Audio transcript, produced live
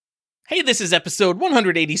Hey, this is episode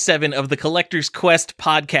 187 of the Collector's Quest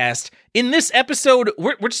podcast. In this episode,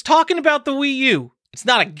 we're just talking about the Wii U. It's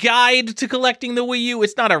not a guide to collecting the Wii U.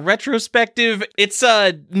 It's not a retrospective. It's,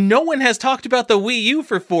 no one has talked about the Wii U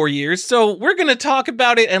for 4 years, so we're gonna talk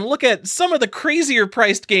about it and look at some of the crazier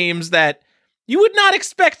priced games that you would not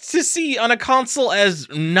expect to see on a console as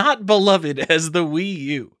not beloved as the Wii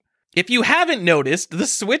U. If you haven't noticed, the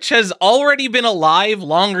Switch has already been alive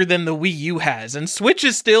longer than the Wii U has, and Switch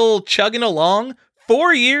is still chugging along.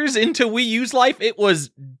 4 years into Wii U's life, it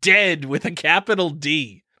was dead with a capital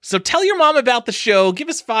D. So tell your mom about the show, give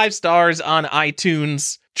us 5 stars on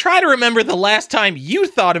iTunes, try to remember the last time you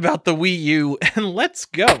thought about the Wii U, and let's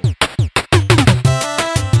go.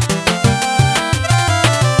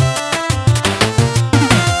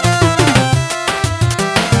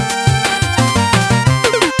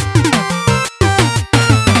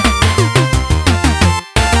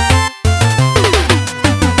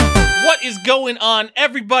 Going on,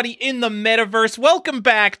 everybody in the metaverse? Welcome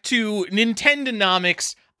back to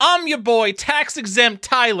Nintendonomics. I'm your boy, tax-exempt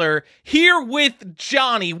Tyler, here with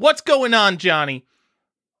Johnny. What's going on, Johnny?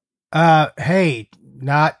 Hey,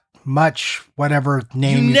 not much, whatever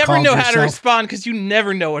name you never know yourself. How to respond, because you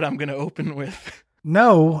never know what I'm going to open with.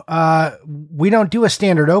 No, we don't do a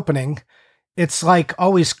standard opening. It's like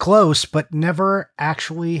always close, but never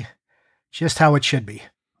actually just how it should be.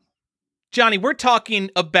 Johnny, we're talking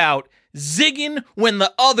about zigging when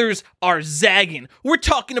the others are zagging. We're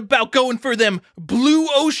talking about going for them blue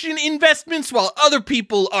ocean investments while other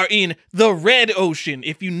people are in the red ocean,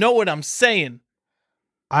 if you know what I'm saying.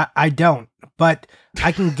 I don't, but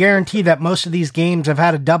I can guarantee that most of these games have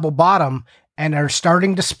had a double bottom and are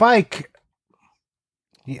starting to spike.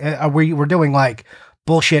 We're doing like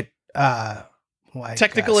bullshit, like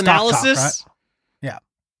technical analysis. Talk, right?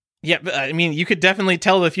 Yeah, but I mean, you could definitely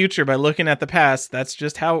tell the future by looking at the past. That's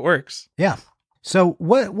just how it works. Yeah. So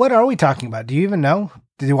what are we talking about? Do you even know?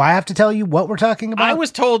 Do I have to tell you what we're talking about? I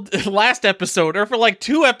was told last episode, or for like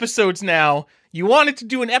 2 episodes now, you wanted to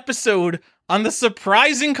do an episode on the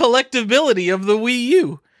surprising collectability of the Wii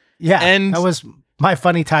U. Yeah, and that was my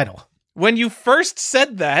funny title. When you first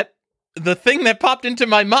said that, the thing that popped into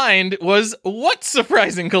my mind was, what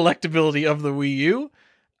surprising collectability of the Wii U?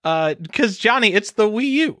 Because Johnny, it's the Wii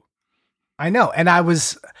U. I know. And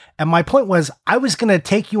my point was, I was going to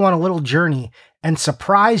take you on a little journey and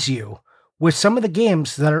surprise you with some of the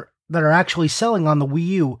games that are actually selling on the Wii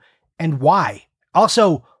U and why.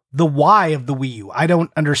 Also, the why of the Wii U. I don't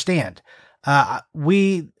understand.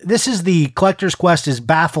 This is the Collector's Quest is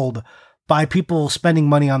baffled by people spending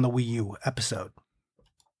money on the Wii U episode.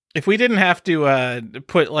 If we didn't have to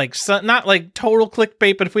put like, not like total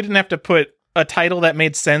clickbait, but if we didn't have to put a title that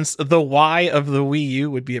made sense, the why of the Wii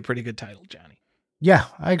U would be a pretty good title, Johnny. Yeah,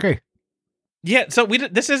 I agree. Yeah, so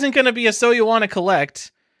this isn't going to be a So You Want to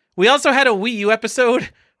Collect. We also had a Wii U episode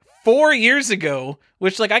 4 years ago,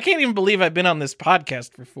 which, like, I can't even believe I've been on this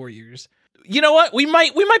podcast for 4 years. You know what? We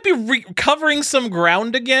might be covering some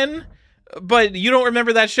ground again, but you don't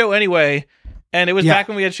remember that show anyway, and it was back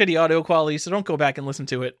when we had shitty audio quality, so don't go back and listen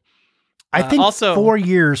to it. I think also 4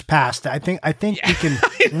 years passed. I think we can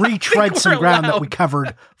retread some ground that we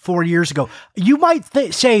covered 4 years ago. You might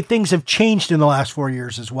say things have changed in the last 4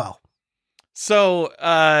 years as well. So,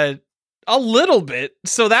 a little bit.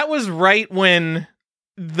 So that was right when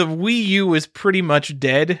the Wii U was pretty much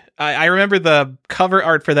dead. I remember the cover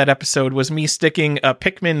art for that episode was me sticking a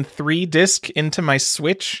Pikmin 3 disc into my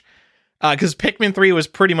Switch. Because Pikmin 3 was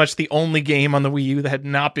pretty much the only game on the Wii U that had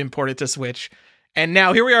not been ported to Switch. And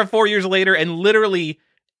now here we are 4 years later, and literally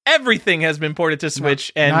everything has been ported to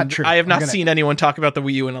Switch, and I have not seen anyone talk about the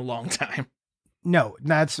Wii U in a long time. No,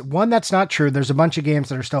 that's not true. There's a bunch of games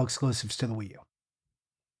that are still exclusives to the Wii U.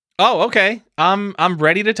 Oh, okay. I'm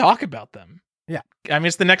ready to talk about them. Yeah. I mean,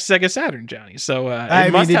 it's the next Sega Saturn, Johnny, so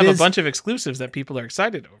it must have a bunch of exclusives that people are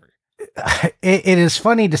excited over. It is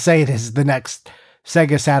funny to say it is the next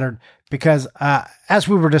Sega Saturn, because as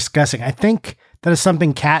we were discussing, I think that is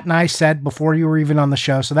something Kat and I said before you were even on the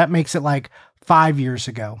show. So that makes it like 5 years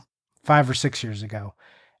ago, 5 or 6 years ago.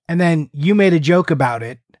 And then you made a joke about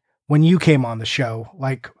it when you came on the show,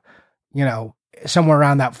 like, you know, somewhere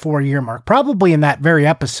around that 4-year mark, probably in that very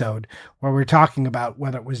episode where we were talking about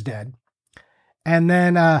whether it was dead. And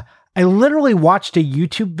then I literally watched a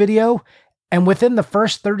YouTube video, and within the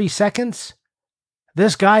first 30 seconds,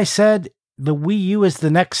 this guy said the Wii U is the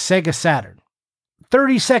next Sega Saturn.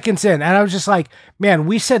 30 seconds in, and I was just like, man,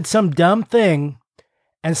 we said some dumb thing,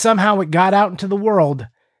 and somehow it got out into the world,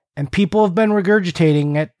 and people have been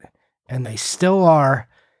regurgitating it, and they still are.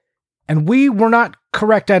 And we were not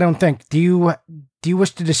correct, I don't think. Do you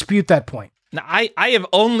wish to dispute that point? Now, I have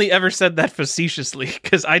only ever said that facetiously,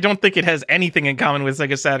 because I don't think it has anything in common with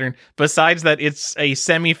Sega Saturn, besides that it's a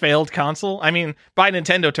semi-failed console. I mean, by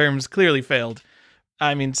Nintendo terms, clearly failed.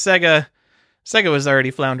 I mean, Sega was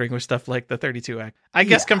already floundering with stuff like the 32X. I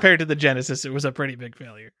guess compared to the Genesis, it was a pretty big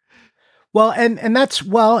failure. Well, and that's,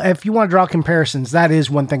 well, if you want to draw comparisons, that is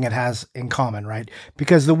one thing it has in common, right?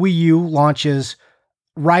 Because the Wii U launches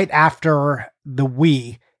right after the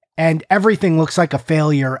Wii, and everything looks like a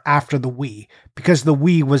failure after the Wii, because the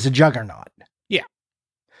Wii was a juggernaut. Yeah.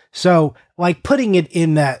 So, like, putting it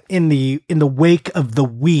in the wake of the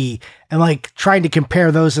Wii and like trying to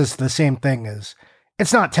compare those as the same thing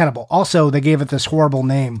it's not tenable. Also, they gave it this horrible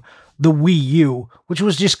name, the Wii U, which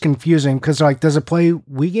was just confusing because, like, does it play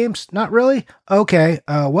Wii games? Not really. Okay.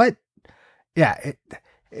 What? Yeah.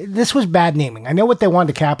 This was bad naming. I know what they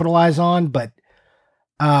wanted to capitalize on, but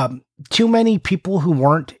too many people who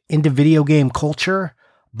weren't into video game culture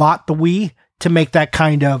bought the Wii to make that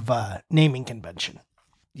kind of naming convention.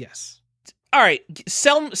 Yes. All right.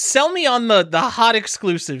 Sell me on the hot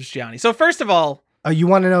exclusives, Johnny. So first of all, you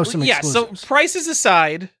want to know some exclusives? So prices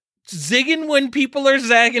aside, zigging when people are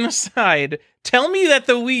zagging aside, tell me that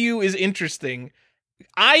the Wii U is interesting.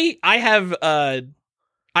 I have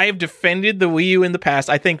defended the Wii U in the past.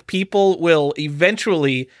 I think people will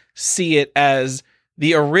eventually see it as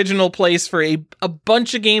the original place for a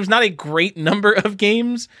bunch of games, not a great number of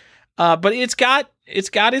games, but it's got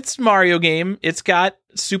its Mario game. It's got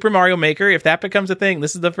Super Mario Maker. If that becomes a thing,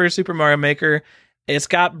 this is the first Super Mario Maker. It's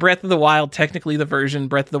got Breath of the Wild, technically the version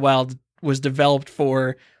Breath of the Wild was developed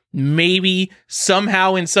for. Maybe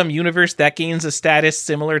somehow in some universe that gains a status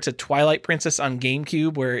similar to Twilight Princess on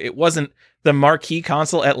GameCube, where it wasn't the marquee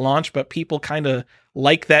console at launch, but people kind of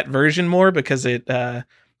like that version more because it,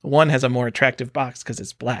 one, has a more attractive box because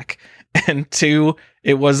it's black, and two,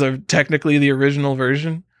 it was technically the original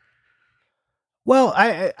version. Well,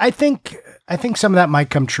 I think some of that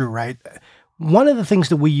might come true, right? One of the things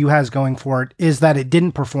the Wii U has going for it is that it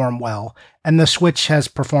didn't perform well, and the Switch has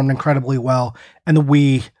performed incredibly well, and the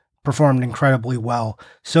Wii performed incredibly well.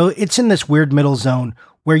 So it's in this weird middle zone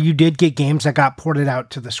where you did get games that got ported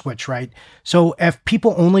out to the Switch, right? So if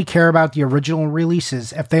people only care about the original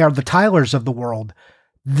releases, if they are the Tylers of the world,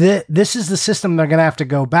 this is the system they're going to have to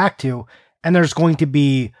go back to, and there's going to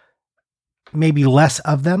be maybe less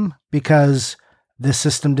of them because this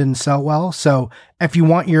system didn't sell well. So if you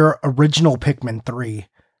want your original Pikmin 3,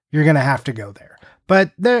 you're going to have to go there.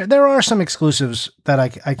 But there are some exclusives that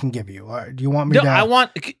I can give you. Do you want me to? I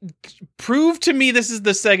want prove to me this is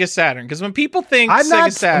the Sega Saturn, because when people think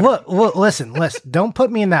Sega Saturn, look, listen, don't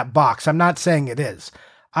put me in that box. I'm not saying it is,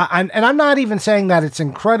 and I'm not even saying that it's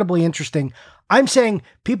incredibly interesting. I'm saying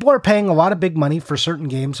people are paying a lot of big money for certain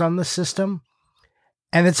games on this system,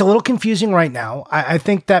 and it's a little confusing right now. I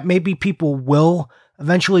think that maybe people will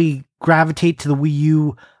eventually gravitate to the Wii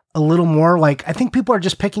U a little more. Like, I think people are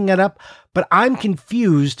just picking it up, but I'm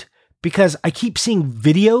confused because I keep seeing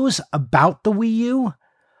videos about the Wii U,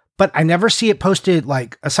 but I never see it posted,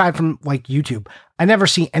 like, aside from like YouTube, I never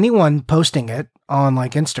see anyone posting it on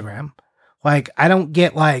like Instagram. Like, I don't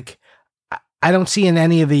see in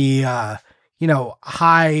any of the,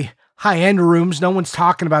 high end rooms, no one's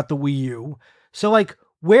talking about the Wii U. So like,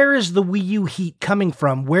 where is the Wii U heat coming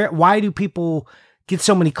from? Why do people get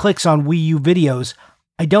so many clicks on Wii U videos?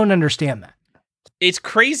 I don't understand that. It's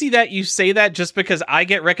crazy that you say that, just because I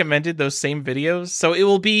get recommended those same videos. So it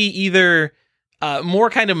will be either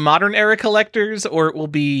more kind of modern era collectors, or it will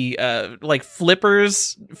be like flipper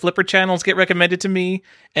channels get recommended to me,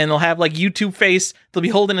 and they'll have like YouTube face. They'll be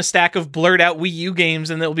holding a stack of blurred out Wii U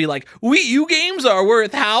games, and they'll be like, Wii U games are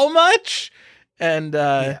worth how much? And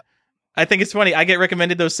I think it's funny. I get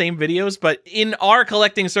recommended those same videos, but in our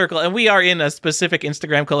collecting circle, and we are in a specific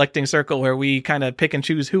Instagram collecting circle where we kind of pick and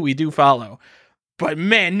choose who we do follow. But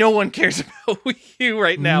man, no one cares about Wii U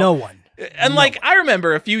right now. No one. And I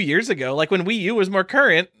remember a few years ago, like when Wii U was more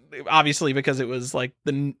current, obviously because it was like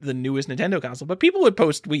the newest Nintendo console, but people would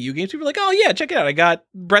post Wii U games. People were like, oh yeah, check it out. I got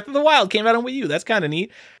Breath of the Wild came out on Wii U. That's kind of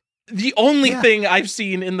neat. The only thing I've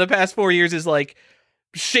seen in the past 4 years is like,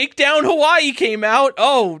 Shakedown Hawaii came out.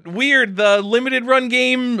 Oh, weird. The limited run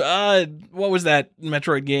game. What was that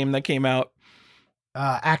Metroid game that came out?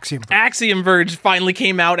 Axiom Verge. Axiom Verge finally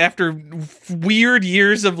came out after weird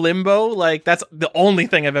years of limbo. Like, that's the only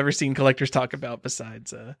thing I've ever seen collectors talk about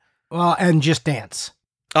besides. Well, and Just Dance.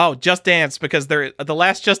 Oh, Just Dance, because the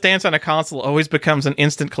last Just Dance on a console always becomes an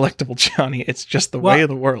instant collectible, Johnny. It's just the way of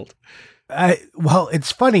the world. Well,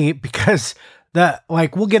 it's funny because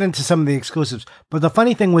we'll get into some of the exclusives, but the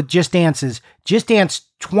funny thing with Just Dance is Just Dance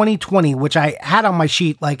 2020, which I had on my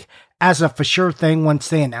sheet, like, as a for sure thing once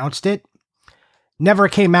they announced it. never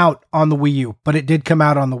came out on the Wii U, but it did come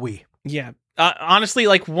out on the Wii. Yeah. Honestly,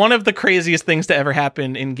 like one of the craziest things to ever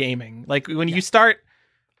happen in gaming. Like when you start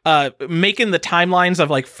making the timelines of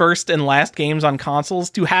like first and last games on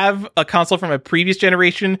consoles, to have a console from a previous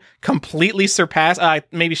generation completely surpass,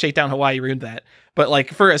 maybe Shakedown Hawaii ruined that, but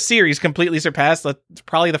like for a series completely surpassed, that's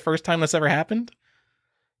probably the first time that's ever happened.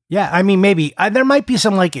 Yeah, I mean, maybe there might be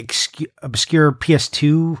some like obscure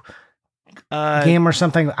PS2 game or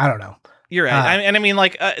something. I don't know. You're right. I mean,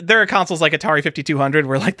 like, there are consoles like Atari 5200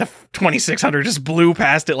 where, like, the 2600 just blew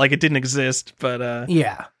past it like it didn't exist, but...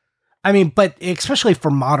 Yeah. I mean, but especially for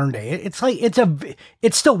modern day, it's like,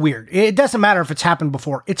 it's still weird. It doesn't matter if it's happened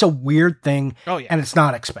before. It's a weird thing, and it's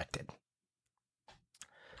not expected.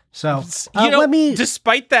 So,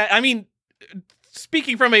 despite that, I mean,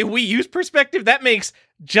 speaking from a Wii U's perspective, that makes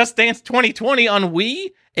Just Dance 2020 on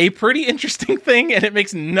Wii a pretty interesting thing, and it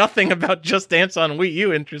makes nothing about Just Dance on Wii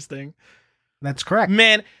U interesting. That's correct.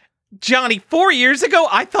 Man, Johnny, 4 years ago,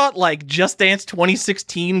 I thought like Just Dance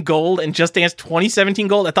 2016 Gold and Just Dance 2017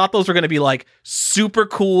 Gold, I thought those were going to be like super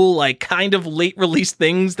cool, like kind of late release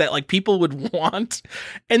things that like people would want.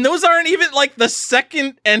 And those aren't even like the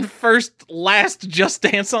second and last Just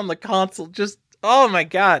Dance on the console. Just, oh my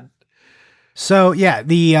God. So yeah,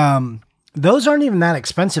 those aren't even that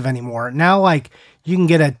expensive anymore. Now, like you can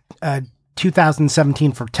get a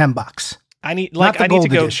 2017 for $10. I need to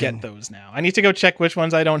go get those now. I need to go check which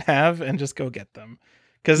ones I don't have and just go get them.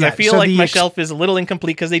 Because I feel like my shelf is a little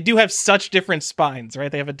incomplete because they do have such different spines,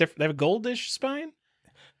 right? They have a goldish spine.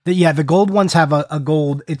 The gold ones have a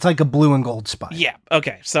gold. It's like a blue and gold spine. Yeah.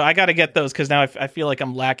 Okay. So I got to get those because now I feel like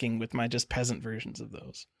I'm lacking with my just peasant versions of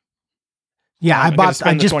those. Yeah,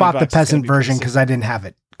 I just bought the peasant version because I didn't have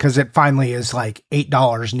it because it finally is like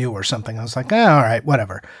 $8 new or something. I was like, all right,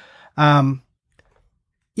 whatever.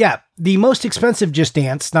 Yeah, the most expensive Just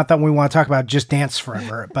Dance, not that we want to talk about Just Dance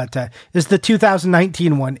forever, but is the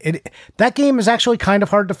 2019 one. That game is actually kind of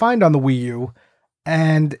hard to find on the Wii U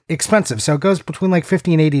and expensive. So it goes between like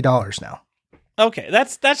 $50 and $80 now. Okay,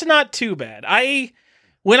 that's not too bad.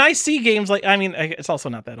 When I see games like, I mean, it's also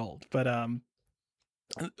not that old, but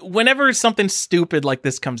whenever something stupid like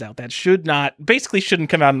this comes out that shouldn't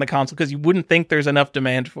come out on the console because you wouldn't think there's enough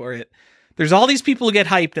demand for it. There's all these people who get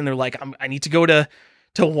hyped and they're like, I need to go to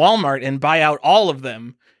Walmart and buy out all of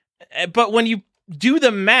them. But when you do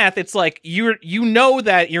the math, it's like you know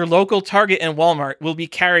that your local Target and Walmart will be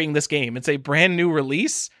carrying this game. It's a brand new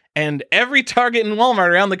release and every Target and Walmart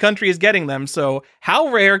around the country is getting them. So how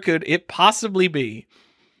rare could it possibly be?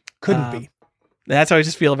 Couldn't be. That's how I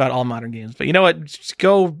just feel about all modern games. But you know what? Just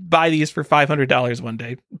go buy these for $500 one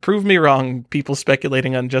day. Prove me wrong, people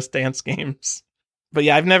speculating on Just Dance games. But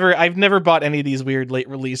yeah, I've never bought any of these weird late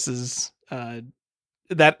releases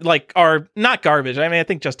that like are not garbage. I mean, I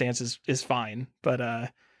think Just Dance is fine, but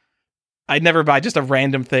I'd never buy just a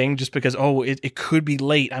random thing just because it could be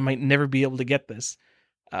late. I might never be able to get this.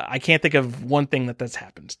 I can't think of one thing that's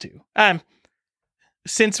happened to.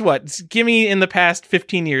 Since what? Give me in the past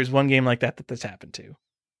 15 years one game like that's happened to.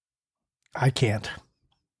 I can't.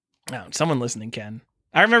 Oh, someone listening can.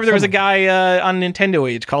 I remember there was a guy on Nintendo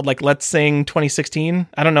Age called like Let's Sing 2016.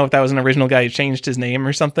 I don't know if that was an original guy who changed his name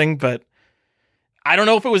or something, but I don't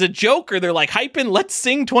know if it was a joke or they're like hyping Let's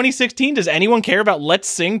Sing 2016. Does anyone care about Let's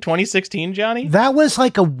Sing 2016, Johnny? That was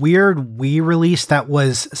like a weird Wii release that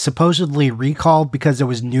was supposedly recalled because there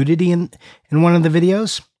was nudity in one of the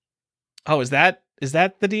videos. Oh, is that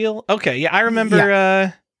the deal? Okay, yeah, I remember.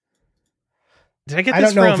 Yeah. Did I get this?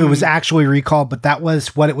 I don't know if it was actually recalled, but that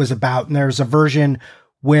was what it was about. And there's a version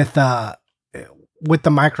with the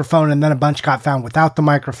microphone, and then a bunch got found without the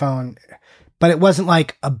microphone. But it wasn't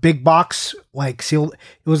like a big box, like sealed.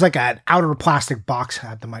 It was like an outer plastic box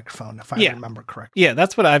had the microphone, if I remember correctly. Yeah,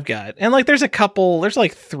 that's what I've got. And like, there's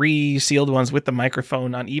like 3 sealed ones with the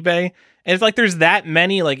microphone on eBay. And it's like, there's that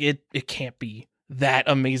many, like it can't be that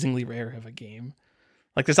amazingly rare of a game.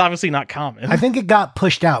 Like, it's obviously not common. I think it got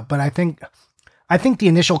pushed out, but I think the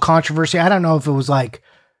initial controversy, I don't know if it was like,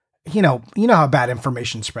 you know how bad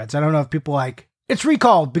information spreads. I don't know if people like, it's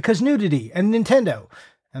recalled because nudity and Nintendo.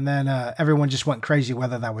 And then everyone just went crazy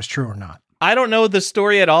whether that was true or not. I don't know the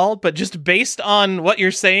story at all, but just based on what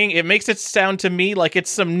you're saying, it makes it sound to me like it's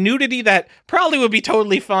some nudity that probably would be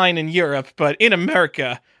totally fine in Europe, but in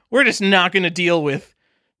America, we're just not going to deal with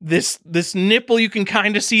this nipple you can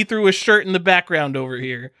kind of see through a shirt in the background over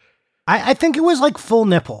here. I think it was like full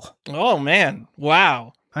nipple. Oh, man.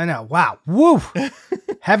 Wow. I know. Wow. Woo.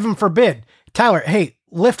 Heaven forbid. Tyler, hey,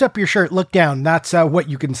 lift up your shirt, look down. That's what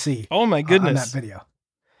you can see. Oh, my goodness. On that video.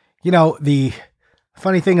 You know, the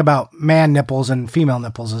Funny thing about man nipples and female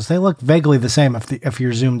nipples is they look vaguely the same if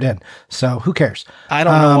you're zoomed in. So who cares? I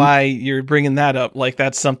don't know why you're bringing that up. Like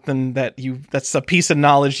that's something that's a piece of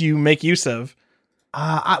knowledge you make use of.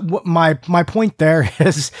 My point there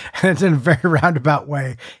is, and it's in a very roundabout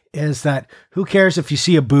way, is that who cares if you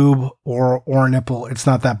see a boob or a nipple? It's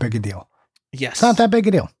not that big a deal. Yes. It's not that big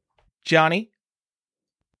a deal. Johnny,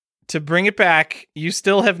 to bring it back, you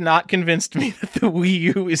still have not convinced me that the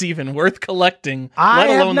Wii U is even worth collecting, let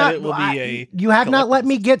alone that it will be a... You have not let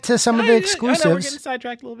me get to some of the exclusives. I know, we're getting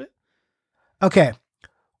sidetracked a little bit. Okay.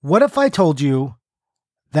 What if I told you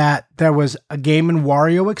that there was a Game &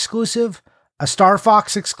 Wario exclusive, a Star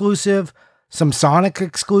Fox exclusive, some Sonic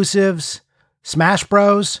exclusives, Smash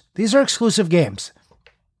Bros? These are exclusive games.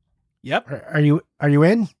 Yep. Are you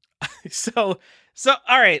in? So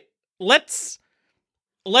all right, let's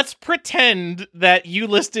pretend that you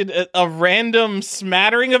listed a random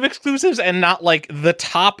smattering of exclusives and not like the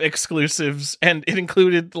top exclusives, and it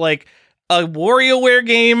included like a WarioWare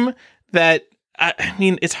game that I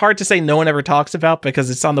mean, it's hard to say no one ever talks about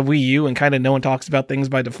because it's on the Wii U and kind of no one talks about things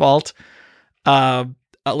by default.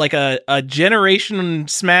 Like a generation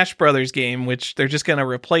Smash Brothers game, which they're just going to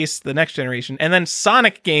replace the next generation, and then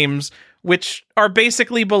Sonic games, which are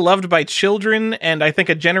basically beloved by children, and I think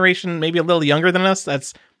a generation maybe a little younger than us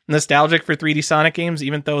that's nostalgic for 3D Sonic games,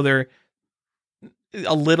 even though they're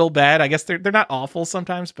a little bad. I guess they're not awful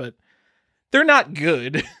sometimes, but they're not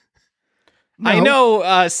good. No. I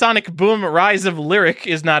know Sonic Boom Rise of Lyric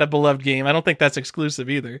is not a beloved game. I don't think that's exclusive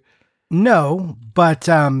either. No, but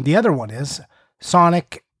the other one is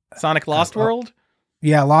Sonic Lost World?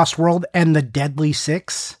 Yeah, Lost World and the Deadly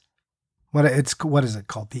Six. What is it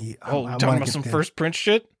called? Talking about some first print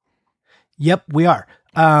shit? Yep, we are.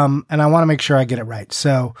 And I want to make sure I get it right.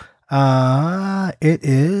 So it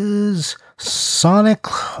is Sonic.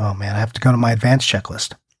 Oh man, I have to go to my advanced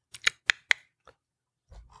checklist.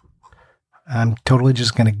 I'm totally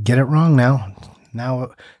just going to get it wrong now.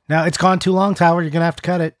 Now it's gone too long, Tyler. You're going to have to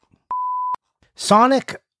cut it.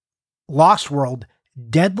 Sonic Lost World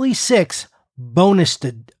Deadly Six bonus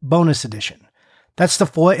edition. That's the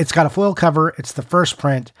foil. It's got a foil cover. It's the first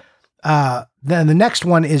print. Then the next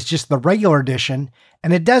one is just the regular edition,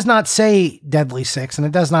 and it does not say Deadly Six, and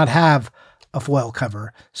it does not have a foil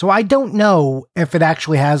cover. So I don't know if it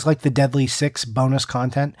actually has like the Deadly Six bonus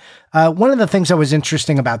content. One of the things that was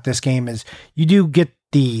interesting about this game is you do get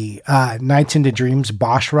the Nights into Dreams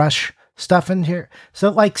Boss Rush stuff in here.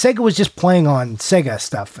 So like Sega was just playing on Sega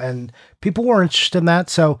stuff, and people were interested in that.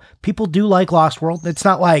 So people do like Lost World. It's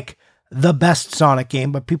not like the best Sonic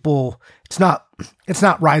game, but it's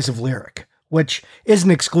not Rise of Lyric, which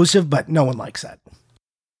isn't exclusive, but no one likes that.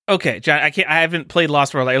 Okay, John, I haven't played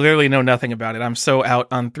Lost World. I literally know nothing about it. I'm so out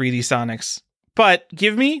on 3D Sonics. But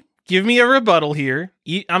give me a rebuttal here.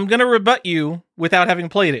 I'm going to rebut you without having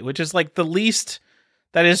played it, which is like the least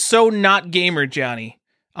that is so not gamer, Johnny.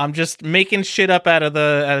 I'm just making shit up out of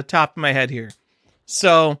the top of my head here.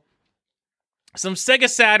 So, some Sega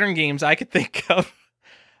Saturn games I could think of.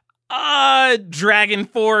 Dragon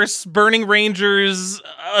Force, Burning Rangers,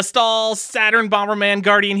 Astal, Saturn Bomberman,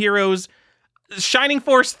 Guardian Heroes, Shining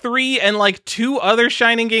Force 3, and like 2 other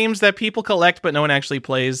Shining games that people collect but no one actually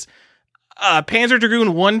plays. Panzer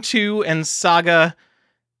Dragoon 1, 2, and Saga.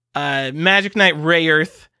 Magic Knight Ray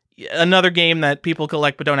Earth, another game that people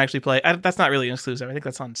collect but don't actually play. That's not really an exclusive. I think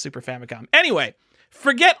that's on Super Famicom. Anyway,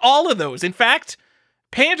 forget all of those. In fact,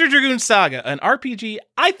 Panzer Dragoon Saga, an RPG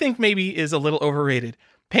I think maybe is a little overrated.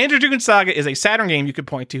 Panzer Dragoon Saga is a Saturn game you could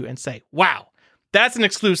point to and say, wow, that's an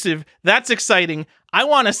exclusive. That's exciting. I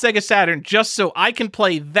want a Sega Saturn just so I can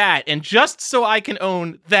play that and just so I can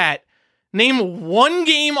own that. Name one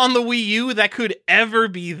game on the Wii U that could ever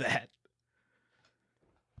be that.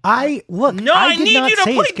 I need you to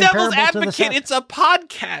play Devil's Advocate. It's a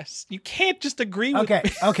podcast. You can't just agree with me.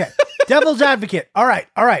 Okay. Devil's Advocate. All right.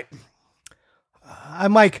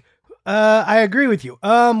 I'm like, I agree with you.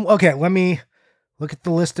 Okay, let me look at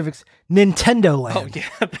the list of Nintendo Land. Oh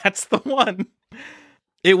yeah, that's the one.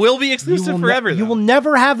 It will be exclusive forever. You will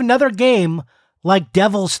never have another game like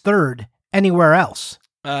Devil's Third anywhere else.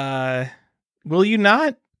 Will you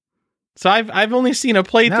not? So I've only seen a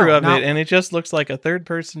playthrough of it, and it just looks like a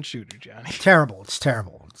third-person shooter, Johnny. Terrible. It's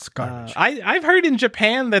terrible. It's garbage. I've heard in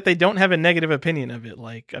Japan that they don't have a negative opinion of it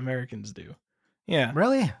like Americans do. Yeah.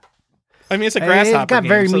 Really? I mean, it's a grasshopper got game.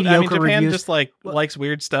 very mediocre I mean, Japan reviews. just likes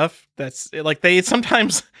weird stuff. That's like they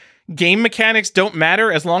sometimes game mechanics don't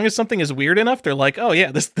matter as long as something is weird enough. They're like, oh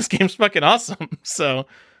yeah, this game's fucking awesome. So,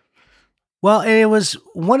 well, it was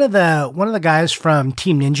one of the guys from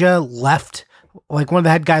Team Ninja left like one of the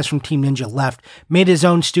head guys from Team Ninja left, made his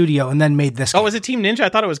own studio, and then made this game. Oh, was it Team Ninja? I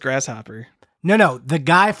thought it was Grasshopper. No, the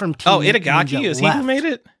guy from Team Ninja Itagaki? Is he who made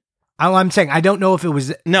it? I'm saying, I don't know if it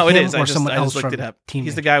was no, him it is. or someone else looked from it up. Team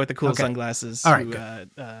He's Ninja. the guy with the cool sunglasses All right, who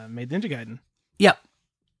made Ninja Gaiden. Yep.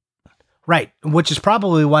 Right, which is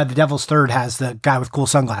probably why the Devil's Third has the guy with cool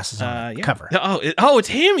sunglasses on the cover. It's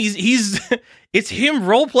him. He's it's him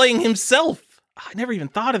role playing himself. I never even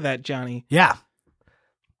thought of that, Johnny. Yeah,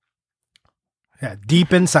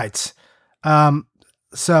 deep insights.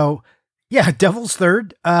 So yeah, Devil's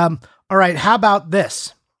Third. All right, how about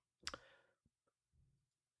this?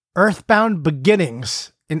 Earthbound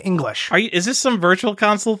Beginnings in English. Is this some virtual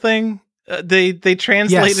console thing? They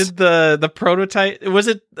translated the prototype. Was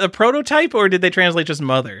it a prototype or did they translate just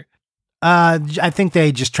Mother? I think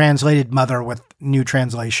they just translated Mother with new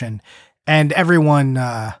translation, and everyone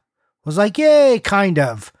was like, "Yay!" Kind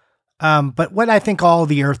of. But what I think all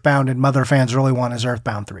the Earthbound and Mother fans really want is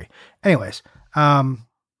Earthbound 3. Anyways,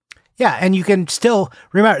 yeah, and you can still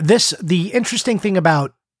remember this. The interesting thing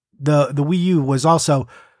about the Wii U was also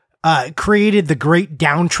created the great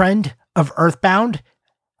downtrend of Earthbound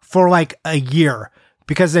for like a year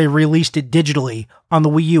because they released it digitally on the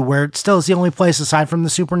Wii U, where it still is the only place aside from the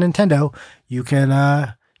Super Nintendo you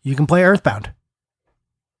can play Earthbound.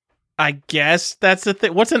 I guess that's the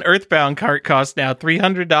thing. What's an Earthbound cart cost now?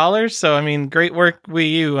 $300. So I mean, great work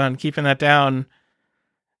Wii U on keeping that down.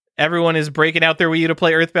 Everyone is breaking out their Wii U to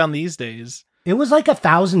play Earthbound these days. It was like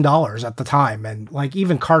 $1,000 at the time, and like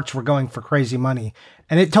even carts were going for crazy money,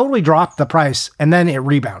 and it totally dropped the price, and then it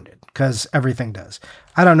rebounded because everything does.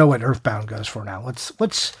 I don't know what Earthbound goes for now.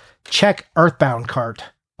 Let's check Earthbound cart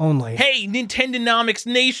only. Hey, Nintendonomics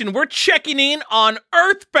Nation, we're checking in on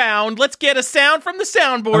Earthbound. Let's get a sound from the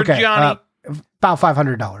soundboard, okay, Johnny. About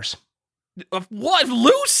 $500. What,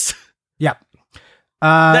 loose? Yep.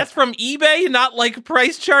 That's from eBay, not like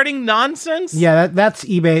price charting nonsense? Yeah, that's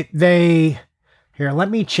eBay. Here,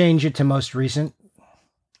 let me change it to most recent,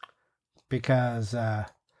 because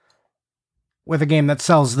with a game that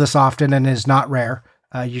sells this often and is not rare,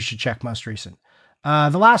 you should check most recent.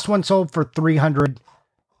 The last one sold for $300,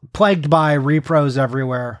 plagued by repros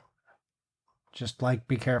everywhere. Just like,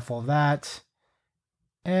 be careful of that.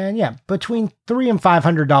 And yeah, between $300 and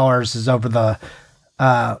 $500 is over the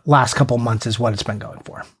last couple months is what it's been going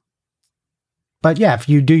for. But yeah, if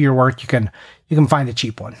you do your work, you can find a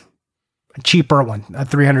cheap one. A cheaper one, a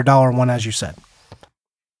 $300 one, as you said.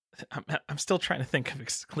 I'm still trying to think of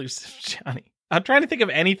exclusives, Johnny. I'm trying to think of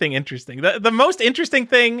anything interesting. The most interesting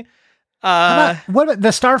thing. What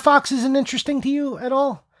the Star Fox isn't interesting to you at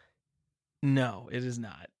all? No, it is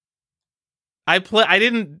not. I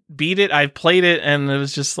didn't beat it. I played it, and it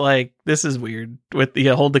was just like, this is weird. With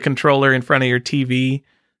you hold the controller in front of your TV.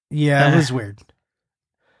 Yeah, it was weird.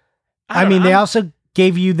 I mean, they also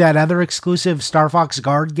gave you that other exclusive Star Fox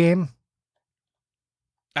Guard game.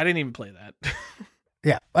 I didn't even play that.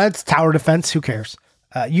 Yeah, that's tower defense. Who cares?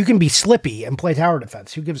 You can be Slippy and play tower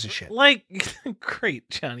defense. Who gives a shit? Like, great,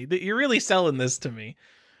 Johnny. You're really selling this to me.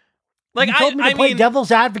 Like, you told me to play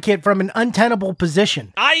devil's advocate from an untenable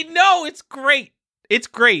position. I know, it's great. It's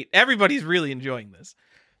great. Everybody's really enjoying this.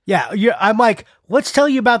 Yeah, I'm like, let's tell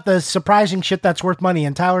you about the surprising shit that's worth money.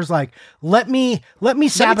 And Tyler's like, let me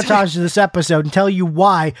sabotage this episode and tell you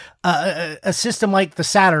why a system like the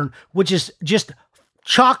Saturn, which is just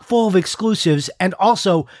chock full of exclusives and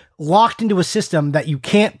also locked into a system that you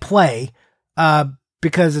can't play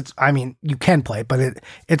because you can play, but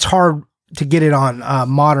it's hard to get it on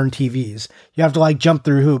modern TVs. You have to like jump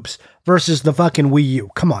through hoops versus the fucking Wii U.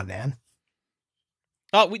 Come on, man.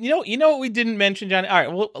 Oh, you know what we didn't mention, Johnny? All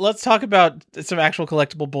right, well, let's talk about some actual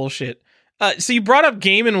collectible bullshit. So you brought up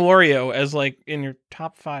Game & Wario as like in your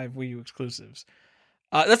top 5 Wii U exclusives.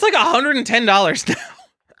 That's like $110 now.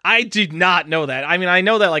 I did not know that. I mean, I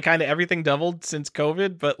know that like kind of everything doubled since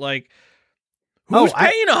COVID, but like, who's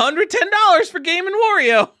paying $110 for Game &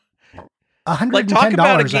 Wario? $110 like, talk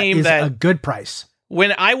about a game is that a good price.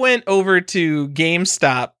 When I went over to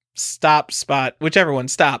GameStop, Spot, whichever one,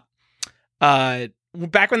 Stop.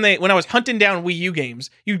 Back when I was hunting down Wii U games,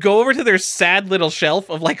 you'd go over to their sad little shelf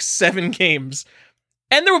of like 7 games,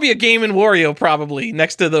 and there would be a Game & Wario probably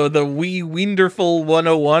next to the Wii Wonderful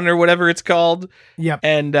 101 or whatever it's called. Yep.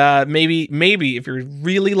 And maybe if you're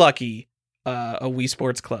really lucky, a Wii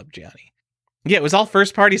Sports Club, Johnny. Yeah, it was all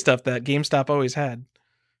first party stuff that GameStop always had.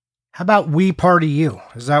 How about Wii Party U?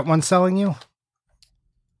 Is that one selling you?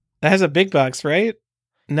 That has a big box, right?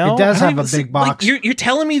 No, it does have a big box. Like, you're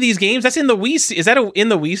telling me these games? That's in the Wii. Is that in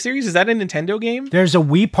the Wii series? Is that a Nintendo game? There's a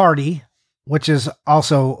Wii Party, which is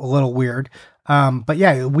also a little weird. But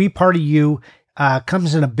yeah, Wii Party U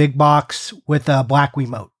Comes in a big box with a black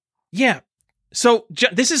Wiimote. Yeah. So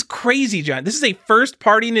this is crazy, John. This is a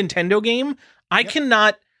first-party Nintendo game. I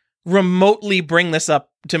cannot remotely bring this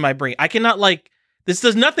up to my brain. I cannot, this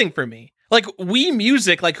does nothing for me. Like, Wii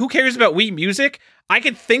Music, who cares about Wii Music? I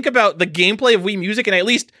could think about the gameplay of Wii Music and I at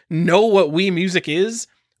least know what Wii Music is.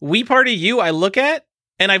 Wii Party U, I look at,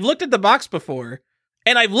 and I've looked at the box before,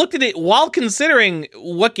 and I've looked at it while considering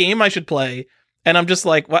what game I should play, and I'm just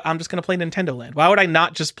like, I'm just going to play Nintendo Land. Why would I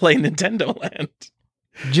not just play Nintendo Land?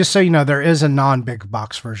 Just so you know, there is a non-big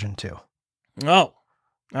box version too. Oh,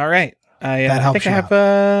 all right. I think I have,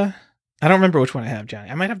 I don't remember which one I have, Johnny.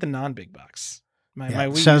 I might have the non-big box. My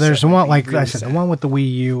Wii so there's the one, like really I said, the one with the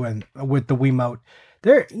Wii U and with the Wiimote.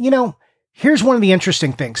 There, here's one of the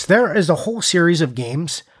interesting things. There is a whole series of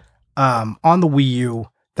games on the Wii U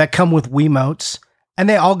that come with Wiimotes, and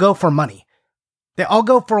they all go for money. They all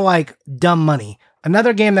go for dumb money.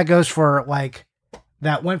 Another game that goes for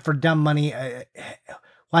that went for dumb money.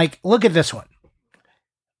 Look at this one.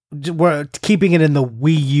 We're keeping it in the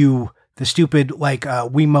Wii U, the stupid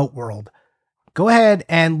Wiimote world. Go ahead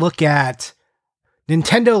and look at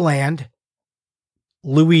Nintendo Land,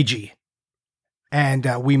 Luigi, and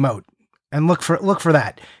Wiimote, and look for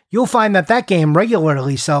that. You'll find that game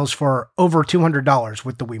regularly sells for over $200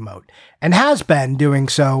 with the Wiimote, and has been doing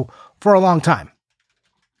so for a long time.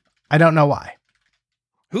 I don't know why.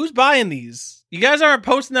 Who's buying these? You guys aren't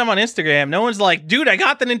posting them on Instagram. No one's like, dude, I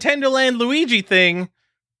got the Nintendo Land Luigi thing.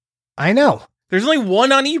 I know. There's only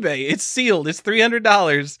one on eBay. It's sealed. It's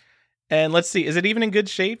 $300. And let's see, is it even in good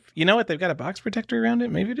shape? You know what? They've got a box protector around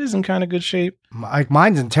it. Maybe it is in kind of good shape.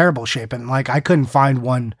 Mine's in terrible shape, and I couldn't find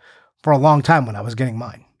one for a long time when I was getting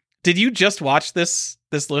mine. Did you just watch this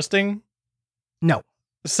listing? No.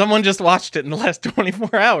 Someone just watched it in the last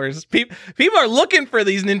 24 hours. People are looking for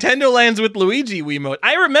these Nintendo Lands with Luigi Wiimote.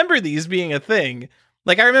 I remember these being a thing.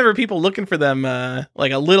 I remember people looking for them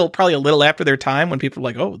probably a little after their time when people were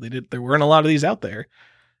like, oh, there weren't a lot of these out there.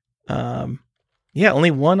 Yeah,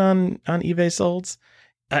 only one on eBay sold.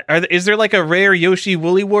 Is there a rare Yoshi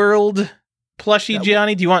Woolly World plushie,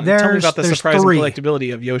 Gianni? Do you want to tell me about the surprising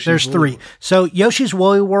collectability of Yoshi's There's Woolly three. So Yoshi's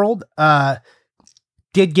Woolly World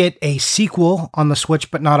did get a sequel on the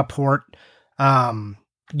Switch, but not a port.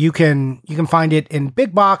 You can find it in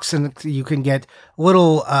big box, and you can get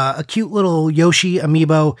a cute little Yoshi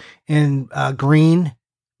amiibo in green,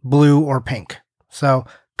 blue, or pink. So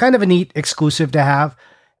kind of a neat exclusive to have.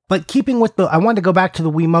 But keeping with I wanted to go back to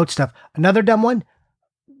the Wiimote stuff. Another dumb one,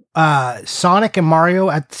 Sonic and Mario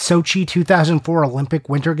at Sochi 2004 Olympic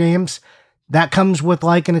Winter Games. That comes with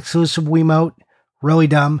an exclusive Wiimote. Really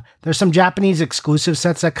dumb. There's some Japanese exclusive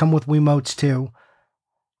sets that come with Wiimotes too.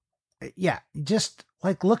 Yeah, just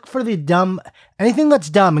look for the dumb. Anything that's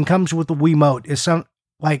dumb and comes with the Wiimote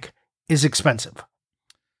is expensive.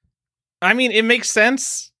 I mean, it makes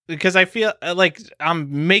sense because I feel like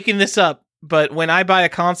I'm making this up. But when I buy a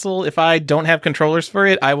console, if I don't have controllers for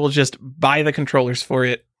it, I will just buy the controllers for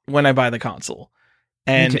it when I buy the console.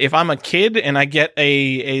 And if I'm a kid and I get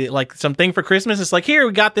a something for Christmas, it's here,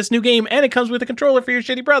 we got this new game and it comes with a controller for your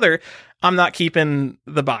shitty brother. I'm not keeping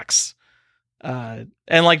the box. And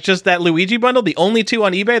just that Luigi bundle, the only two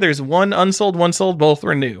on eBay, there's one unsold, one sold, both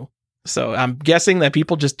were new. So I'm guessing that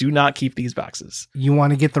people just do not keep these boxes. You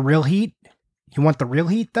want to get the real heat? You want the real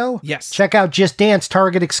heat though? Yes. Check out Just Dance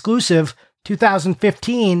Target exclusive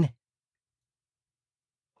 2015.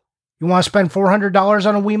 You want to spend $400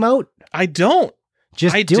 on a Wiimote? I don't.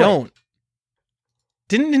 I don't.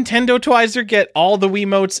 Didn't Nintendo Twizer get all the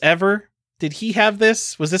Wiimotes ever? Did he have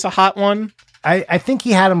this? Was this a hot one? I think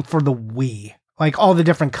he had them for the Wii. All the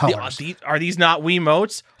different colors. Are these not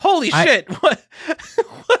Wiimotes? Holy shit. What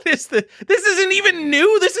is this? This isn't even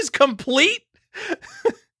new. This is complete.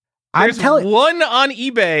 There's one on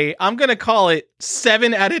eBay. I'm going to call it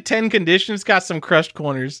 7 out of 10 condition. It's got some crushed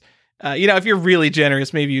corners. If you're really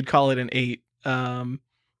generous, maybe you'd call it an 8.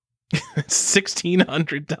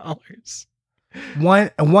 $1,600.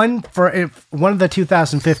 One of the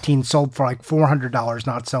 2015 sold for $400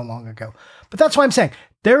 not so long ago. But that's why I'm saying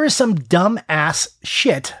there is some dumb ass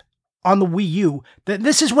shit on the Wii U.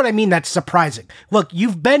 This is what I mean. That's surprising. Look,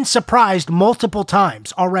 you've been surprised multiple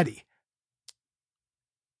times already.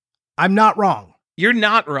 I'm not wrong. You're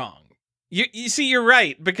not wrong. You see, you're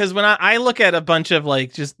right, because when I look at a bunch of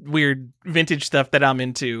just weird vintage stuff that I'm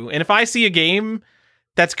into, and if I see a game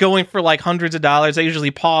that's going for hundreds of dollars, I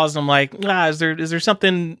usually pause and I'm like, is there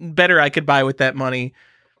something better I could buy with that money?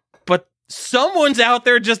 But someone's out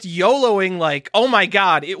there just YOLOing like, oh my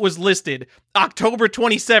God, it was listed October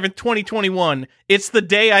 27th, 2021. It's the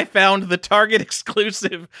day I found the Target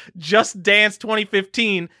exclusive Just Dance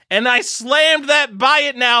 2015, and I slammed that buy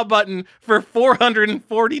it now button for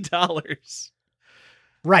 $440.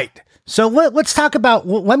 Right. So let's talk about,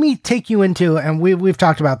 let me take you into, and we've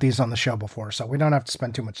talked about these on the show before, so we don't have to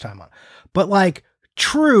spend too much time on it. But like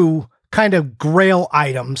true kind of grail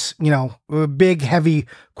items, big, heavy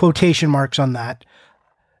quotation marks on that,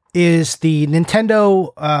 is the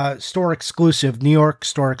Nintendo store exclusive, New York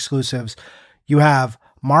store exclusives. You have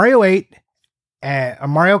Mario 8,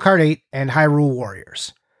 Mario Kart 8, and Hyrule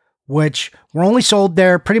Warriors, which were only sold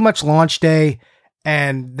there pretty much launch day,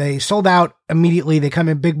 and they sold out immediately. They come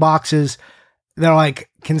in big boxes. They're like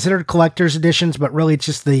considered collector's editions, but really it's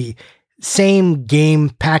just the same game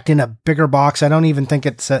packed in a bigger box. I don't even think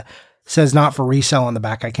it says not for resale on the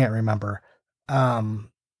back. I can't remember. But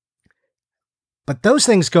those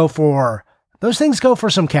things go for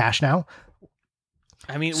some cash now.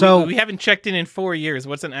 I mean, so we haven't checked in 4 years.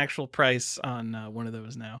 What's an actual price on one of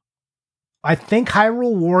those now? I think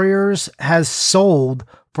Hyrule Warriors has sold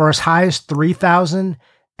for as high as 3,000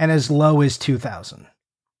 and as low as 2,000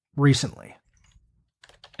 recently.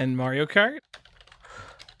 And Mario Kart?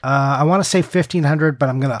 I want to say 1,500, but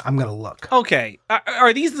I'm gonna look. Okay,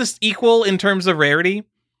 are these this equal in terms of rarity?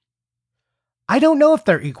 I don't know if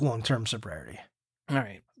they're equal in terms of rarity. All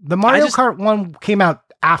right, the Mario Kart one came out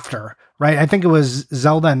after, right? I think it was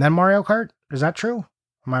Zelda and then Mario Kart. Is that true?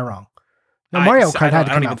 Am I wrong? No, Mario Kart had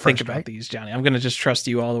to come out first, think about right? These, Johnny. I'm gonna just trust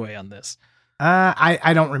you all the way on this.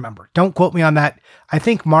 I don't remember. Don't quote me on that. I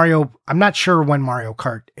think I'm not sure when Mario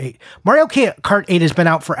Kart 8 has been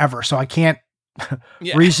out forever, so I can't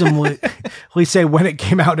reasonably say when it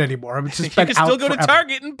came out anymore. It's just you can still go to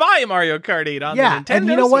Target and buy Mario Kart 8 on the Nintendo and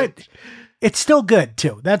you know Switch. What? It's still good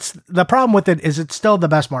too. That's the problem with it, is it's still the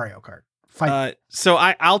best Mario Kart. So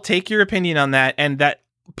I'll take your opinion on that, and that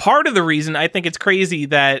part of the reason I think it's crazy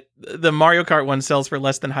that the Mario Kart one sells for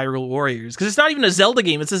less than Hyrule Warriors, because it's not even a Zelda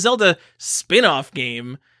game, it's a Zelda spin-off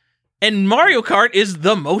game. And Mario Kart is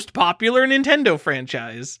the most popular Nintendo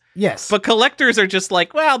franchise. Yes. But collectors are just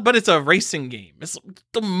like, well, but it's a racing game. It's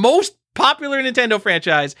the most popular Nintendo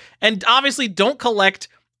franchise. And obviously don't collect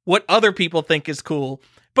what other people think is cool.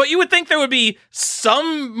 But you would think there would be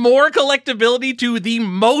some more collectability to the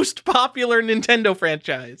most popular Nintendo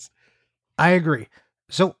franchise. I agree.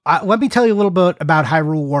 So let me tell you a little bit about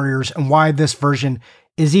Hyrule Warriors and why this version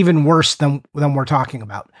is even worse than we're talking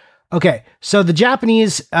about. Okay, so the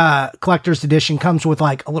Japanese collector's edition comes with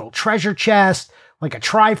like a little treasure chest, like a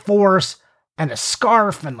Triforce, and a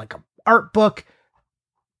scarf, and like an art book.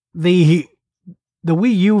 The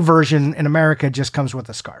Wii U version in America just comes with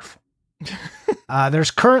a scarf.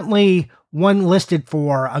 There's currently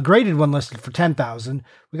a graded one listed for 10,000.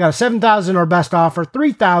 We got a 7,000 or best offer,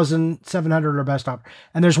 3,700 or best offer,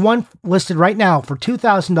 and there's one listed right now for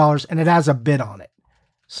 $2,000, and it has a bid on it.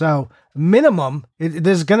 So minimum,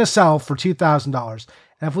 this is going to sell for $2,000.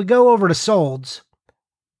 And if we go over to solds,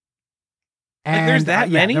 and there's that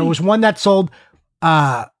many. There was one that sold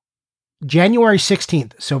January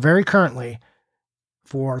 16th, so very currently,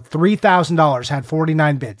 for $3,000, had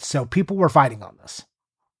 49 bids. So people were fighting on this.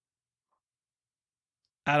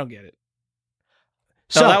 I don't get it.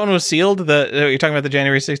 So that one was sealed. You're talking about the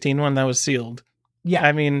January 16 one that was sealed. Yeah,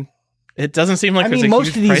 I mean, it doesn't seem like there's most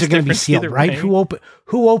a huge of these price are going to be sealed, right?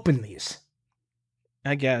 Who opened these?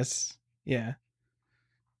 I guess, yeah.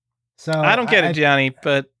 So I don't get it, Johnny,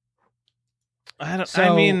 but I don't. So,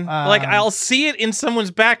 I mean, like I'll see it in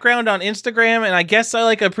someone's background on Instagram, and I guess I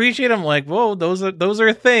like appreciate them. Like, whoa, those are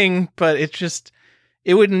a thing, but it's just.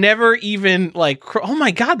 It would never even like, oh my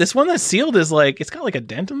God, this one that's sealed is like, it's got like a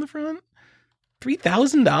dent on the front.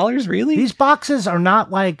 $3,000, really? These boxes are not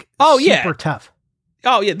like super tough.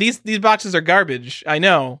 Oh yeah, these boxes are garbage. I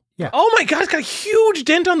know. Yeah. Oh my God, it's got a huge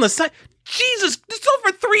dent on the side. Jesus, this sold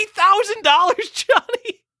for $3,000,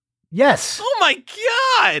 Johnny. Yes. Oh my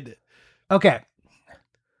God. Okay.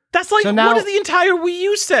 That's like, so now, what does the entire Wii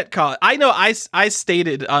U set cost? I know I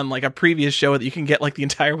stated on like a previous show that you can get like the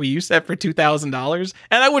entire Wii U set for $2,000,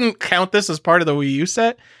 and I wouldn't count this as part of the Wii U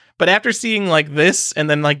set, but after seeing like this and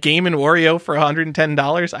then like Game & Wario for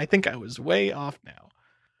 $110, I think I was way off now.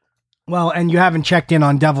 Well, and you haven't checked in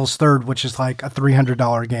on Devil's Third, which is like a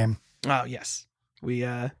 $300 game. Oh, yes. We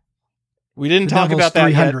didn't talk about that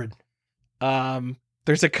 300. Yet.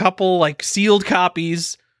 There's a couple like sealed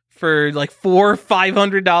copies for like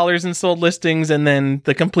 $400-500 in sold listings, and then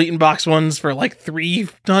the complete in box ones for like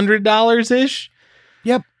 $300 ish.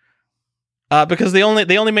 Yep. Because they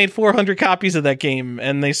only made 400 copies of that game,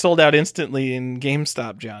 and they sold out instantly in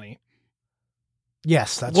GameStop, Johnny.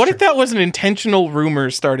 Yes, that's What true. if that was an intentional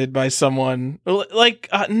rumor started by someone? Like,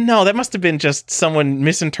 no, that must have been just someone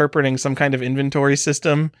misinterpreting some kind of inventory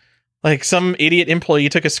system. Like, some idiot employee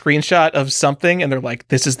took a screenshot of something, and they're like,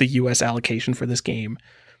 this is the US allocation for this game.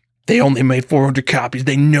 They only made 400 copies.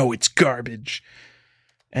 They know it's garbage.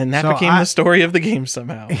 And that became the story of the game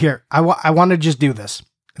somehow. Here, I want to just do this.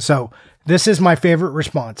 So, this is my favorite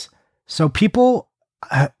response. So, people,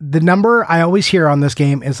 the number I always hear on this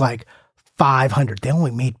game is like, 500. They only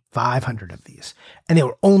made 500 of these, and they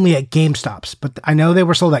were only at GameStops. But I know they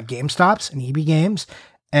were sold at GameStops and EB Games,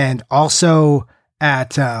 and also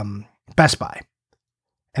at Best Buy.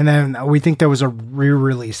 And then we think there was a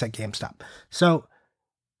re-release at GameStop. So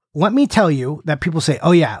let me tell you that people say,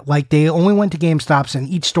 "Oh yeah, like they only went to GameStops, and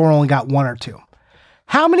each store only got one or two."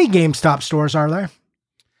 How many GameStop stores are there?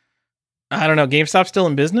 I don't know. GameStop's still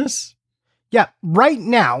in business? Yeah, right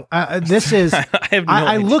now. This is. I have no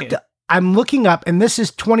idea. I'm looking up, and this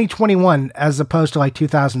is 2021 as opposed to like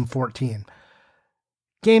 2014.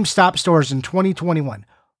 GameStop stores in 2021,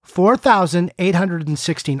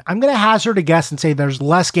 4,816. I'm going to hazard a guess and say there's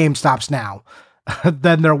less GameStops now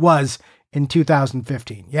than there was in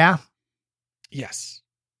 2015. Yeah? Yes.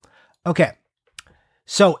 Okay.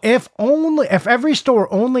 So if every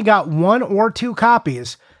store only got one or two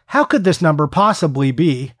copies, how could this number possibly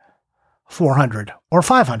be 400 or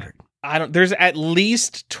 500? There's at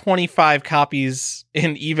least 25 copies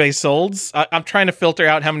in eBay solds. I'm trying to filter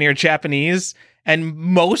out how many are Japanese, and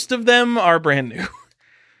most of them are brand new.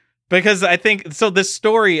 Because I think, so this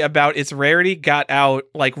story about its rarity got out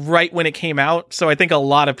like right when it came out. So I think a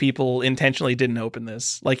lot of people intentionally didn't open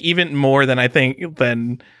this, like even more than like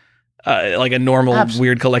a normal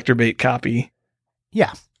weird collector bait copy.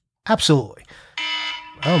 Yeah, absolutely.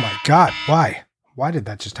 Oh my God. Why did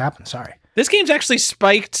that just happen? Sorry. This game's actually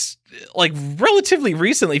spiked like relatively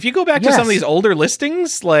recently. If you go back to some of these older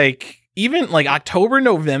listings, like even like October,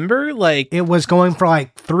 November, like it was going for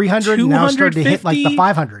like 300 and now started to hit like the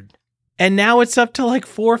 500. And now it's up to like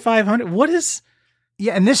 400 or 500. What is?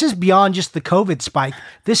 Yeah. And this is beyond just the COVID spike.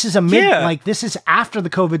 This is this is after the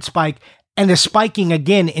COVID spike and is spiking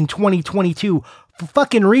again in 2022 for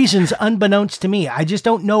fucking reasons unbeknownst to me. I just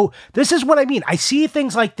don't know. This is what I mean. I see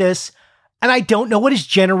things like this, and I don't know what is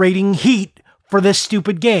generating heat for this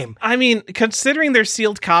stupid game. I mean, considering they're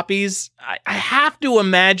sealed copies, I have to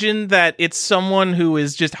imagine that it's someone who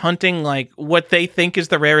is just hunting like what they think is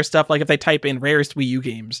the rarest stuff. Like if they type in rarest Wii U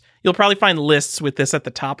games, you'll probably find lists with this at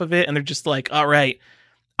the top of it. And they're just like, all right,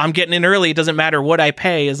 I'm getting in early. It doesn't matter what I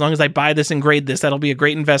pay. As long as I buy this and grade this, that'll be a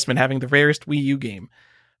great investment having the rarest Wii U game.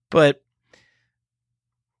 But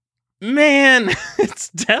man, it's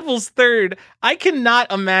Devil's Third. I cannot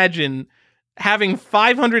imagine having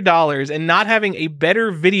 $500 and not having a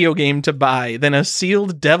better video game to buy than a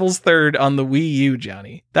sealed Devil's Third on the Wii U,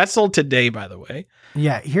 Johnny. That's sold today, by the way.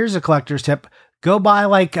 Yeah, here's a collector's tip. Go buy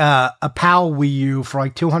like a PAL Wii U for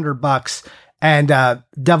like $200 and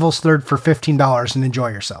Devil's Third for $15 and enjoy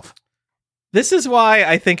yourself. This is why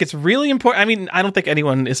I think it's really important. I mean, I don't think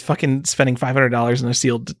anyone is fucking spending $500 on a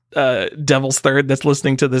sealed Devil's Third that's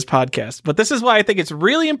listening to this podcast. But this is why I think it's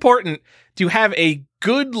really important to have a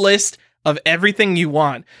good list of everything you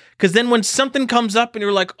want. Because then when something comes up and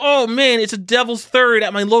you're like, oh man, it's a Devil's Third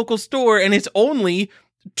at my local store and it's only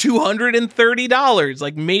 $230.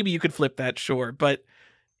 Like maybe you could flip that, sure. But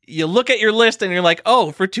you look at your list and you're like,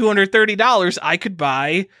 oh, for $230, I could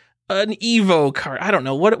buy an Evo card. I don't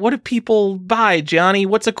know. What do people buy, Johnny?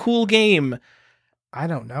 What's a cool game? I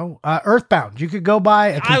don't know. Earthbound. You could go buy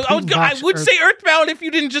a I would say Earthbound if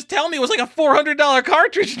you didn't just tell me it was like a $400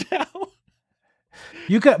 cartridge now.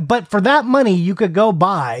 You could, but for that money, you could go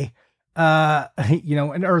buy,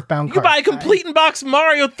 an Earthbound. You could buy a complete in box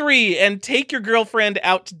Mario 3 and take your girlfriend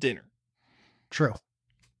out to dinner. True.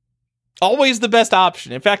 Always the best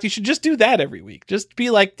option. In fact, you should just do that every week. Just be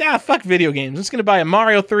like, fuck video games. I'm just going to buy a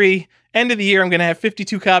Mario 3. End of the year, I'm going to have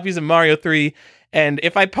 52 copies of Mario 3. And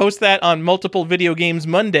if I post that on Multiple Video Games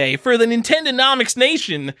Monday for the Nintendonomics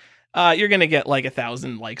Nation, you're going to get like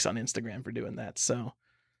 1,000 likes on Instagram for doing that. So.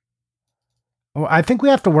 Well, I think we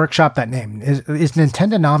have to workshop that name. Is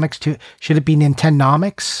Nintendonomics too? Should it be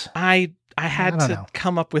Nintendonomics? I had to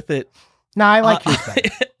come up with it. No, I like yours better.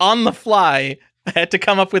 On the fly. I had to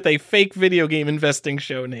come up with a fake video game investing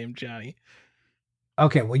show name, Johnny.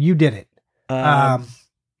 Okay, well, you did it.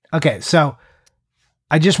 Okay, so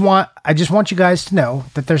I just want you guys to know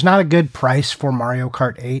that there's not a good price for Mario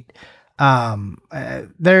Kart 8.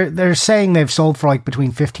 They're saying they've sold for like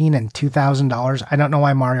between $15 and $2,000. I don't know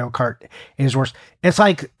why Mario Kart is worse. It's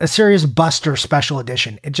like a Serious Buster special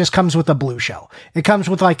edition. It just comes with a blue shell. It comes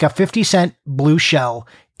with like a 50-cent blue shell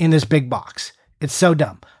in this big box. It's so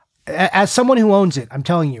dumb. As someone who owns it, I'm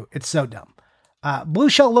telling you, it's so dumb. Blue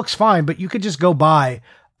shell looks fine, but you could just go buy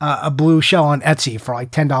a blue shell on Etsy for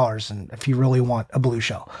like $10, and if you really want a blue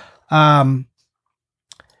shell.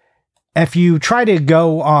 If you try to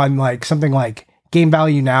go on like something like Game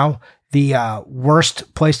Value Now, the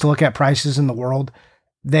worst place to look at prices in the world,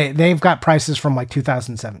 they've got prices from like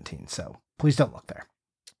 2017. So please don't look there.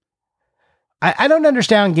 I don't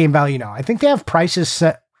understand Game Value Now. I think they have prices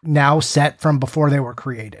set from before they were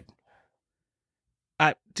created.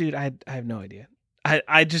 Dude, I have no idea.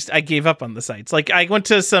 I gave up on the sites. Like, I went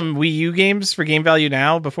to some Wii U games for Game Value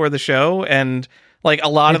Now before the show, and like a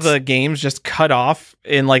lot of the games just cut off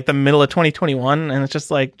in like the middle of 2021, and it's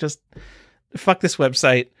just like, just fuck this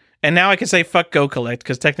website. And now I can say fuck Go Collect,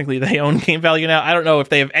 because technically they own Game Value Now. I don't know if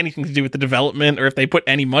they have anything to do with the development or if they put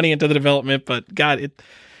any money into the development, but God,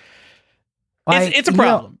 it's a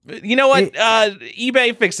problem. You know what?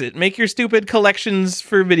 eBay, fix it. Make your stupid collections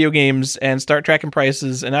for video games and start tracking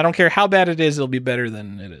prices. And I don't care how bad it is, it'll be better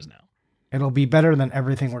than it is now. It'll be better than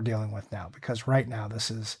everything we're dealing with now, because right now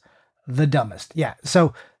this is the dumbest. Yeah.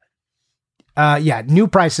 So, new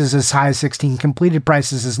prices as high as 16, completed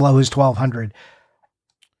prices as low as 1,200.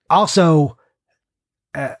 Also,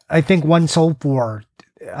 I think one sold for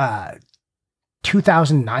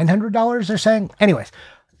 $2,900, they're saying. Anyways,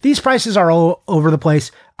 these prices are all over the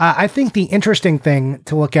place. I think the interesting thing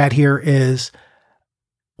to look at here is,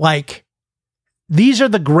 like, these are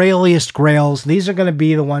the grailiest grails. These are going to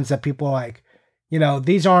be the ones that people are like,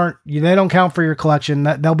 these aren't, they don't count for your collection.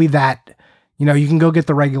 They'll be that, you can go get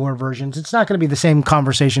the regular versions. It's not going to be the same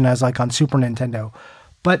conversation as like on Super Nintendo.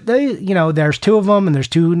 But there's two of them, and there's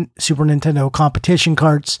two Super Nintendo competition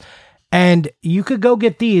carts, and you could go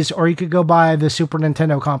get these, or you could go buy the Super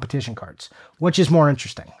Nintendo competition carts. Which is more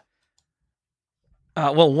interesting?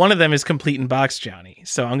 Well, one of them is complete in box, Johnny.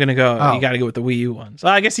 So I'm gonna go. You got to go with the Wii U ones.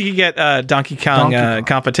 I guess you could get Donkey Kong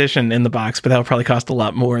competition in the box, but that'll probably cost a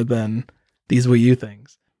lot more than these Wii U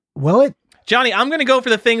things. Will it? Johnny, I'm gonna go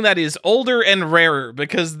for the thing that is older and rarer,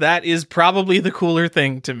 because that is probably the cooler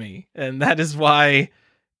thing to me, and that is why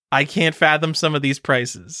I can't fathom some of these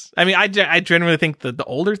prices. I mean, I generally think that the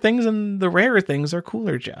older things and the rarer things are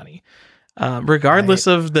cooler, Johnny. Regardless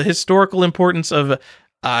of the historical importance of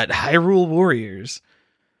Hyrule Warriors.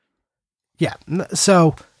 Yeah,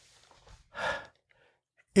 so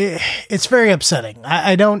it's very upsetting.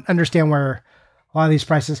 I don't understand where a lot of these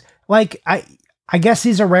prices, like, I guess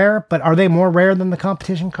these are rare, but are they more rare than the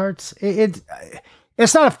competition carts? It's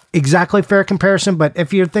not exactly fair comparison, but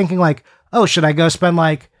if you're thinking like, oh, should I go spend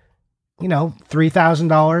like,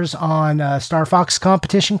 $3,000 on Star Fox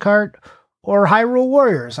competition cart or Hyrule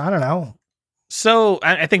Warriors? I don't know. So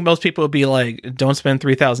I think most people would be like, don't spend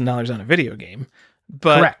 $3,000 on a video game.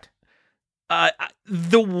 But correct.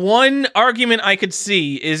 The one argument I could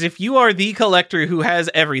see is if you are the collector who has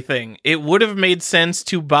everything, it would have made sense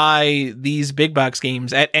to buy these big box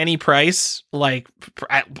games at any price, like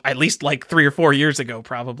at least like 3 or 4 years ago,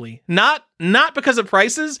 probably. Not because of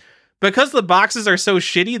prices, because the boxes are so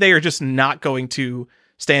shitty, they are just not going to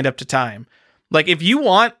stand up to time. Like, if you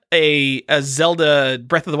want a Zelda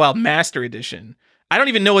Breath of the Wild Master Edition, I don't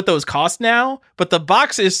even know what those cost now, but the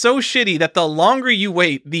box is so shitty that the longer you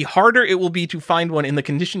wait, the harder it will be to find one in the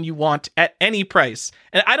condition you want at any price.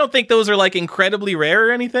 And I don't think those are like incredibly rare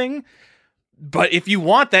or anything, but if you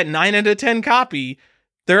want that 9 out of 10 copy,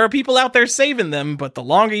 there are people out there saving them, but the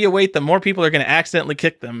longer you wait, the more people are going to accidentally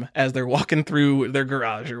kick them as they're walking through their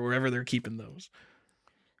garage or wherever they're keeping those.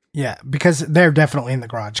 Yeah, because they're definitely in the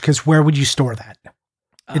garage, because where would you store that?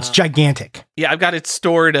 It's gigantic. Yeah, I've got it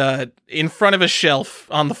stored in front of a shelf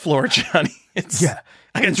on the floor, Johnny.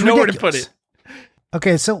 I got nowhere to put it.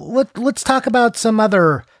 Okay, so let's talk about some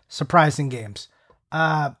other surprising games.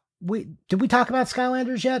 Did we talk about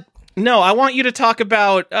Skylanders yet? No, I want you to talk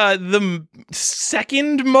about the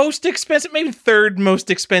second most expensive, maybe third most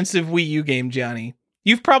expensive Wii U game, Johnny.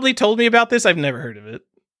 You've probably told me about this. I've never heard of it.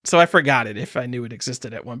 So I forgot it if I knew it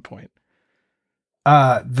existed at one point.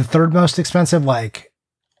 The third most expensive, like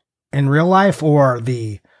in real life, or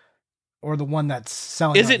the one that's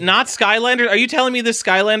selling. Is it not Skylanders? Are you telling me this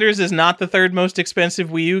Skylanders is not the third most expensive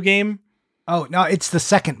Wii U game? Oh, no, it's the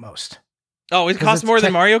second most. Oh, it costs more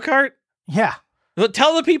than Mario Kart? Yeah. Well,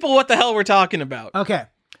 tell the people what the hell we're talking about. Okay.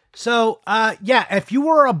 So, if you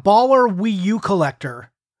were a baller Wii U collector,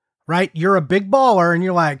 right? You're a big baller and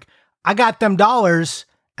you're like, I got them dollars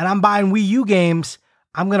and I'm buying Wii U games.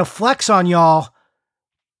 I'm going to flex on y'all.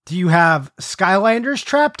 Do you have Skylanders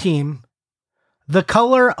Trap Team, the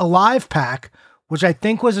Color Alive Pack, which I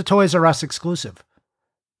think was a Toys R Us exclusive.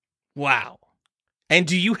 Wow. And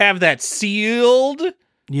do you have that sealed?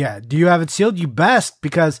 Yeah. Do you have it sealed? You best,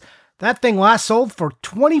 because that thing last sold for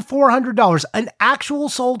 $2,400, an actual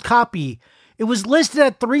sold copy. It was listed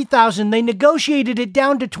at $3,000. They negotiated it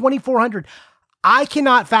down to $2,400. I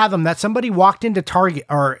cannot fathom that somebody walked into Target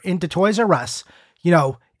or into Toys R Us,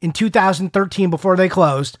 in 2013 before they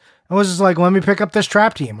closed, and was just like, let me pick up this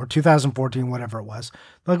Trap Team, or 2014, whatever it was.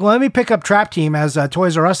 Like, let me pick up Trap Team as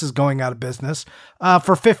Toys R Us is going out of business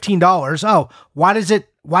for $15. Oh, why does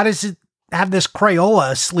it have this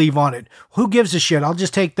Crayola sleeve on it? Who gives a shit? I'll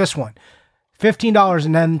just take this one. $15,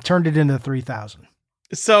 and then turned it into $3,000.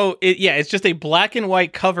 So it's just a black and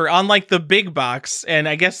white cover on like the big box, and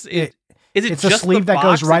I guess it's just a sleeve that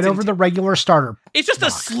goes right over the regular starter. It's just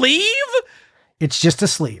box. A sleeve? It's just a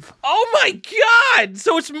sleeve. Oh my God!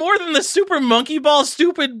 So it's more than the Super Monkey Ball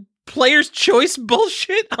stupid Player's Choice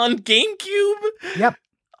bullshit on GameCube? Yep.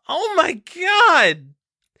 Oh my God!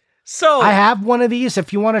 So I have one of these.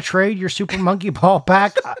 If you want to trade your Super Monkey Ball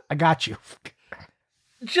pack, I got you.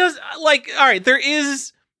 Just like, all right, there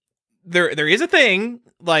is a thing,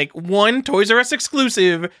 like, 1, Toys R Us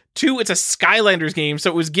exclusive, 2, it's a Skylanders game, so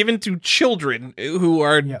it was given to children who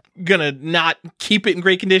are gonna not keep it in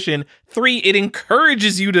great condition. 3, it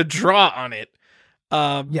encourages you to draw on it.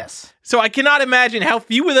 Yes. So I cannot imagine how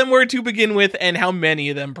few of them were to begin with and how many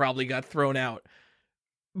of them probably got thrown out.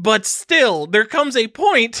 But still, there comes a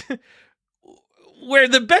point where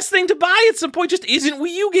the best thing to buy at some point just isn't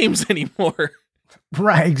Wii U games anymore.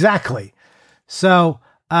 Right, exactly. So,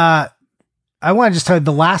 I want to just tell you,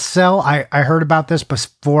 the last sale, I heard about this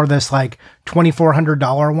before, this like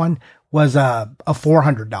 $2,400 one was a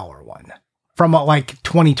 $400 one from like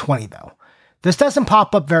 2020 though. This doesn't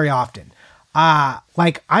pop up very often.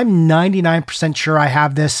 Like I'm 99% sure I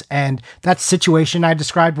have this, and that situation I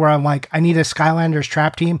described where I'm like, I need a Skylanders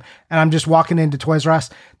Trap Team and I'm just walking into Toys R Us.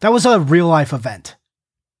 That was a real life event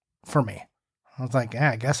for me. I was like,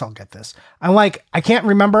 I guess I'll get this. I'm like, I can't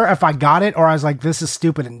remember if I got it or I was like, this is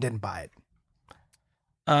stupid and didn't buy it.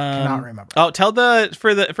 Cannot remember. Oh, tell for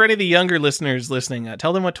any of the younger listeners listening,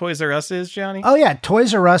 tell them what Toys R Us is, Johnny. Oh yeah,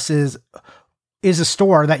 Toys R Us is a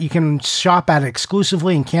store that you can shop at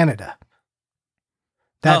exclusively in Canada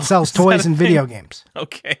that sells toys and video games.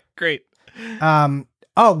 Okay, great.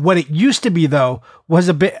 What it used to be though was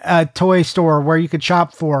a toy store where you could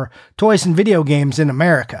shop for toys and video games in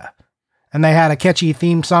America, and they had a catchy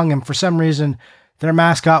theme song, and for some reason their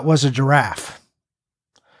mascot was a giraffe.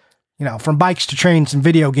 From bikes to trains and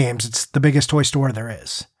video games, it's the biggest toy store there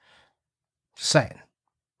is. Just saying.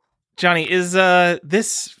 Johnny, is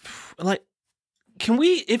this like, can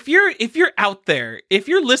we, if you're out there, if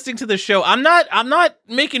you're listening to the show, I'm not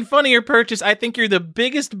making fun of your purchase. I think you're the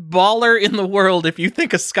biggest baller in the world if you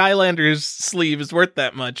think a Skylanders sleeve is worth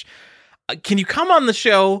that much. Can you come on the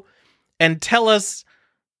show and tell us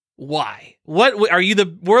why? What are you,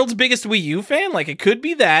 the world's biggest Wii U fan? Like, it could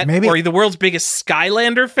be that. Maybe. Or are you the world's biggest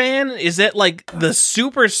Skylander fan? Is it like the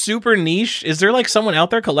super, super niche? Is there like someone out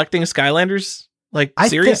there collecting Skylanders? Like,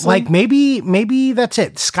 seriously? Like maybe that's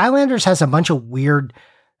it. Skylanders has a bunch of weird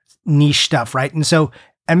niche stuff, right? And so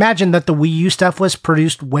imagine that the Wii U stuff was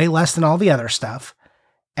produced way less than all the other stuff.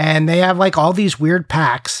 And they have like all these weird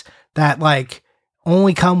packs that like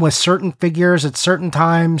only come with certain figures at certain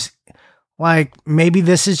times. Like, maybe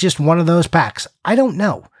this is just one of those packs. I don't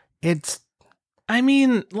know. If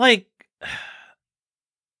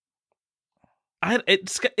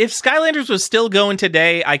Skylanders was still going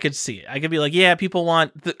today, I could see it. I could be like, yeah, people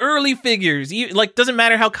want the early figures. Like, doesn't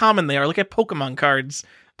matter how common they are. Look at Pokemon cards.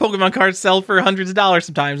 Pokemon cards sell for hundreds of dollars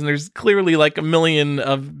sometimes, and there's clearly like a million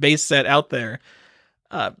of base set out there.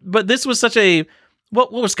 But this was such a...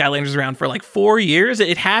 What was Skylanders around for, like 4 years?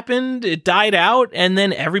 It happened, it died out, and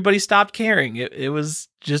then everybody stopped caring. It was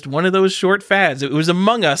just one of those short fads. It was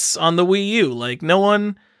Among Us on the Wii U. Like, no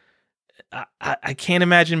one... I can't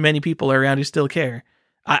imagine many people are around who still care.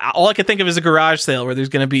 All I can think of is a garage sale where there's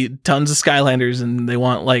going to be tons of Skylanders and they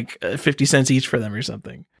want like 50 cents each for them or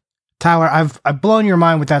something. Tyler, I've blown your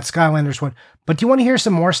mind with that Skylanders one, but do you want to hear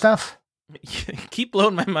some more stuff? Keep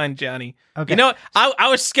blowing my mind, Johnny. Okay. You know, I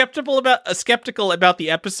was skeptical about the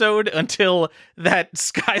episode until that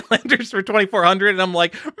Skylanders for 2400, and I'm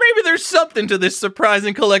like, maybe there's something to this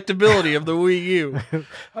surprising collectability of the Wii U.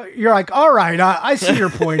 You're like, all right, I see your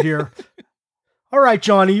point here. All right,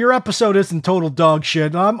 Johnny, your episode isn't total dog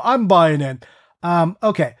shit. I'm buying in.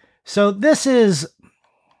 Okay, so this is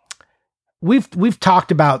we've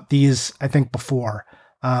talked about these, I think, before.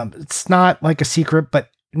 It's not like a secret, but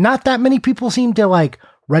not that many people seem to like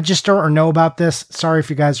register or know about this. Sorry if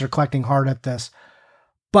you guys are collecting hard at this,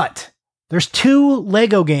 but there's 2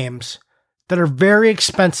 Lego games that are very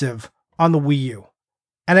expensive on the Wii U.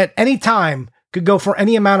 And at any time, could go for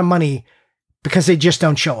any amount of money because they just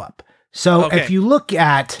don't show up. So Okay. if you look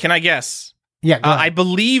at... Can I guess? Yeah, go ahead. I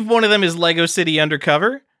believe one of them is Lego City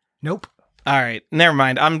Undercover. Nope. All right, never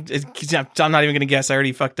mind. I'm not even going to guess. I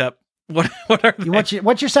already fucked up. What are they?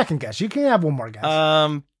 What's your second guess? You can have one more guess.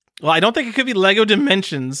 Well, I don't think it could be Lego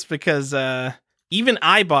Dimensions because even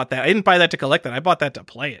I bought that. I didn't buy that to collect that. I bought that to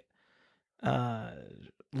play it.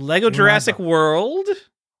 Lego Jurassic World.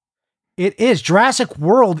 It is. Jurassic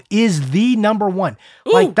World is the number one.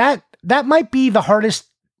 Ooh. Like that might be the hardest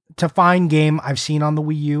to find game I've seen on the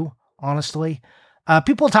Wii U, honestly.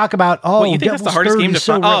 People talk about, you think that's the hardest game to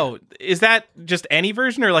find? Oh, is that just any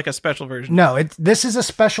version or like a special version? No, this is a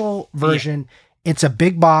special version. Yeah. It's a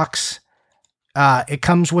big box. It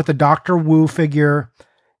comes with a Dr. Wu figure,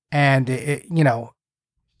 and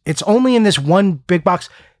it's only in this one big box.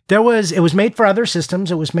 It was made for other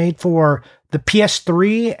systems. It was made for the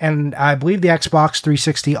PS3 and I believe the Xbox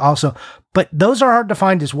 360 also, but those are hard to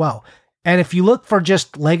find as well. And if you look for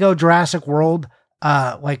just Lego Jurassic World,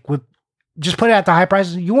 just put it at the high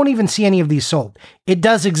prices, you won't even see any of these sold. It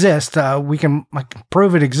does exist. We can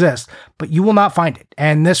prove it exists, but you will not find it.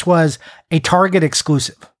 And this was a Target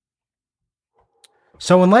exclusive.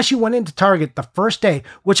 So unless you went into Target the first day,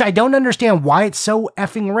 which I don't understand why it's so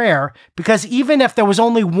effing rare, because even if there was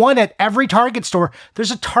only one at every Target store, there's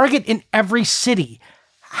a Target in every city.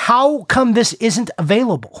 How come this isn't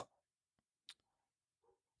available?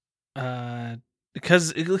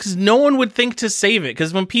 Because no one would think to save it.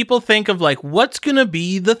 Because when people think of like, what's going to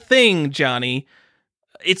be the thing, Johnny?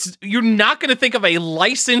 You're not going to think of a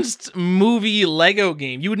licensed movie Lego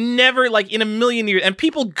game. You would never, like, in a million years. And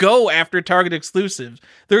people go after Target exclusives.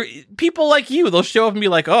 People like you, they'll show up and be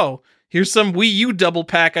like, oh, here's some Wii U double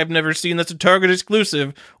pack I've never seen that's a Target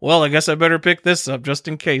exclusive. Well, I guess I better pick this up just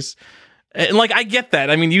in case. And like, I get that.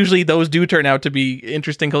 I mean, usually those do turn out to be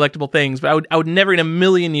interesting collectible things, but I would never in a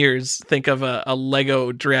million years think of a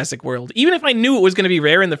Lego Jurassic World. Even if I knew it was going to be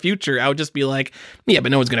rare in the future, I would just be like, yeah,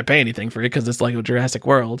 but no one's going to pay anything for it because it's Lego Jurassic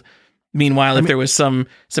World. Meanwhile, if there was some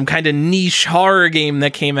kind of niche horror game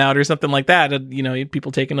that came out or something like that,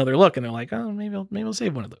 people take another look and they're like, oh, maybe I'll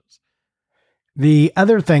save one of those. The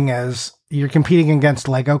other thing is you're competing against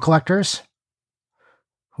Lego collectors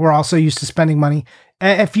who are also used to spending money.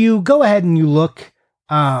 If you go ahead and you look,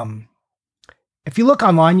 if you look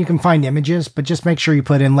online, you can find images, but just make sure you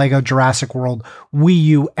put in Lego Jurassic World, Wii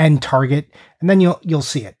U, and Target, and then you'll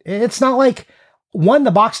see it. It's not like,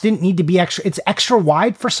 the box didn't need to be extra. It's extra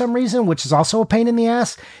wide for some reason, which is also a pain in the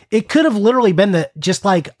ass. It could have literally been just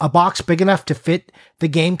like a box big enough to fit the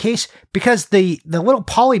game case, because the little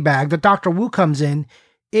poly bag that Dr. Wu comes in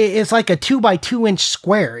is like a 2x2 inch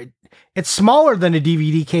square. It's smaller than a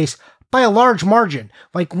DVD case by a large margin.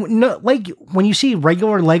 Like when you see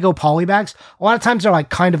regular Lego poly bags, a lot of times they're like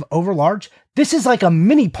kind of over large. This is like a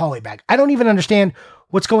mini poly bag. I don't even understand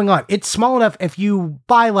what's going on. It's small enough if you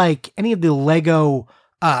buy like any of the Lego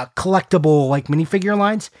collectible like minifigure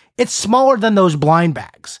lines, it's smaller than those blind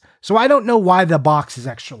bags. So I don't know why the box is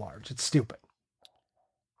extra large. It's stupid.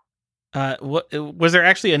 Was there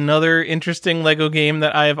actually another interesting Lego game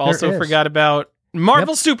that I have also forgot about?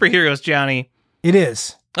 Marvel Superheroes, Johnny. It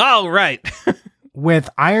is. Oh, right. With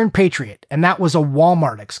Iron Patriot, and that was a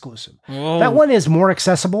Walmart exclusive. Whoa. That one is more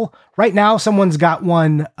accessible. Right now, someone's got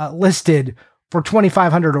one listed for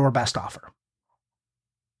 $2,500 or best offer.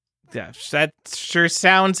 Yeah, that sure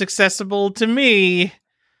sounds accessible to me.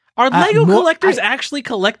 Are Lego collectors actually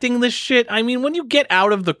collecting this shit? I mean, when you get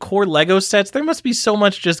out of the core Lego sets, there must be so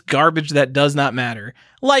much just garbage that does not matter.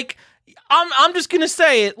 Like, I'm just gonna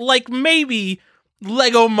say it, like maybe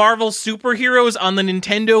Lego Marvel Superheroes on the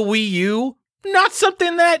Nintendo Wii U, not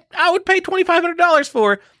something that I would pay $2,500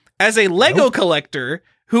 for. As a Lego collector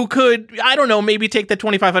who could, I don't know, maybe take the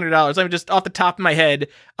 $2,500. I'm just off the top of my head,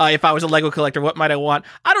 if I was a Lego collector, what might I want?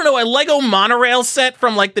 I don't know, a Lego monorail set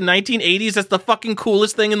from like the 1980s. That's the fucking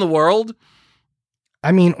coolest thing in the world.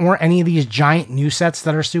 I mean, or any of these giant new sets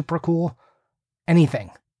that are super cool.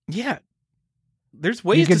 Anything. Yeah. There's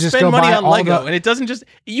ways to spend money on Lego, and it doesn't just...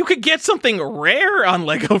 You could get something rare on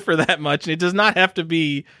Lego for that much, and it does not have to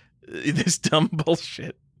be this dumb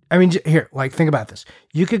bullshit. I mean, here, like, think about this.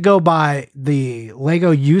 You could go buy the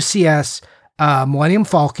Lego UCS Millennium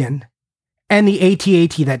Falcon and the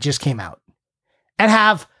AT-AT that just came out and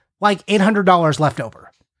have, like, $800 left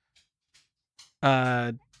over.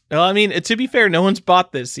 Well, I mean, to be fair, no one's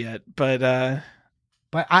bought this yet, but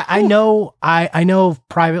I know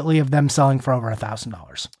privately of them selling for over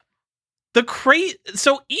 $1,000.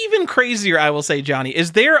 So even crazier, I will say, Johnny,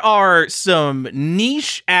 is there are some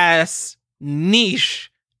niche NES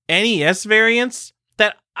variants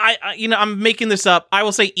that I'm making this up. I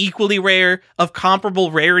will say equally rare, of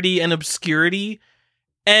comparable rarity and obscurity.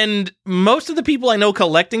 And most of the people I know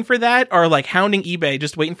collecting for that are like hounding eBay,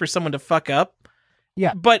 just waiting for someone to fuck up.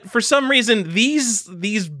 Yeah. But for some reason, these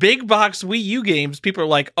big box Wii U games, people are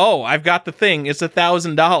like, oh, I've got the thing. It's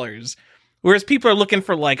 $1,000. Whereas people are looking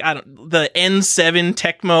for like, the N7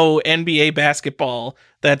 Tecmo NBA basketball.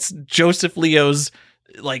 That's Joseph Leo's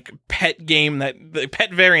like pet game, the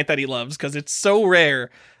pet variant that he loves because it's so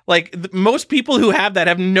rare. Like most people who have that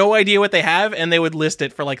have no idea what they have, and they would list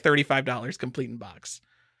it for like $35 complete in box.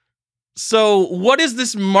 So what is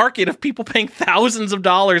this market of people paying thousands of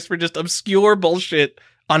dollars for just obscure bullshit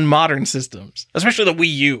on modern systems, especially the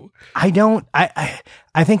Wii U?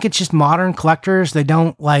 I think it's just modern collectors.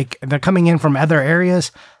 They're coming in from other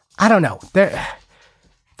areas. I don't know.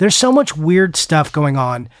 There's so much weird stuff going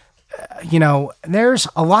on. There's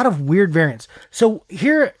a lot of weird variants. So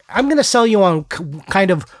here, I'm going to sell you on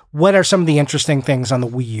kind of what are some of the interesting things on the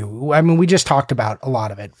Wii U. I mean, we just talked about a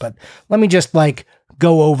lot of it, but let me just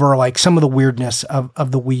go over some of the weirdness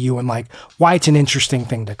of the Wii U and why it's an interesting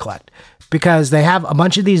thing to collect. Because they have a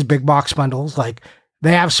bunch of these big box bundles,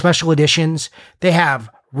 they have special editions, they have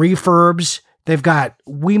refurbs, they've got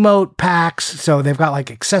Wiimote packs, so they've got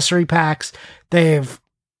accessory packs, they've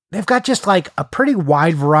got just a pretty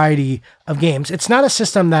wide variety of games. It's not a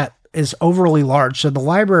system that is overly large, so the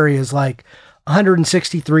library is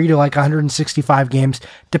 163 to 165 games,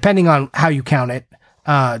 depending on how you count it.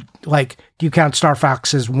 Do you count Star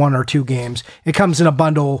Fox as 1 or 2 games? It comes in a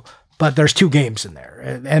bundle, but there's 2 games in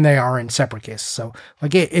there, and they are in separate cases. So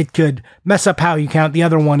it could mess up how you count. The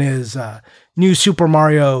other one is New Super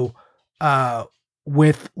Mario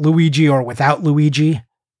with Luigi or without Luigi.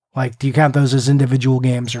 Do you count those as individual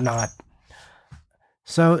games or not?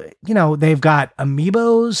 So, they've got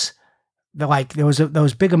amiibos. There was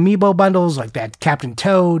those big amiibo bundles, they had Captain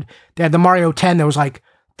Toad. They had the Mario 10. There was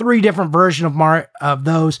 3 different versions of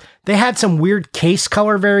those. They had some weird case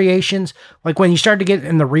color variations. When you started to get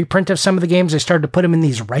in the reprint of some of the games, they started to put them in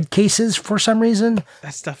these red cases for some reason.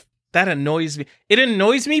 That stuff, that annoys me. It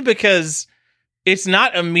annoys me because it's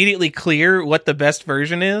not immediately clear what the best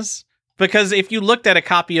version is. Because if you looked at a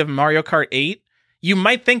copy of Mario Kart 8, you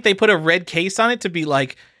might think they put a red case on it to be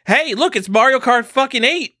like, hey, look, it's Mario Kart fucking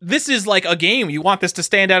 8. This is a game. You want this to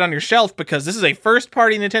stand out on your shelf because this is a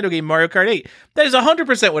first-party Nintendo game, Mario Kart 8. That is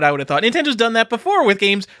 100% what I would have thought. Nintendo's done that before with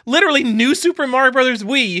games. Literally, New Super Mario Bros.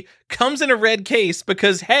 Wii comes in a red case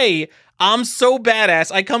because, hey, I'm so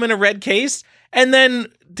badass. I come in a red case. And then,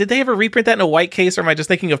 did they ever reprint that in a white case, or am I just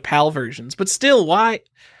thinking of PAL versions? But still, why?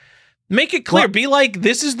 Make it clear. Well, be like,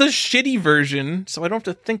 this is the shitty version, so I don't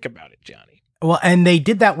have to think about it, Johnny. Well, and they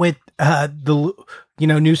did that with the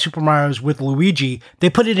New Super Mario's with Luigi. They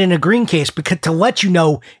put it in a green case because to let you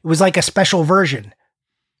know it was a special version.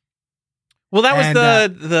 Well, that was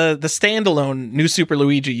the standalone New Super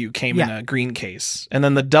Luigi U came in a green case, and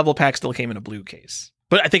then the double pack still came in a blue case.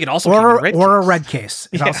 But I think it also came in a red case. Or a red case.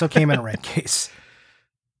 It also came in a red case.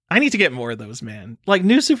 I need to get more of those, man.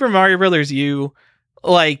 New Super Mario Brothers U,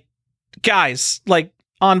 guys,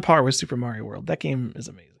 on par with Super Mario World. That game is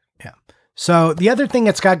amazing. Yeah. So the other thing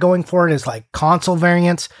it's got going for it is console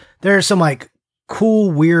variants. There's some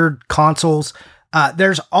cool, weird consoles.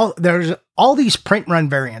 There's all these print run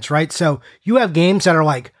variants, right? So you have games that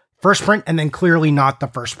are first print and then clearly not the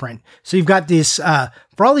first print. So you've got this,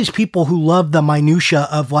 for all these people who love the minutia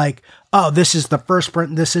of oh, this is the first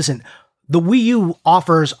print, this isn't. The Wii U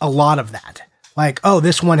offers a lot of that.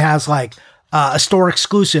 This one has a store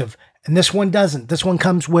exclusive and this one doesn't. This one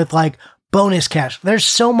comes with bonus cash. There's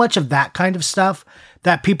so much of that kind of stuff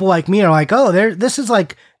that people like me are oh, this is an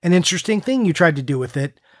interesting thing you tried to do with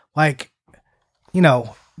it. There's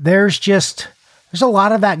a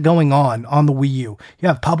lot of that going on the Wii U. You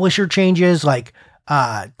have publisher changes,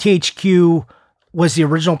 THQ was the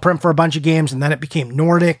original print for a bunch of games, and then it became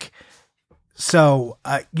Nordic. So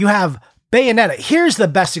you have Bayonetta. Here's the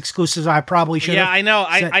best exclusives I probably should have. Yeah, I know.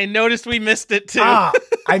 I noticed we missed it too.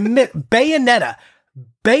 I missed Bayonetta.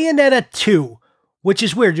 Bayonetta 2, which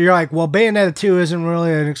is weird. You're well, Bayonetta 2 isn't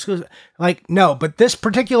really an exclusive. No, but this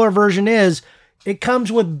particular version is. It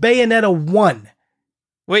comes with Bayonetta 1.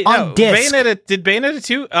 Wait, no. Disc. Did Bayonetta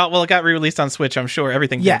 2? Well, it got re-released on Switch, I'm sure.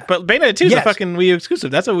 Everything did. But Bayonetta 2 is a fucking Wii U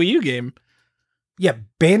exclusive. That's a Wii U game. Yeah,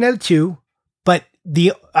 Bayonetta 2, but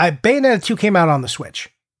the Bayonetta 2 came out on the Switch.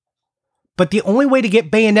 But the only way to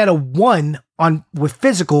get Bayonetta 1 with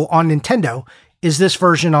physical on Nintendo is this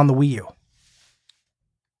version on the Wii U.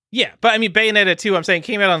 Yeah, but I mean, Bayonetta 2, I'm saying,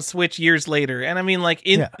 came out on Switch years later. And I mean, like,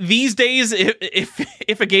 in these days,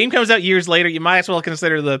 if a game comes out years later, you might as well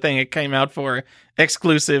consider the thing it came out for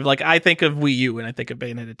exclusive. Like, I think of Wii U and I think of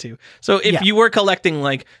Bayonetta 2. So if you were collecting,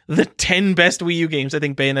 like, the 10 best Wii U games, I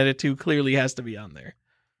think Bayonetta 2 clearly has to be on there.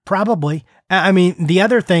 Probably. I mean, the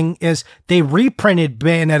other thing is they reprinted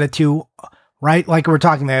Bayonetta 2, right? Like we're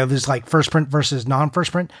talking there, there's like first print versus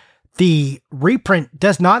non-first print. The reprint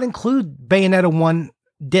does not include Bayonetta 1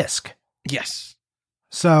 disc. Yes.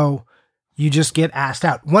 So you just get asked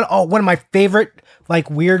out. One of my favorite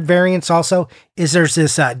like weird variants also is there's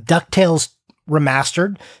this DuckTales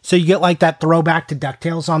remastered. So you get like that throwback to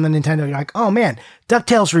DuckTales on the Nintendo. You're like, oh man,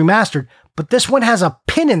 DuckTales remastered. But this one has a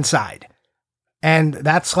pin inside. And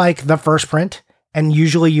that's like the first print. And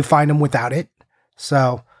usually you find them without it.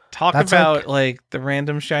 So talk about like the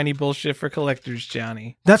random shiny bullshit for collectors,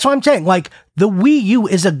 Johnny. That's what I'm saying. Like the Wii U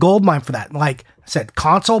is a goldmine for that. Like I said,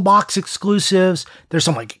 console box exclusives. There's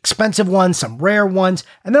some like expensive ones, some rare ones,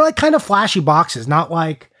 and they're like kind of flashy boxes, not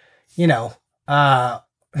like, not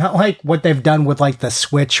like what they've done with like the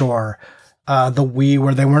Switch or the Wii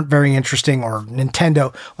where they weren't very interesting, or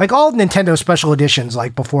Nintendo. Like all Nintendo special editions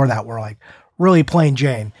like before that were like really plain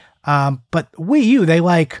Jane. But Wii U, they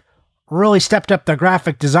like really stepped up their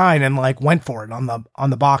graphic design and like went for it on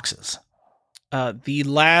the boxes. The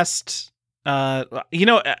last, I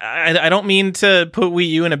don't mean to put Wii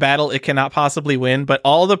U in a battle it cannot possibly win, but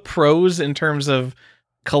all the pros in terms of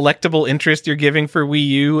collectible interest you're giving for Wii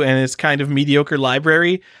U and its kind of mediocre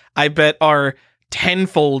library, I bet are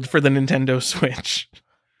tenfold for the Nintendo Switch.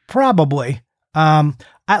 Probably.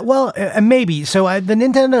 Maybe. So the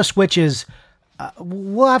Nintendo Switch is.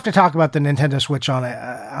 We'll have to talk about the Nintendo Switch on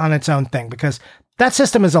its own thing, because that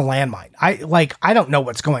system is a landmine. I don't know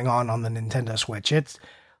what's going on the Nintendo Switch. It's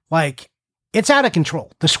like, it's out of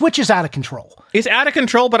control. The Switch is out of control. It's out of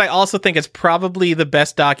control, but I also think it's probably the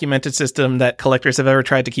best documented system that collectors have ever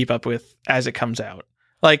tried to keep up with as it comes out.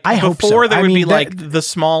 Like, I hope so. Before there would be like the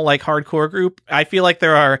small, like hardcore group. I feel like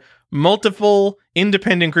there are multiple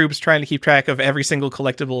independent groups trying to keep track of every single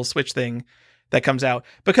collectible Switch thing that comes out,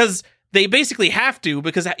 because they basically have to,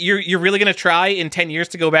 because you're really going to try in 10 years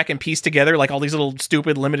to go back and piece together like all these little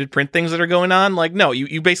stupid limited print things that are going on. Like, no,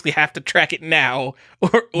 you basically have to track it now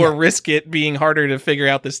or risk it being harder to figure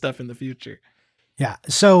out this stuff in the future. Yeah.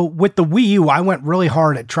 So with the Wii U, I went really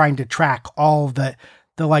hard at trying to track all of the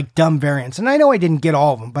like dumb variants. And I know I didn't get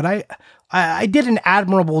all of them, but I did an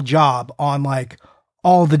admirable job on like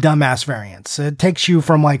all the dumbass variants. It takes you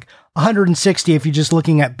from like 160 if you're just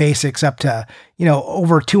looking at basics up to,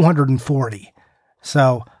 over 240.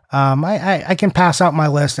 So, I can pass out my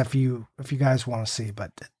list if you guys want to see,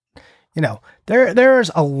 but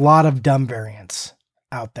there's a lot of dumb variants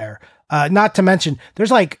out there. Not to mention there's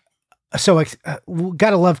like,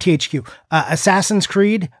 gotta love THQ, Assassin's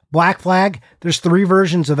Creed, Black Flag. There's 3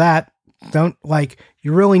 versions of that.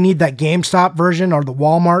 You really need that GameStop version or the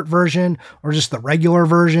Walmart version or just the regular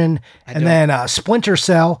version. And then Splinter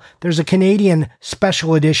Cell, there's a Canadian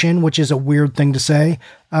special edition, which is a weird thing to say.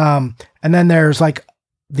 And then there's like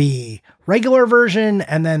the regular version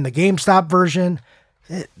and then the GameStop version.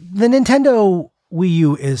 The Nintendo Wii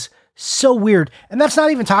U is so weird. And that's not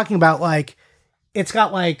even talking about like, it's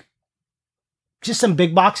got like just some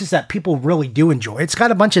big boxes that people really do enjoy. It's got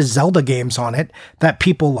a bunch of Zelda games on it that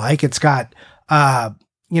people like. It's got,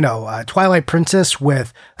 Twilight Princess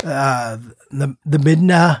with the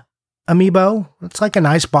Midna amiibo. It's like a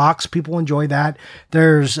nice box. People enjoy that.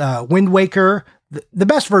 There's Wind Waker, the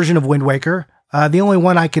best version of Wind Waker. The only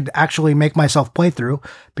one I could actually make myself play through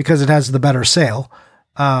because it has the better sale.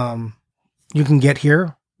 You can get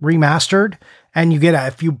here remastered, and you get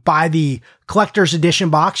if you buy the collector's edition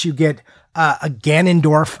box, you get a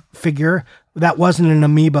Ganondorf figure that wasn't an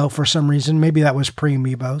amiibo for some reason. Maybe that was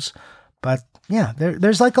pre-amiibos, but yeah,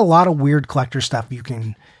 there's like a lot of weird collector stuff you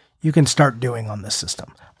can start doing on this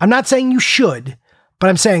system. I'm not saying you should, but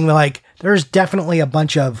I'm saying like there's definitely a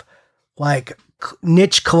bunch of like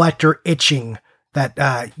niche collector itching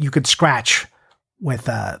that you could scratch with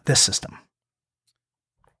this system.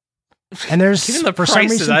 And there's given the for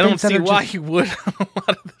prices, some reason, I don't see why you would on a lot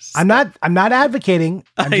of this. I'm not advocating.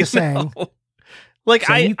 I'm just saying. Like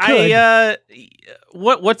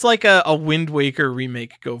what's like a Wind Waker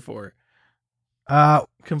remake go for?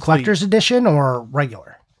 Collector's edition or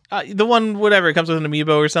regular? The one, whatever, it comes with an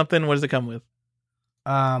amiibo or something. What does it come with?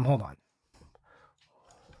 Hold on.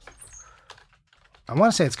 I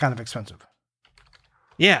want to say it's kind of expensive.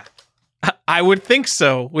 Yeah, I would think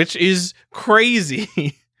so, which is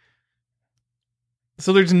crazy.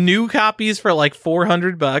 So there's new copies for like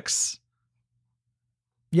 $400.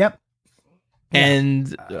 Yep.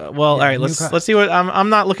 And all right, let's see what I'm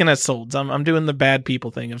not looking at solds. I'm doing the bad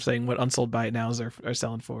people thing of saying what unsold buy it nows are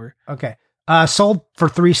selling for. Okay. Sold for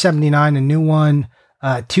 $379, a new one,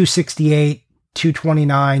 $268,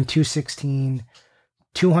 $229, $216,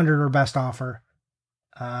 $200 or best offer.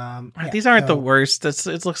 These aren't the worst.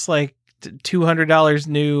 It looks like $200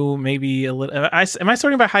 new, maybe a little. Am I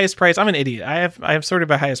sorting by highest price? I'm an idiot. I have sorted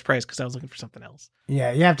by highest price because I was looking for something else.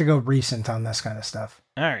 Yeah, you have to go recent on this kind of stuff.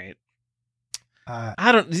 All right.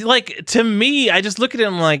 I don't like, to me, I just look at it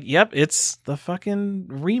and I'm like, yep, it's the fucking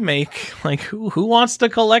remake. Like, who wants to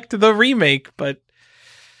collect the remake? But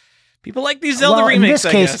people like these Zelda remakes,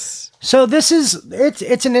 I guess. So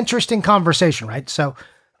it's an interesting conversation, right? So,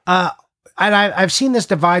 and I've seen this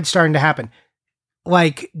divide starting to happen.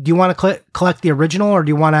 Like, do you want to collect the original, or do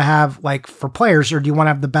you want to have, like, for players, or do you want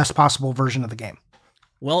to have the best possible version of the game?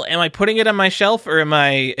 Well, am I putting it on my shelf, or am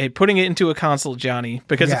I putting it into a console, Johnny?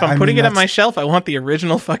 Because if I'm putting it on my shelf, I want the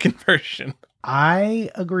original fucking version.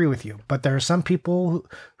 I agree with you, but there are some people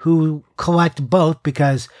who collect both,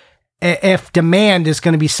 because if demand is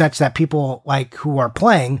going to be such that people, like, who are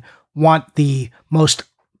playing want the most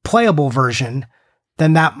playable version,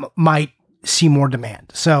 then that might see more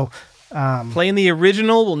demand. So playing the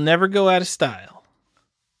original will never go out of style.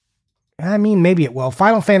 I mean, maybe it will.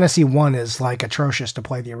 Final Fantasy 1 is, like, atrocious to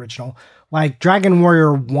play the original. Like, Dragon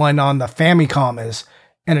Warrior 1 on the Famicom is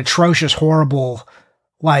an atrocious, horrible,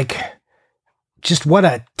 like, just what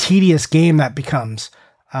a tedious game that becomes.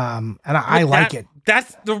 And I like it.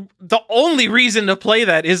 That's the only reason to play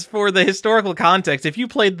that is for the historical context. If you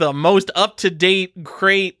played the most up-to-date,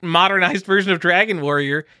 great, modernized version of Dragon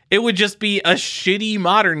Warrior, it would just be a shitty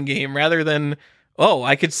modern game rather than, oh,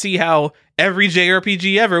 I could see how every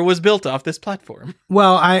JRPG ever was built off this platform.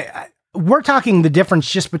 Well, we're talking the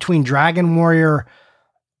difference just between Dragon Warrior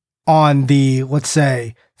on the, let's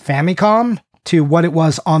say, Famicom to what it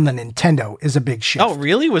was on the Nintendo is a big shift. Oh,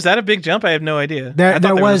 really? Was that a big jump? I have no idea.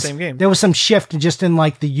 There was the same game. There was some shift just in,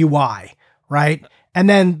 like, the UI, right? And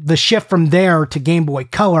then the shift from there to Game Boy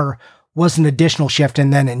Color was an additional shift.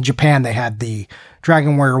 And then in Japan, they had the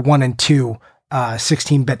Dragon Warrior 1 and 2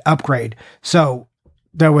 16-bit upgrade. So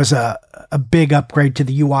there was a big upgrade to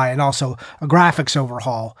the UI and also a graphics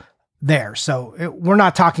overhaul there. So we're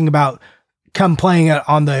not talking about playing it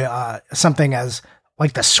on the something as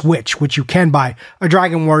like the Switch, which you can buy a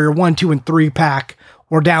Dragon Warrior 1, 2, and 3 pack,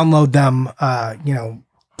 or download them,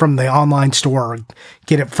 from the online store, or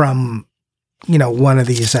get it from, one of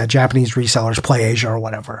these Japanese resellers, PlayAsia or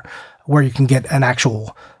whatever, where you can get an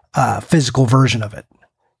actual physical version of it.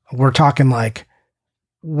 We're talking like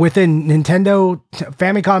within Nintendo,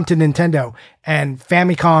 Famicom to Nintendo, and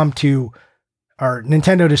Famicom to, or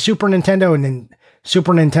Nintendo to Super Nintendo, and then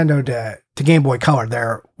Super Nintendo to Game Boy Color.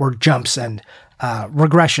 There were jumps and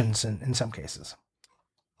regressions in some cases.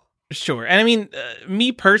 Sure. And I mean,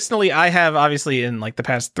 me personally, I have obviously in like the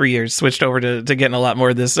past 3 years switched over to getting a lot more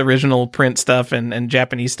of this original print stuff and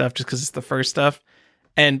Japanese stuff just because it's the first stuff.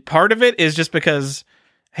 And part of it is just because,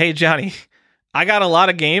 hey, Johnny, I got a lot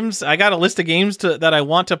of games. I got a list of games that I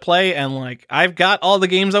want to play. And like, I've got all the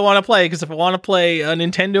games I want to play, because if I want to play a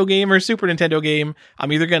Nintendo game or Super Nintendo game,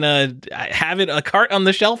 I'm either going to have a cart on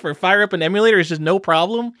the shelf or fire up an emulator. It's just no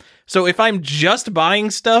problem. So if I'm just buying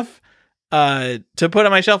stuff to put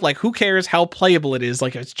on my shelf, like, who cares how playable it is?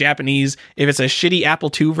 Like, if it's Japanese, if it's a shitty Apple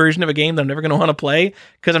II version of a game that I'm never going to want to play,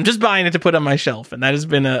 because I'm just buying it to put on my shelf. And that has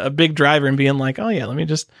been a big driver in being like, oh yeah,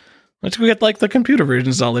 let's go get like the computer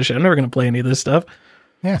versions of all this shit. I'm never going to play any of this stuff.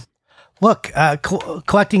 Yeah. Look,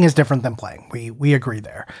 collecting is different than playing. We agree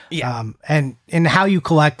there. Yeah. And in how you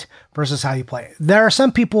collect versus how you play. There are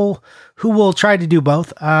some people who will try to do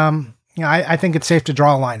both. I think it's safe to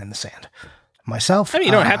draw a line in the sand. Myself, I mean,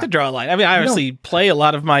 you don't have to draw a line. I mean, I obviously play a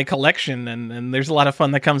lot of my collection, and there's a lot of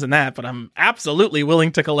fun that comes in that, but I'm absolutely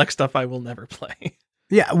willing to collect stuff I will never play.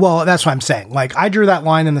 Yeah, well, that's what I'm saying. Like, I drew that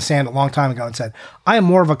line in the sand a long time ago and said, I am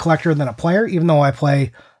more of a collector than a player, even though I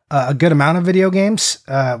play a good amount of video games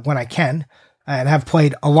when I can, and have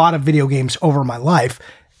played a lot of video games over my life.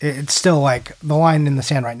 It's still like the line in the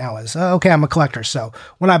sand right now is, okay, I'm a collector. So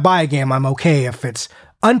when I buy a game, I'm okay if it's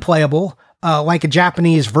unplayable, like a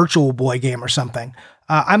Japanese Virtual Boy game or something.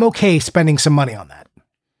 I'm okay spending some money on that.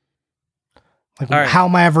 Like, right. How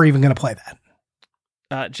am I ever even going to play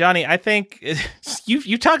that? Johnny, I think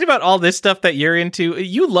you talked about all this stuff that you're into.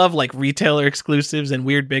 You love like retailer exclusives and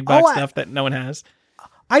weird big box stuff that no one has.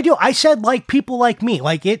 I do. I said, like, people like me,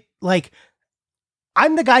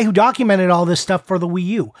 I'm the guy who documented all this stuff for the Wii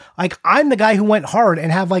U. Like, I'm the guy who went hard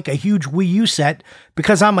and have like a huge Wii U set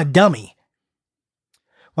because I'm a dummy.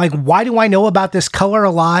 Like, why do I know about this Color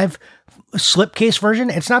Alive slipcase version,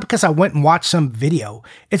 it's not because I went and watched some video.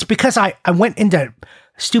 It's because I went into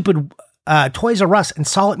stupid Toys R Us and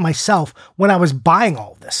saw it myself when I was buying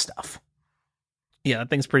all this stuff. Yeah, that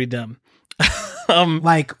thing's pretty dumb.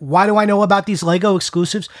 Like, why do I know about these Lego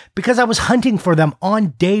exclusives? Because I was hunting for them on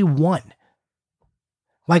day one.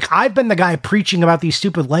 Like, I've been the guy preaching about these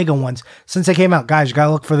stupid Lego ones since they came out. Guys, you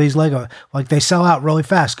gotta look for these Lego. Like, they sell out really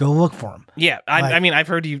fast. Go look for them. Yeah, I mean, I've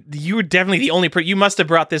heard you were definitely the only you must have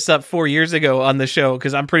brought this up 4 years ago on the show,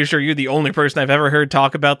 because I'm pretty sure you're the only person I've ever heard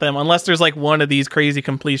talk about them, unless there's like one of these crazy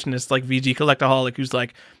completionists like VG Collectaholic who's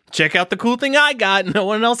like, check out the cool thing I got. No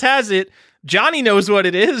one else has it. Johnny knows what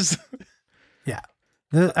it is. Yeah.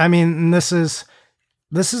 I mean, this is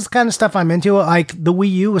the kind of stuff I'm into. Like, the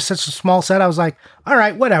Wii U was such a small set. I was like, all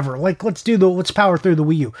right, whatever. Like, let's power through the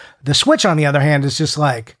Wii U. The Switch, on the other hand, is just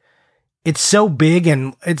like, it's so big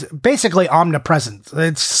and it's basically omnipresent.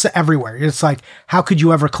 It's everywhere. It's like, how could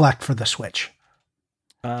you ever collect for the Switch?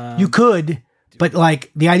 You could, but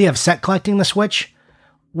like the idea of set collecting the Switch,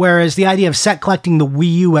 whereas the idea of set collecting the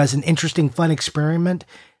Wii U as an interesting, fun experiment,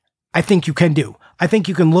 I think you can do. I think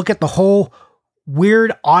you can look at the whole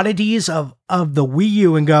weird oddities of the Wii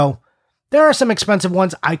U and go, there are some expensive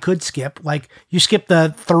ones I could skip. Like, you skip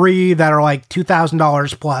the 3 that are like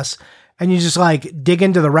 $2,000 plus, and you just like dig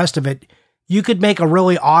into the rest of it. You could make a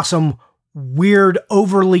really awesome, weird,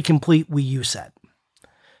 overly complete Wii U set.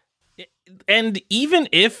 And even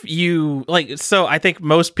if you like, so I think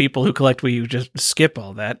most people who collect Wii U just skip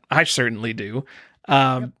all that. I certainly do.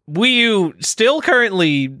 Wii U still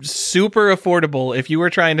currently super affordable if you were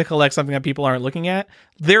trying to collect something that people aren't looking at.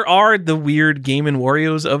 There are the weird Game &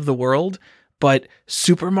 Wario's of the world, but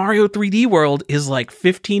Super Mario 3D World is like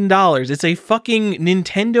 $15. It's a fucking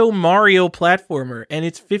Nintendo Mario platformer, and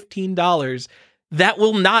it's $15. That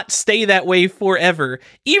will not stay that way forever,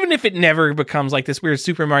 even if it never becomes like this weird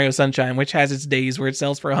Super Mario Sunshine, which has its days where it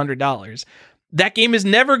sells for $100. That game is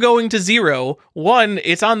never going to zero. One,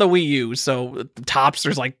 it's on the Wii U, so tops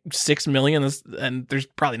there's like 6 million, and there's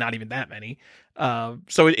probably not even that many.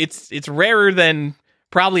 So it's rarer than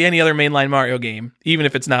probably any other mainline Mario game, even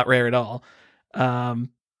if it's not rare at all.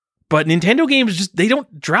 But Nintendo games they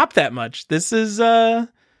don't drop that much. This is on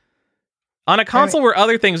a console where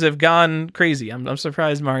other things have gone crazy. I'm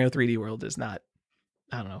surprised Mario 3D World is not,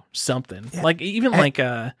 I don't know, something. Yeah. Like even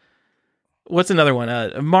what's another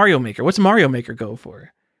one? Mario Maker. What's Mario Maker go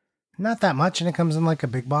for? Not that much, and it comes in like a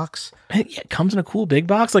big box. Yeah, it comes in a cool big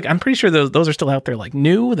box. Like, I'm pretty sure those are still out there, like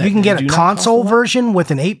new. That you can get a console version with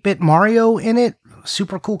an 8-bit Mario in it.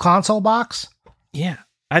 Super cool console box. Yeah.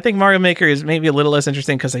 I think Mario Maker is maybe a little less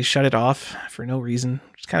interesting because they shut it off for no reason.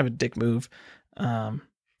 It's kind of a dick move. I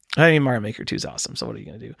mean, Mario Maker 2 is awesome, so what are you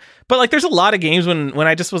going to do? But like, there's a lot of games when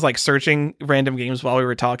I just was like searching random games while we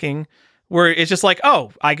were talking, where it's just like,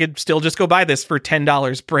 oh, I could still just go buy this for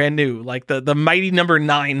 $10 brand new, like the mighty number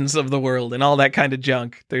 9s of the world and all that kind of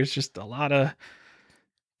junk. There's just a lot of...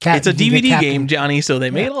 It's a DVD game, Johnny, so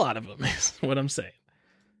they made a lot of them, is what I'm saying.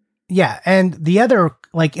 Yeah, and the other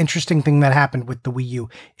like interesting thing that happened with the Wii U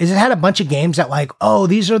is it had a bunch of games that like, oh,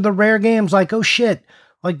 these are the rare games, like, oh shit,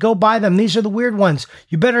 like go buy them. These are the weird ones.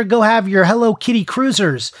 You better go have your Hello Kitty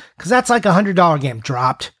Cruisers, because that's like $100 game.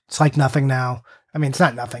 Dropped. It's like nothing now. I mean, it's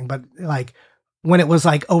not nothing, but like when it was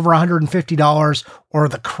like over $150, or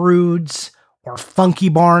the Crudes, or Funky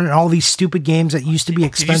Barn, and all these stupid games that used to be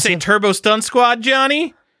expensive. Did you say Turbo Stunt Squad,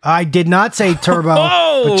 Johnny? I did not say Turbo,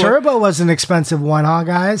 but Turbo was an expensive one, huh,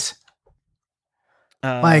 guys?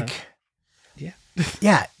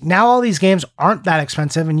 Yeah. Now all these games aren't that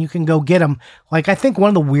expensive, and you can go get them. Like, I think one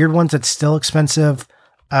of the weird ones that's still expensive,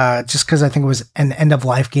 just because I think it was an end of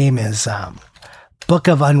life game, is Book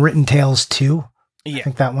of Unwritten Tales 2.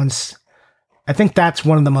 Yeah. I think that's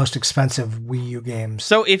one of the most expensive Wii U games.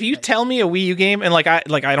 So if you tell me a Wii U game, and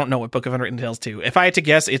I don't know what Book of Unwritten Tales 2, if I had to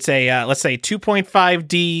guess, it's a, let's say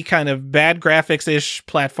 2.5D kind of bad graphics-ish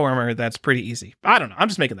platformer that's pretty easy. I don't know. I'm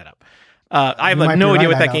just making that up. I have like no idea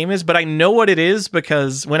what that game is, but I know what it is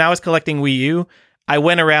because when I was collecting Wii U, I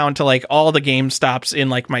went around to like all the GameStops in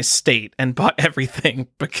like my state and bought everything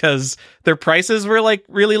because their prices were like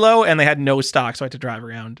really low and they had no stock. So I had to drive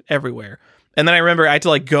around everywhere. And then I remember I had to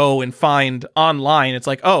like go and find online. It's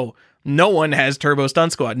like, oh, no one has Turbo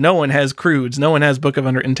Stunt Squad. No one has Crudes. No one has Book of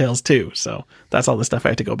Unwritten Tales 2. So that's all the stuff I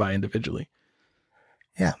had to go buy individually.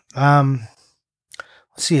 Yeah. Let's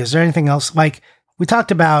see. Is there anything else? Like, we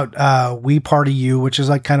talked about Wii Party U, which is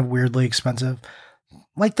like kind of weirdly expensive.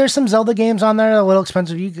 Like, there's some Zelda games on there that are a little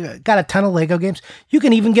expensive. You got a ton of Lego games. You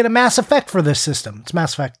can even get a Mass Effect for this system. It's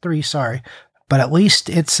Mass Effect 3, sorry. But at least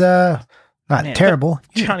it's not Not terrible.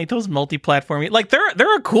 Johnny, those multi-platform, like there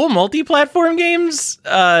are cool multi-platform games,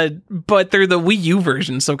 but they're the Wii U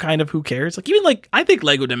version, so kind of who cares? Like even like I think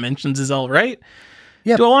Lego Dimensions is all right.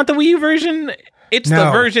 Yeah. Do I want the Wii U version? It's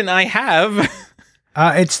the version I have.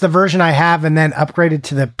 It's the version I have, and then upgraded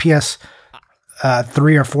to the PS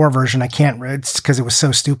 3 or 4 version. I can't. It's because it was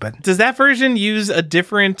so stupid. Does that version use a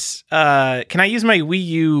different? Can I use my Wii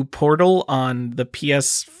U portal on the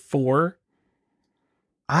PS4?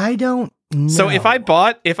 I don't know. So if I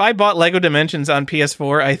bought Lego Dimensions on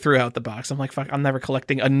PS4, I threw out the box. I'm like, fuck, I'm never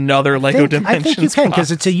collecting another Lego Dimensions. I think you can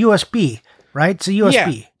because it's a USB, right? It's a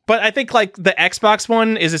USB. Yeah, but I think like the Xbox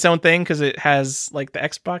one is its own thing because it has like the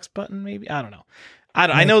Xbox button. Maybe I don't know.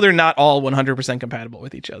 I know they're not all 100% compatible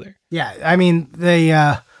with each other. Yeah, I mean, they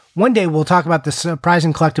one day we'll talk about the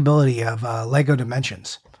surprising collectability of Lego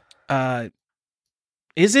Dimensions.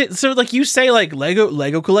 Is it so? Like you say, like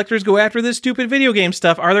Lego collectors go after this stupid video game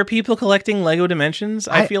stuff. Are there people collecting Lego Dimensions?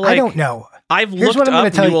 I feel like I don't know. I've looked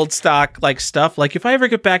up new old stock like stuff. Like if I ever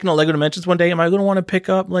get back into Lego Dimensions one day, am I going to want to pick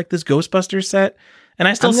up like this Ghostbusters set? And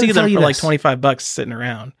I still see them for like $25 sitting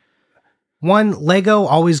around. One, Lego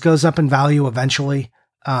always goes up in value eventually.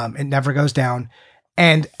 It never goes down.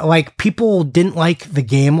 And like people didn't like the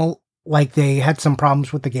game, like they had some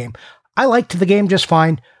problems with the game. I liked the game just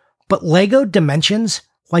fine. But Lego Dimensions,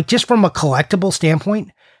 like just from a collectible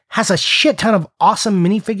standpoint, has a shit ton of awesome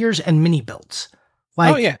minifigures and mini builds.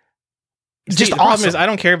 Like, oh yeah, just the problem is I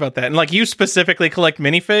don't care about that. And like you specifically collect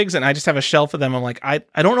minifigs, and I just have a shelf of them. I'm like, I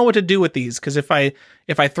don't know what to do with these because if I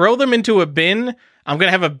throw them into a bin, I'm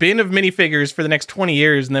gonna have a bin of minifigures for the next 20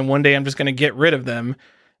 years, and then one day I'm just gonna get rid of them.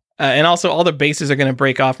 And also, all the bases are gonna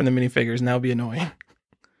break off in the minifigures, and that'll be annoying.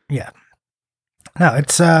 Yeah, no,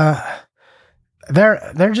 it's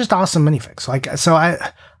They're just awesome minifigs. Like, so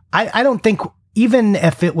I don't think even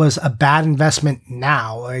if it was a bad investment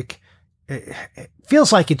now, like it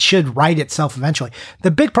feels like it should right itself eventually.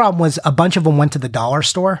 The big problem was a bunch of them went to the dollar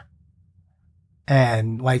store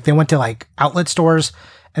and like they went to like outlet stores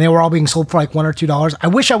and they were all being sold for like $1 or $2. I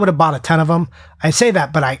wish I would have bought a ton of them. I say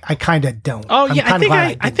that, but I kind of don't. Oh yeah.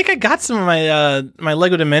 I think I got some of my, my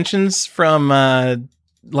Lego Dimensions from,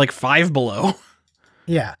 like Five Below.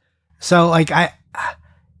 Yeah. So like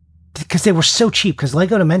because they were so cheap because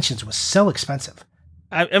Lego Dimensions was so expensive.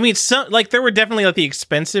 I mean, some like there were definitely like the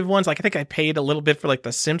expensive ones. Like I think I paid a little bit for like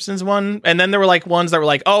the Simpsons one, and then there were like ones that were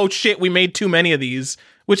like, oh shit, we made too many of these,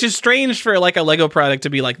 which is strange for like a Lego product to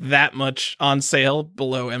be like that much on sale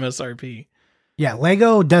below MSRP. Yeah,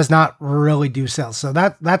 Lego does not really do sales, so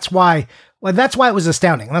that's why. Well, that's why it was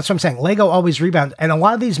astounding. That's what I'm saying. Lego always rebounds, and a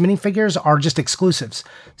lot of these minifigures are just exclusives.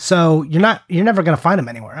 So you're never going to find them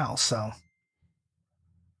anywhere else. So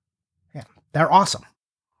yeah, they're awesome.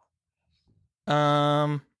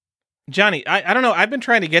 Johnny, I don't know. I've been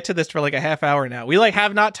trying to get to this for like a half hour now. We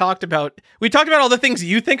talked about all the things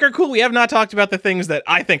you think are cool. We have not talked about the things that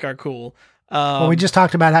I think are cool. Well, we just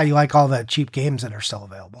talked about how you like all the cheap games that are still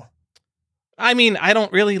available. I mean, I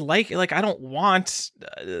don't really like I don't want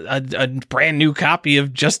a brand new copy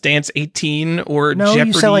of Just Dance 18 or no, Jeopardy.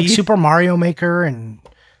 You said like Super Mario Maker and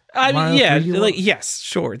yes,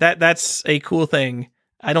 sure. That's a cool thing.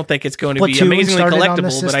 I don't think it's going to be amazingly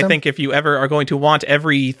collectible, but I think if you ever are going to want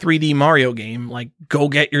every 3D Mario game, like go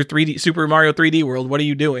get your Super Mario 3D World. What are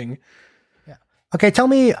you doing? Yeah. Okay, tell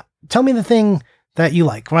me the thing that you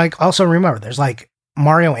like. Like also remember, there's like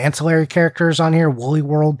Mario ancillary characters on here, Woolly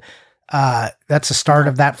World. That's the start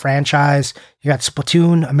of that franchise. You got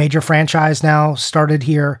Splatoon, a major franchise now started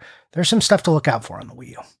here. There's some stuff to look out for on the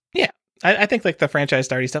Wii U. Yeah. I think like the franchise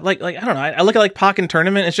starty stuff, like, I don't know. I look at like Pokken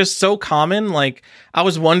Tournament. It's just so common. Like I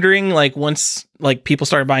was wondering like once like people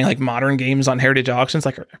started buying like modern games on Heritage auctions,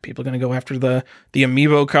 like are people going to go after the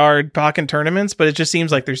Amiibo card Pokken Tournaments? But it just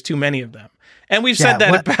seems like there's too many of them. And we've said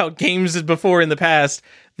that about games before in the past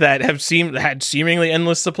that had seemingly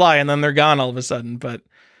endless supply and then they're gone all of a sudden. But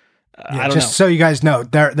I don't know. So you guys know,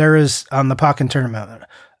 there is on the Pokken Tournament.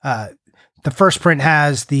 The first print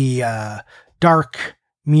has the Dark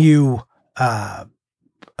Mew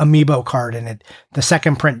Amiibo card in it. The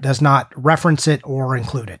second print does not reference it or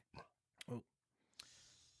include it.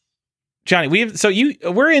 Johnny,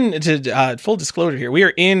 we're in full disclosure here. We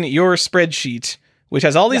are in your spreadsheet, which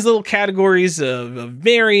has all these little categories of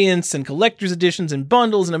variants and collector's editions and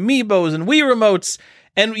bundles and amiibos and Wii remotes.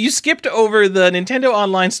 And you skipped over the Nintendo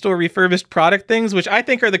Online Store refurbished product things, which I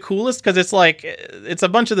think are the coolest because it's a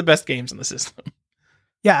bunch of the best games in the system.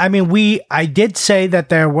 Yeah, I mean, I did say that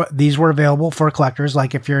these were available for collectors,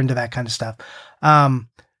 like if you're into that kind of stuff.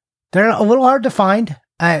 They're a little hard to find.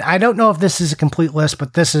 I don't know if this is a complete list,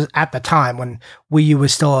 but this is at the time when Wii U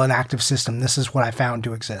was still an active system. This is what I found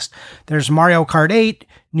to exist. There's Mario Kart 8,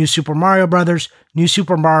 New Super Mario Brothers, New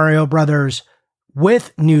Super Mario Brothers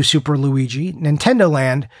with New Super Luigi, Nintendo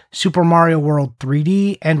Land, Super Mario World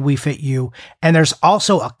 3D, and Wii Fit U. And there's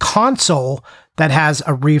also a console that has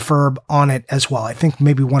a refurb on it as well. I think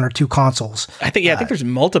maybe one or two consoles. I think there's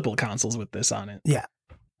multiple consoles with this on it. Yeah.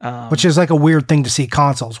 Which is like a weird thing to see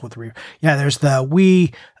consoles with. There's the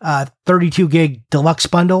Wii 32 gig deluxe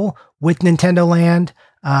bundle with Nintendo Land.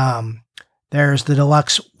 There's the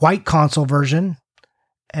deluxe white console version.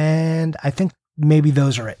 And I think maybe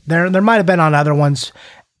those are it. There might have been on other ones,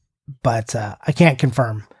 but I can't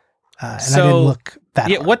confirm. And I didn't look that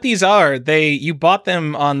hard. What these are, you bought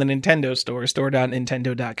them on the Nintendo store,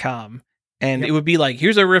 store.nintendo.com. And it would be like,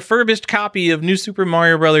 here's a refurbished copy of New Super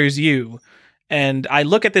Mario Brothers U. And I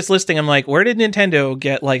look at this listing, I'm like, where did Nintendo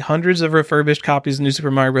get like hundreds of refurbished copies of New Super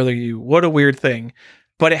Mario Bros. U? What a weird thing.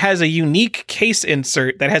 But it has a unique case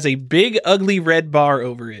insert that has a big, ugly red bar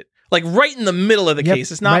over it. Like right in the middle of the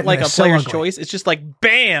case. It's not like a player's choice. It's just like,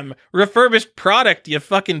 bam, refurbished product, you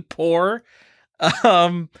fucking poor.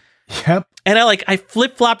 Yep. And I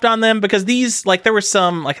flip-flopped on them because these, like, there were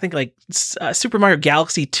some, like, I think, like, Super Mario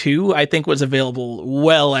Galaxy 2, I think, was available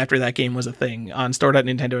well after that game was a thing on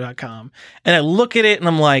store.nintendo.com. And I look at it and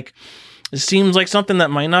I'm like, it seems like something that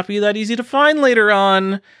might not be that easy to find later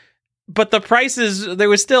on. But the prices, it's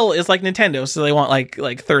like Nintendo, so they want like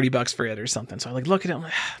 $30 for it or something. So I look at it, I'm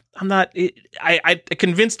like, I'm not, I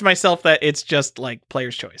convinced myself that it's just like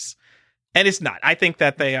player's choice. And it's not. I think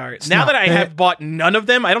that they are. Now that I have bought none of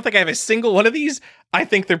them, I don't think I have a single one of these. I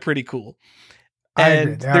think they're pretty cool.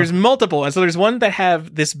 And there's multiple. And so there's one that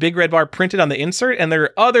have this big red bar printed on the insert, and there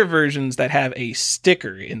are other versions that have a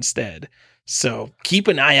sticker instead. So keep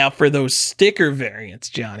an eye out for those sticker variants,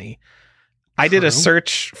 Johnny. I did a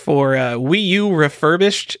search for Wii U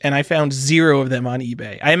refurbished, and I found 0 of them on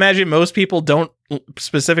eBay. I imagine most people don't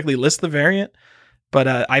specifically list the variant.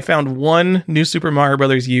 But I found one New Super Mario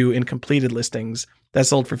Brothers U in completed listings that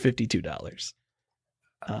sold for $52.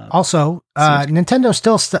 Also, Nintendo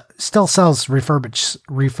still sells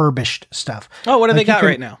refurbished stuff. Oh, what do they got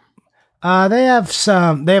right now? They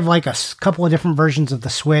have like a couple of different versions of the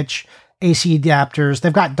Switch, AC adapters.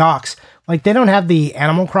 They've got docks. Like they don't have the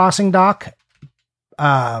Animal Crossing dock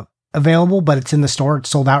available, but it's in the store. It's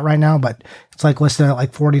sold out right now, but it's like listed at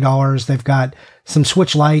like $40. They've got some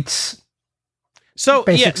Switch lights. So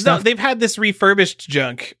they've had this refurbished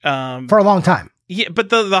junk for a long time. Yeah, but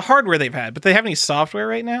the hardware they've had, but they have any software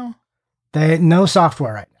right now? No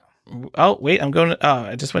software right now. Oh wait,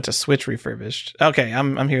 I just went to Switch refurbished. Okay,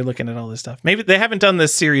 I'm here looking at all this stuff. Maybe they haven't done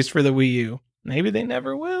this series for the Wii U. Maybe they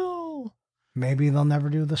never will. Maybe they'll never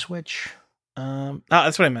do the Switch.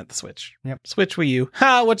 That's what I meant. The Switch. Yep. Switch Wii U.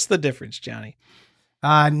 What's the difference, Johnny?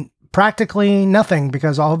 Practically nothing,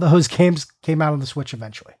 because all those games came out on the Switch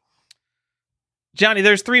eventually. Johnny,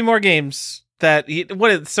 there's 3 more games so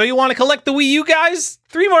you want to collect the Wii U, guys?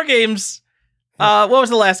 3 more games. What was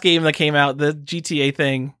the last game that came out? The GTA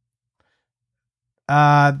thing.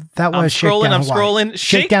 That was scrolling.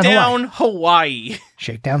 Shakedown Hawaii.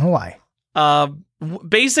 Shakedown Hawaii.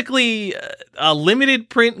 Basically a limited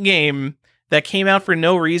print game that came out for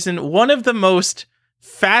no reason. One of the most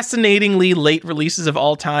fascinatingly late releases of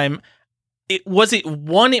all time. It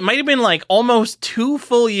might have been like almost 2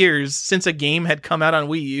 full years since a game had come out on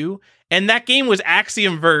Wii U. And that game was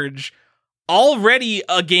Axiom Verge, already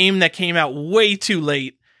a game that came out way too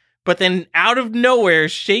late. But then out of nowhere,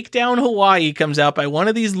 Shakedown Hawaii comes out by one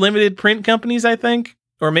of these limited print companies, I think.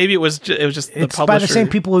 Or maybe it was just the publisher. By the same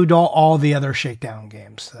people who do all the other Shakedown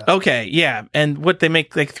games. So. Okay, yeah. And what, they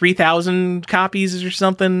make like 3,000 copies or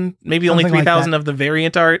something? Maybe something only 3,000 of the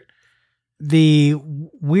variant art? The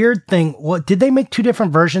weird thing, did they make 2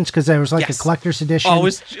 different versions? Because there was like a collector's edition. Oh,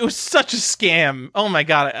 it was such a scam. Oh my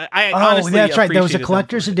God. I honestly that's right. There was a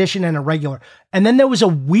collector's edition and a regular. And then there was a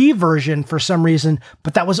Wii version for some reason,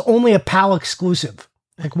 but that was only a PAL exclusive.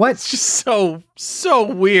 Like what? It's just so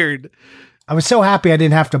weird. I was so happy I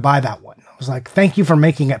didn't have to buy that one. I was like, thank you for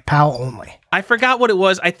making it PAL only. I forgot what it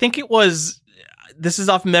was. I think it was... This is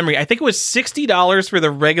off memory. I think it was $60 for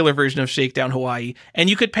the regular version of Shakedown Hawaii,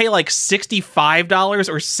 and you could pay like $65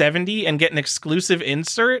 or $70 and get an exclusive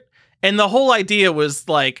insert. And the whole idea was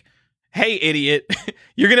like, hey, idiot,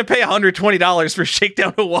 you're going to pay $120 for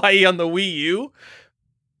Shakedown Hawaii on the Wii U?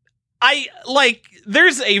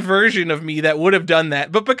 There's a version of me that would have done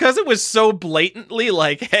that, but because it was so blatantly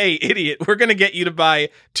like, hey, idiot, we're going to get you to buy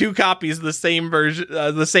 2 copies of the same version,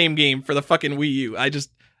 the same game for the fucking Wii U. I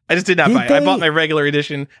I just did not buy it. I bought my regular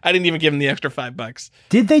edition. I didn't even give them the extra $5.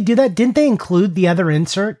 Did they do that? Didn't they include the other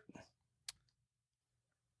insert?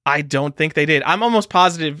 I don't think they did. I'm almost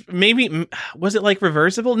positive. Maybe was it like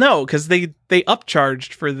reversible? No, because they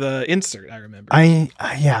upcharged for the insert. I remember.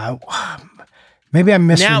 Yeah. Maybe I'm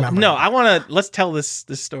misremembering. No, I want to. Let's tell this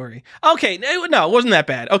story. Okay, no, it wasn't that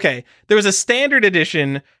bad. Okay, there was a standard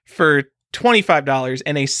edition for $25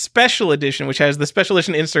 and a special edition, which has the special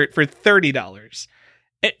edition insert for $30.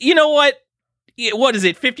 You know what? What is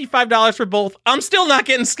it? $55 for both? I'm still not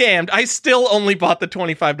getting scammed. I still only bought the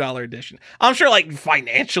 $25 edition. I'm sure, like,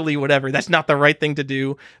 financially, whatever, that's not the right thing to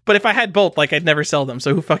do. But if I had both, like, I'd never sell them.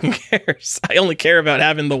 So who fucking cares? I only care about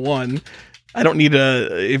having the one. I don't need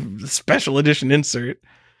a special edition insert.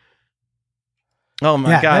 Oh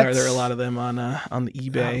my God, are there a lot of them on the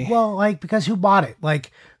eBay? Well, like, because who bought it?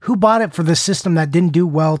 Like, who bought it for the system that didn't do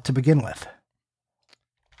well to begin with?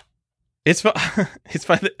 It's fun.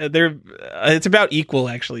 It's about equal,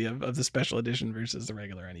 actually, of the special edition versus the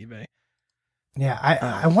regular on eBay. Yeah,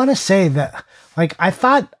 I want to say that, like, I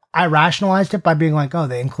thought I rationalized it by being like, oh,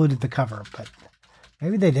 they included the cover, but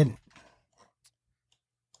maybe they didn't.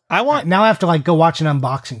 Now I have to, like, go watch an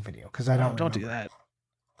unboxing video because I don't do that.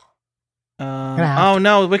 Oh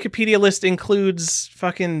no, Wikipedia list includes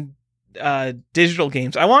fucking digital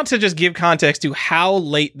games. I want to just give context to how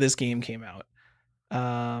late this game came out.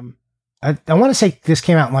 I want to say this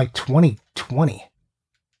came out in like 2020.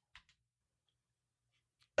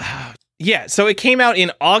 Yeah, so it came out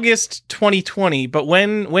in August 2020, but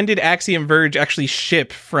when did Axiom Verge actually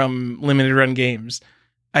ship from Limited Run Games?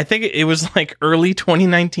 I think it was like early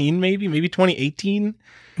 2019, maybe 2018.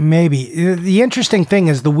 Maybe. The interesting thing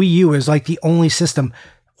is the Wii U is like the only system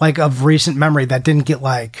like of recent memory that didn't get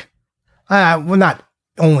like, well, not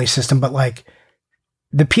only system, but like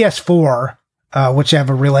the PS4, which I have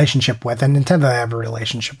a relationship with, and Nintendo I have a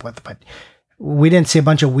relationship with, but we didn't see a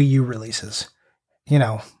bunch of Wii U releases, you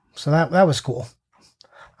know, so that was cool.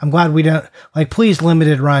 I'm glad we don't, like, please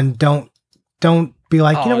Limited Run, don't be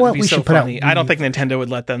like, you know what, we should put out. I don't think Nintendo would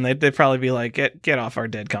let them. They'd probably be like, get off our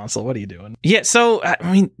dead console. What are you doing? Yeah, so, I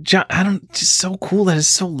mean, John, it's just so cool that it's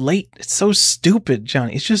so late. It's so stupid,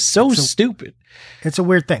 Johnny. It's just so stupid. It's a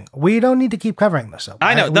weird thing. We don't need to keep covering this up.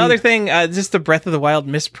 I know. Other thing, just the Breath of the Wild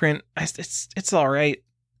misprint. It's all right.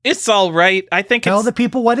 It's all right. I think tell the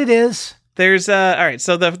people what it is. There's all right.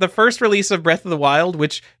 So the first release of Breath of the Wild,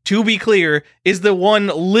 which to be clear is the one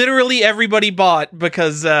literally everybody bought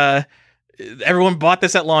because everyone bought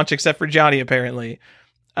this at launch except for Johnny apparently.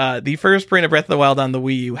 The first print of Breath of the Wild on the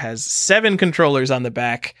Wii U has 7 controllers on the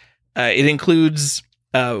back. It includes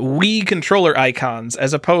Wii controller icons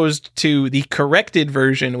as opposed to the corrected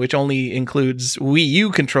version, which only includes Wii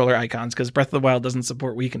U controller icons because Breath of the Wild doesn't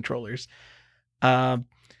support Wii controllers.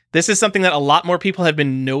 This is something that a lot more people have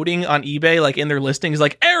been noting on eBay, like in their listings,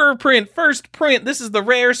 like error print, first print. This is the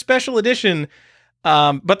rare special edition.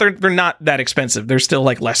 But they're not that expensive. They're still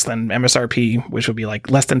like less than MSRP, which would be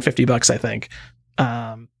like less than $50, I think.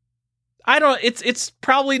 I don't. It's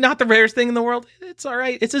probably not the rarest thing in the world. It's all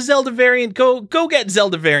right. It's a Zelda variant. Go get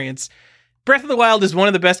Zelda variants. Breath of the Wild is one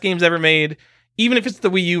of the best games ever made. Even if it's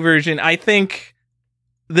the Wii U version, I think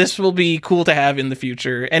this will be cool to have in the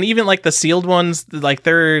future. And even like the sealed ones, like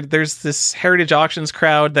there's this Heritage Auctions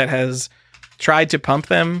crowd that has tried to pump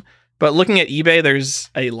them. But looking at eBay, there's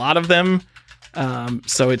a lot of them.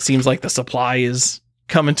 So it seems like the supply is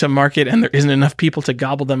coming to market and there isn't enough people to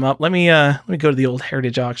gobble them up. Let me go to the old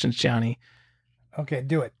Heritage Auctions, Johnny. Okay,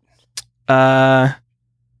 do it.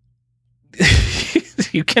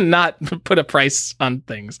 You cannot put a price on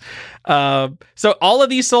things. So all of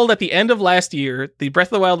these sold at the end of last year. The Breath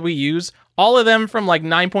of the Wild Wii U's, all of them from like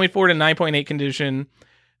 9.4 to 9.8 condition.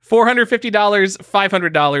 $450,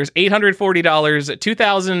 $500, $840,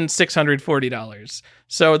 $2,640.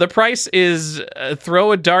 So the price is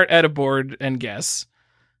throw a dart at a board and guess.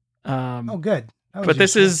 Good. But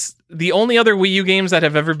this is the only other Wii U games that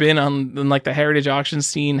have ever been on like the Heritage Auction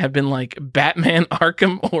scene have been like Batman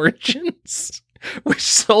Arkham Origins, which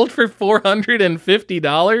sold for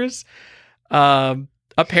 $450.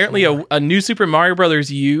 Apparently a new Super Mario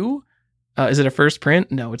Brothers U. Is it a first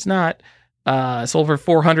print? No, it's not. Sold for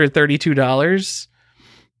 $432.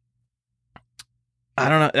 I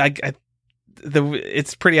don't know.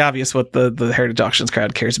 It's pretty obvious what the Heritage Auctions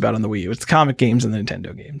crowd cares about on the Wii U. It's the comic games and the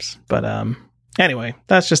Nintendo games. But anyway,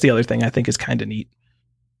 that's just the other thing I think is kind of neat.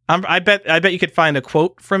 I bet you could find a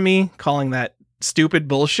quote from me calling that stupid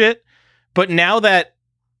bullshit. But now that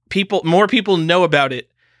more people know about it,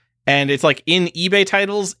 and it's like in eBay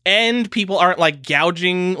titles, and people aren't like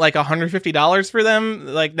gouging like $150 for them.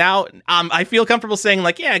 Like now, I feel comfortable saying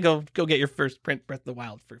like, yeah, go get your first print Breath of the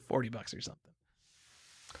Wild for $40 or something.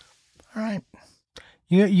 All right.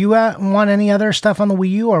 You want any other stuff on the Wii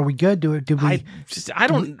U? Or are we good? I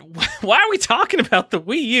don't. Why are we talking about the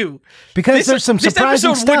Wii U? Because there's some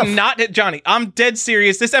surprising stuff. This episode would not, Johnny. I'm dead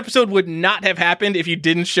serious. This episode would not have happened if you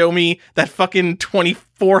didn't show me that fucking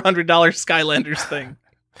 $2,400 Skylanders thing.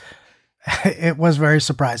 It was very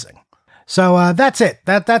surprising. So that's it.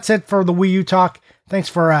 That's it for the Wii U talk. Thanks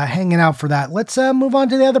for hanging out for that. Let's move on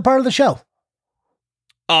to the other part of the show.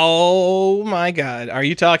 Oh my God. Are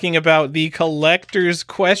you talking about the collector's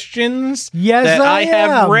questions? Yes, that I am.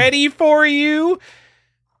 have ready for you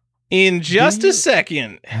in just a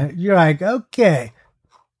second. You're like, okay.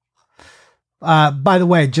 By the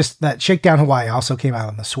way, just that Shakedown Hawaii also came out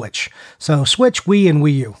on the Switch. So Switch, Wii, and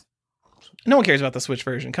Wii U. No one cares about the Switch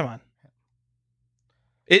version. Come on.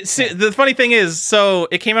 The funny thing is, so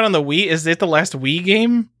it came out on the Wii. Is it the last Wii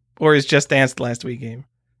game? Or is Just Dance the last Wii game?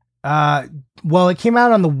 Well, it came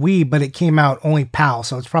out on the Wii, but it came out only PAL,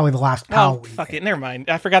 so it's probably the last PAL. Oh, fuck it. Never mind.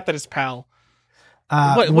 I forgot that it's PAL.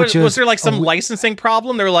 Was there like some licensing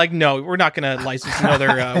problem? They were like, no, we're not going to license another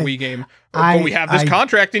Wii game. But we have this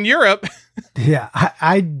contract in Europe. Yeah,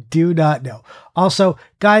 I do not know. Also,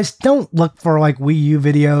 guys, don't look for like Wii U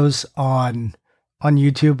videos on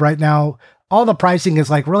YouTube right now. All the pricing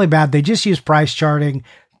is like really bad. They just use price charting,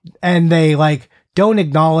 and they like don't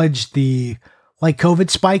acknowledge the like COVID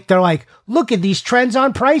spike. They're like, look at these trends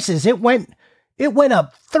on prices. It went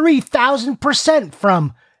up 3,000%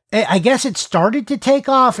 from, I guess it started to take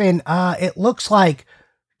off in, it looks like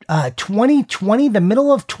 2020, the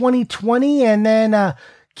middle of 2020, and then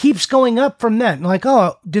keeps going up from then. Like,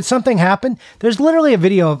 oh, did something happen? There's literally a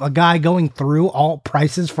video of a guy going through all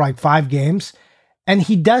prices for like 5 games, and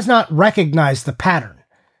he does not recognize the pattern.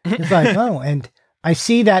 He's like, oh, and I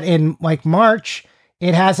see that in like March,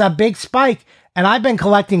 it has a big spike. And I've been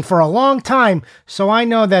collecting for a long time, so I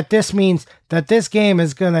know that this means that this game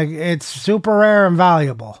is it's super rare and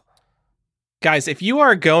valuable. Guys, if you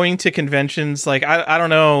are going to conventions, like, I don't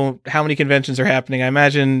know how many conventions are happening. I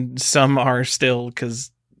imagine some are still,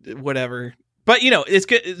 because whatever. But, it's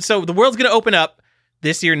good. So the world's going to open up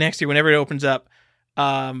this year, next year, whenever it opens up.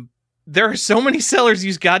 There are so many sellers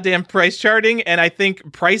use goddamn price charting, and I think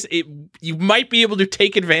you might be able to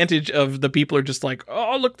take advantage of the people who are just like,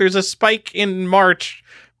 oh, look, there's a spike in March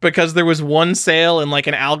because there was one sale and like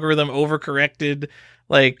an algorithm overcorrected.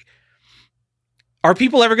 Like, are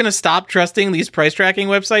people ever going to stop trusting these price tracking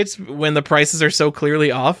websites when the prices are so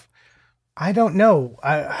clearly off? I don't know.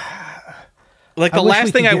 Like the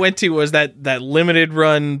last thing I went to was that limited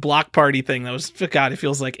run block party thing. That was, God, it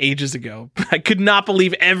feels like ages ago. I could not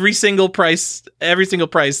believe every single price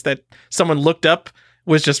that someone looked up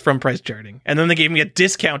was just from price charting. And then they gave me a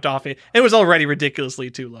discount off it. It was already ridiculously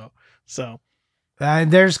too low. So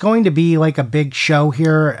there's going to be like a big show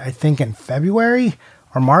here, I think in February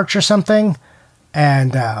or March or something.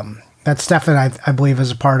 And that Stefan, I believe,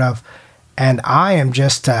 is a part of. And I am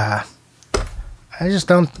just... I just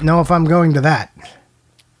don't know if I'm going to that.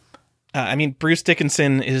 Bruce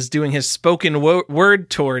Dickinson is doing his spoken word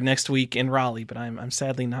tour next week in Raleigh, but I'm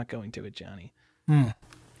sadly not going to it, Johnny.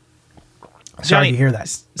 Sorry to hear that.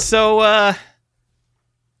 So,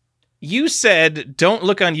 you said don't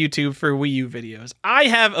look on YouTube for Wii U videos. I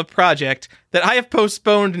have a project that I have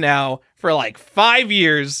postponed now for like 5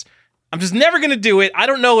 years. I'm just never going to do it. I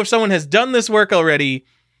don't know if someone has done this work already.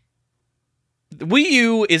 The Wii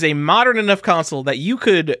U is a modern enough console that you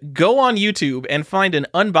could go on YouTube and find an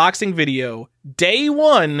unboxing video day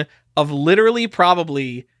one of literally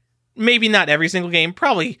probably, maybe not every single game,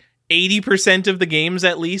 probably 80% of the games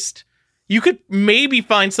at least. You could maybe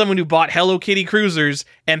find someone who bought Hello Kitty Cruisers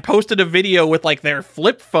and posted a video with like their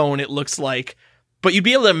flip phone, it looks like, but you'd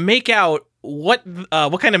be able to make out what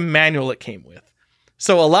kind of manual it came with.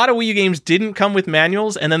 So a lot of Wii U games didn't come with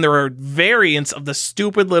manuals, and then there are variants of the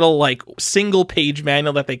stupid little like single page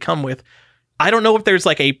manual that they come with. I don't know if there's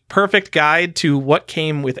like a perfect guide to what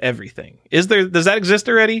came with everything. Does that exist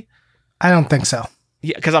already? I don't think so.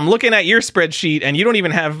 Yeah, because I'm looking at your spreadsheet and you don't even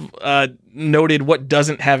have noted what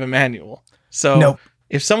doesn't have a manual. So nope.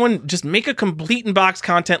 If someone just make a complete in-box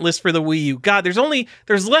content list for the Wii U, God,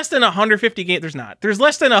 there's less than 150 games. There's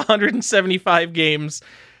less than 175 games.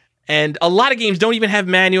 And a lot of games don't even have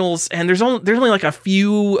manuals, and there's only like a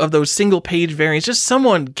few of those single page variants. Just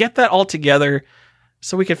someone get that all together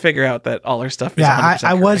so we can figure out that all our stuff is 100%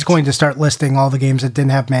 I was going to start listing all the games that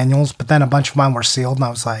didn't have manuals, but then a bunch of mine were sealed, and I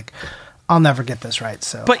was like, I'll never get this right.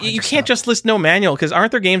 So, but you can't just list no manual, because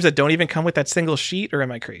aren't there games that don't even come with that single sheet, or am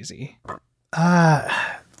I crazy?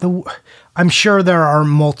 I'm sure there are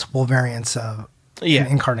multiple variants of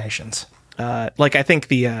incarnations. Like I think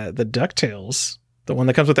the DuckTales, the one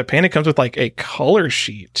that comes with the paint, it comes with like a color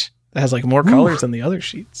sheet that has like more colors than the other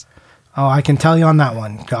sheets. Oh, I can tell you on that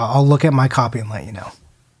one. I'll look at my copy and let you know.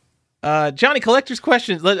 Johnny, collector's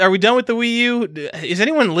questions. Are we done with the Wii U? Is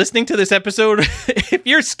anyone listening to this episode? If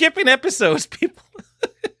you're skipping episodes, people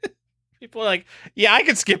are like, yeah, I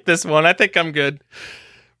could skip this one. I think I'm good.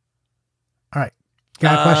 All right.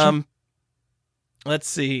 Got a question? Let's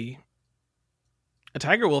see. A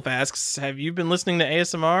Tiger Wolf asks, have you been listening to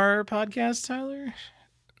ASMR podcasts, Tyler?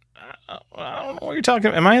 I don't know what you're talking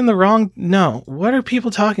about. Am I in the wrong? No. What are people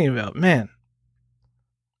talking about? Man.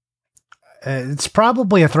 It's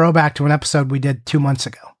probably a throwback to an episode we did 2 months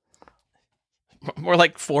ago. More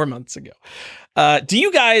like 4 months ago. Do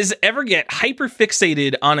you guys ever get hyper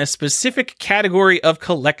fixated on a specific category of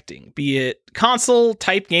collecting, be it console,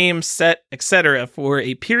 type game, set, etc., for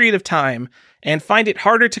a period of time, and find it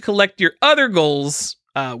harder to collect your other goals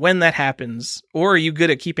when that happens? Or are you good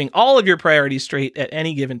at keeping all of your priorities straight at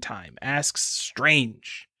any given time? Asks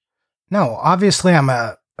Strange. No, obviously I'm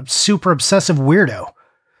a super obsessive weirdo.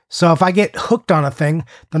 So if I get hooked on a thing,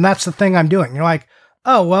 then that's the thing I'm doing. You're like,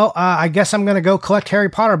 oh, well, I guess I'm going to go collect Harry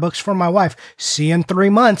Potter books for my wife. See you in 3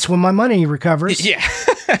 months when my money recovers. Yeah.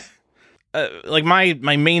 Like my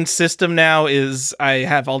main system now is I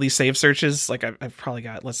have all these save searches. Like I've probably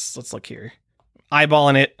got, let's look here.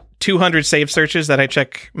 Eyeballing it, 200 save searches that I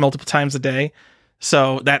check multiple times a day.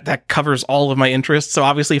 So that covers all of my interests. So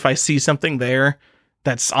obviously if I see something there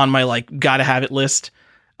that's on my like gotta have it list,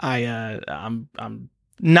 I'm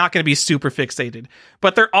not going to be super fixated.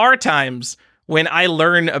 But there are times when I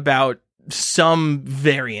learn about some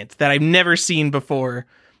variant that I've never seen before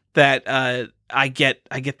that I get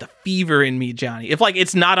the fever in me, Johnny. If like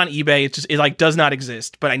it's not on eBay, it like does not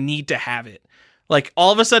exist, but I need to have it. Like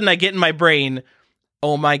all of a sudden I get in my brain,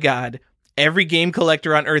 oh my God, every game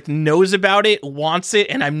collector on earth knows about it, wants it,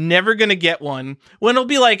 and I'm never going to get one. When it'll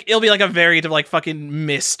be like a variant of like fucking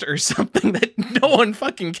Myst or something that no one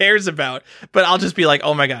fucking cares about. But I'll just be like,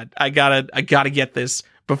 oh my God, I gotta get this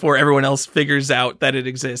before everyone else figures out that it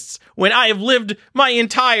exists. When I have lived my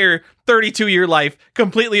entire 32-year life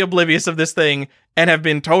completely oblivious of this thing and have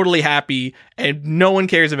been totally happy and no one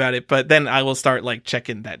cares about it. But then I will start like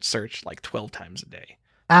checking that search like 12 times a day.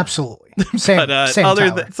 Absolutely. Same,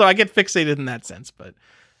 same so I get fixated in that sense, but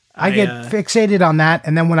I get fixated on that.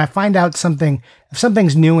 And then when I find out something, if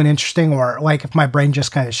something's new and interesting, or like if my brain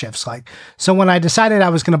just kind of shifts, like, so when I decided I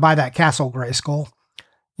was going to buy that Castle Grayskull,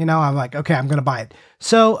 you know, I'm like, okay, I'm going to buy it.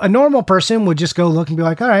 So a normal person would just go look and be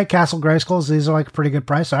like, all right, Castle Grayskulls, these are like a pretty good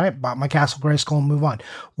price. All right, bought my Castle Grayskull and move on.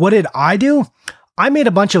 What did I do? I made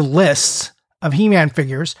a bunch of lists of He-Man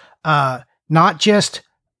figures, not just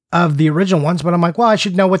of the original ones, but I'm like, well, I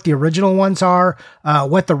should know what the original ones are,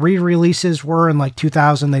 what the re-releases were in like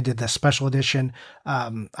 2000. They did the special edition.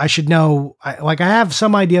 I should know, I have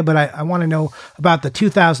some idea, but I want to know about the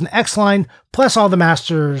 2000 X line, plus all the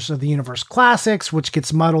Masters of the Universe classics, which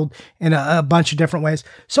gets muddled in a bunch of different ways.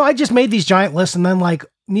 So I just made these giant lists and then like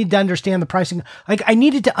need to understand the pricing. Like I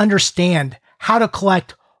needed to understand how to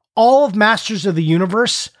collect all of Masters of the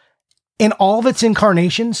Universe in all of its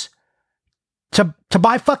incarnations to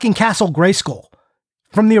buy fucking Castle Grayskull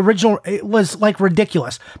from the original. It was like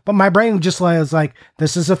ridiculous, but my brain just was like,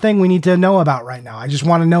 this is a thing we need to know about right now. I just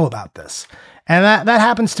want to know about this. And that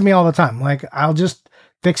happens to me all the time. Like I'll just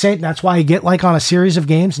fixate. And that's why I get like on a series of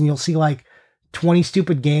games and you'll see like 20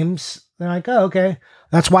 stupid games. They're like, oh, okay.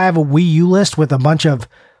 That's why I have a Wii U list with a bunch of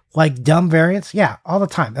like dumb variants. Yeah. All the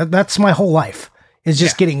time. That's my whole life. Is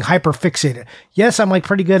just getting hyper fixated. Yes, I'm like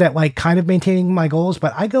pretty good at like kind of maintaining my goals,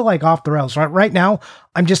 but I go like off the rails. Right now,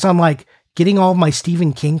 I'm just on like getting all of my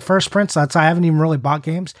Stephen King first prints. I haven't even really bought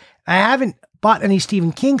games. I haven't bought any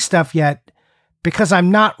Stephen King stuff yet because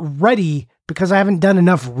I'm not ready because I haven't done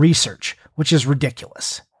enough research, which is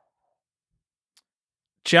ridiculous.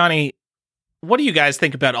 Johnny, what do you guys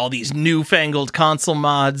think about all these newfangled console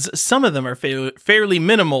mods? Some of them are fairly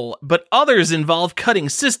minimal, but others involve cutting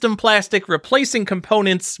system plastic, replacing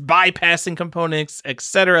components, bypassing components,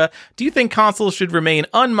 etc. Do you think consoles should remain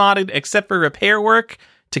unmodded except for repair work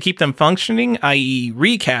to keep them functioning, i.e.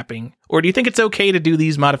 recapping? Or do you think it's okay to do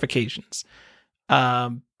these modifications?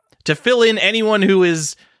 To fill in anyone who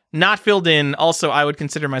is not filled in, also I would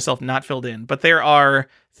consider myself not filled in, but there are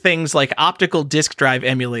things like optical disc drive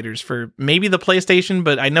emulators for maybe the PlayStation,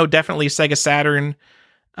 but I know definitely Sega Saturn.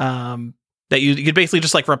 that you could basically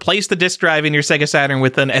just like replace the disc drive in your Sega Saturn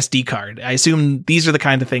with an SD card. I assume these are the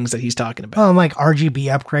kind of things that he's talking about. Oh, and like RGB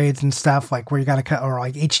upgrades and stuff, like where you got to cut, or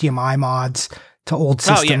like HDMI mods to old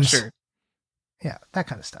systems. Oh, yeah, sure. Yeah, that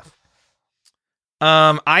kind of stuff.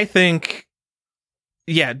 I think,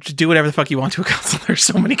 yeah, just do whatever the fuck you want to a console. There's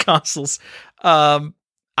so many consoles.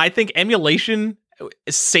 I think emulation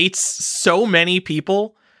sates so many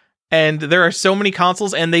people, and there are so many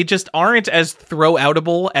consoles, and they just aren't as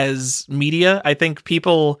throw-outable as media. I think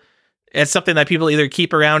it's something that people either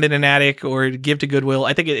keep around in an attic or give to Goodwill.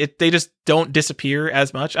 I think they just don't disappear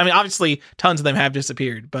as much. I mean, obviously, tons of them have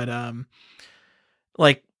disappeared, but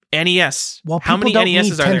like NES. Well, how many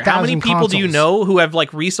NESs are there? How many people do you know who have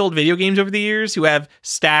like resold video games over the years who have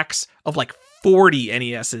stacks of like 40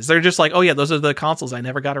 NESs? They're just like, oh yeah, those are the consoles I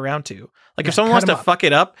never got around to. Like, if someone wants to fuck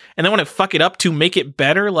it up and they want to fuck it up to make it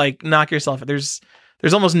better, like, knock yourself. There's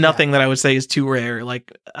almost nothing that I would say is too rare.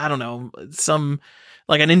 Like, I don't know,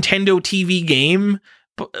 like a Nintendo TV game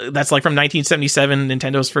that's like from 1977,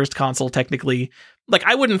 Nintendo's first console, technically. Like,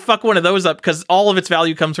 I wouldn't fuck one of those up because all of its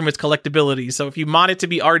value comes from its collectability. So if you mod it to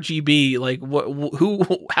be RGB, like,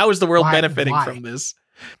 how is the world benefiting from this?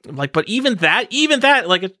 Like, but even that,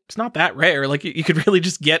 like, it's not that rare. Like, you could really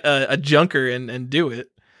just get a junker and do it.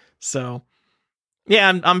 So,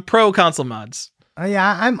 yeah, I'm pro console mods.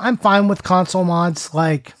 Yeah, I'm fine with console mods.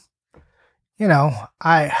 Like, you know,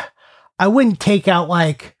 I wouldn't take out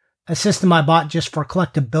like a system I bought just for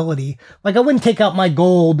collectability. Like, I wouldn't take out my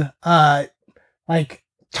gold, like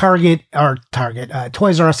Toys R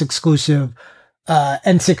Us exclusive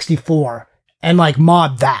N64 and like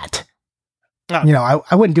mod that. Oh. You know,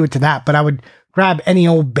 I wouldn't do it to that, but I would grab any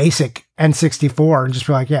old basic N64 and just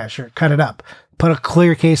be like, yeah, sure, cut it up. Put a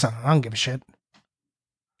clear case on it. I don't give a shit.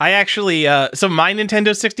 I actually, so my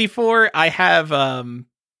Nintendo 64, I have,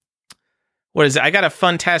 what is it? I got a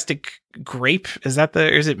Fantastic Grape. Is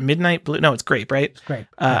it Midnight Blue? No, it's Grape, right? It's Grape.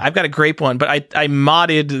 I've got a Grape one, but I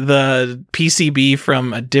modded the PCB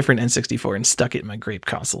from a different N64 and stuck it in my Grape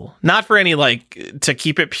console. Not for any, like, to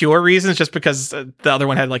keep it pure reasons, just because the other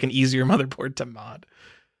one had, like, an easier motherboard to mod.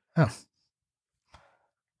 Oh.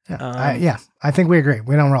 Yeah, I think we agree.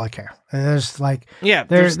 We don't really care. There's like,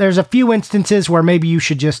 there's a few instances where maybe you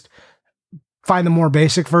should just find the more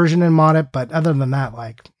basic version and mod it, but other than that,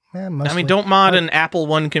 like, mostly, I mean, don't mod an Apple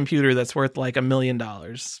One computer that's worth like $1 million,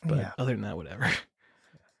 but other than that, whatever.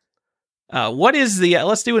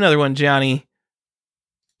 Let's do another one, Johnny.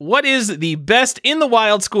 What is the best in the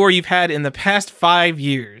wild score you've had in the past 5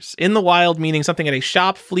 years? In the wild meaning something at a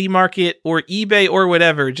shop, flea market, or eBay, or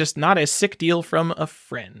whatever, just not a sick deal from a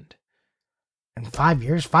friend. In 5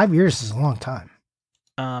 years? 5 years is a long time.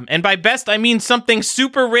 And by best, I mean something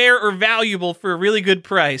super rare or valuable for a really good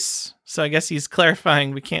price. So I guess he's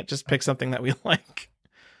clarifying we can't just pick something that we like.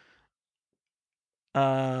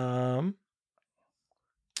 All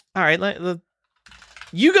right,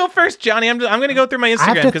 you go first, Johnny. I'm going to go through my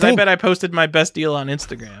Instagram because I bet I posted my best deal on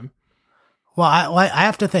Instagram. Well, I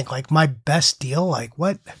have to think, like, my best deal, like,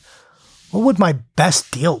 what would my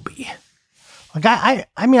best deal be? Like,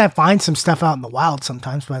 I mean, I find some stuff out in the wild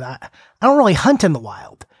sometimes, but I don't really hunt in the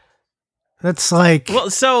wild. That's like... Well,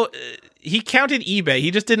 so he counted eBay.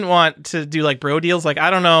 He just didn't want to do, like, bro deals. Like, I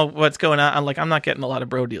don't know what's going on. I'm not getting a lot of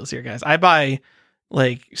bro deals here, guys. I buy,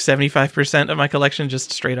 like, 75% of my collection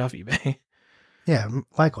just straight off eBay. Yeah,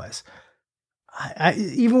 likewise. I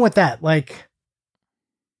even with that, like,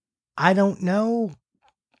 I don't know.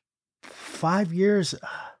 5 years.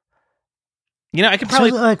 You know, I could probably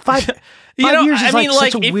like 5 years. Is, I mean,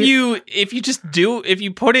 like if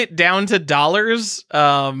you put it down to dollars,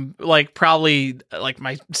 like probably like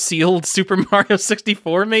my sealed Super Mario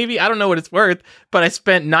 64, maybe. I don't know what it's worth, but I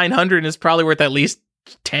spent $900 and it's probably worth at least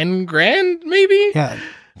 $10,000, maybe. Yeah,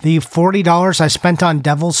 the $40 I spent on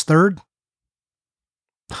Devil's Third.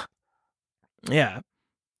 Yeah.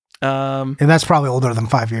 And that's probably older than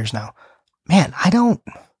 5 years now. Man, I'm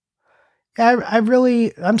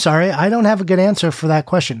sorry. I don't have a good answer for that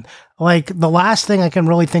question. Like, the last thing I can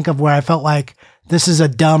really think of where I felt like this is a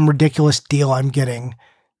dumb, ridiculous deal I'm getting.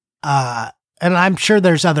 And I'm sure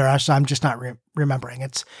there's others. I'm just not remembering.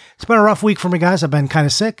 It's been a rough week for me, guys. I've been kind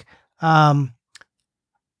of sick. I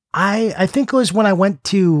think it was when I went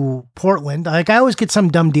to Portland. Like, I always get some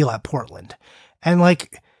dumb deal at Portland. And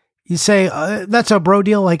like, you say, that's a bro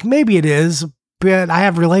deal. Like, maybe it is, but I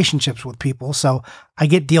have relationships with people, so I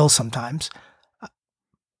get deals sometimes.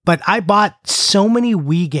 But I bought so many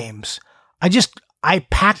Wii games. I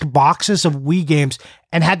packed boxes of Wii games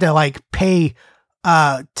and had to like pay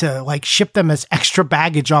to like ship them as extra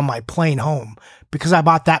baggage on my plane home because I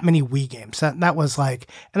bought that many Wii games. That was like,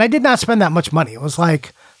 and I did not spend that much money. It was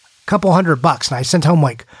like couple $100, and I sent home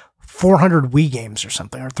like 400 Wii games or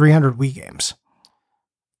something, or 300 Wii games.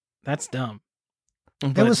 That's dumb.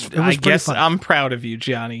 It But was I guess fun. I'm proud of you,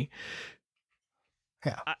 Johnny.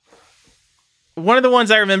 Yeah. One of the ones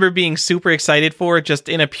I remember being super excited for, just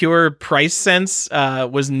in a pure price sense,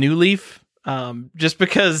 was New Leaf. Just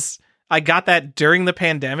because I got that during the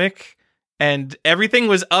pandemic, and everything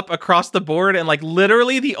was up across the board, and like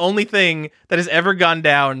literally the only thing that has ever gone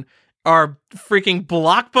down are freaking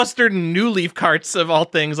Blockbuster New Leaf carts of all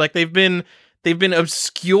things. Like they've been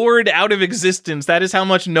obscured out of existence. That is how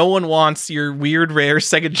much no one wants your weird rare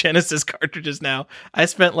Sega Genesis cartridges now. I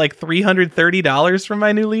spent like $330 for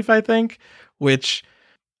my New Leaf, I think, which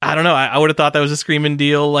I don't know. I would have thought that was a screaming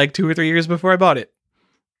deal like 2 or 3 years before I bought it.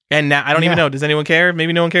 And now I don't even know. Does anyone care?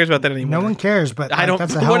 Maybe no one cares about that anymore. No one cares, but I don't.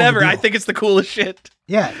 That's a hell whatever. of a deal. I think it's the coolest shit.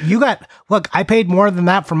 Yeah, look, I paid more than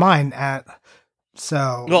that for mine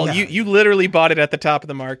you literally bought it at the top of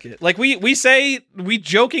the market. Like we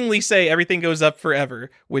jokingly say everything goes up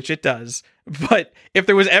forever, which it does. But if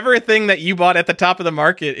there was ever a thing that you bought at the top of the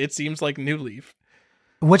market, it seems like New Leaf.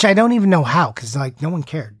 Which I don't even know how, because like no one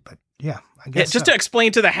cared. But yeah, I guess. Yeah, just to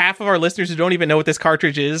explain to the half of our listeners who don't even know what this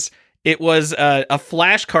cartridge is, it was a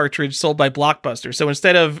flash cartridge sold by Blockbuster. So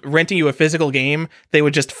instead of renting you a physical game, they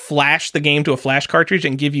would just flash the game to a flash cartridge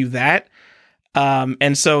and give you that.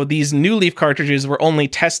 And so these New Leaf cartridges were only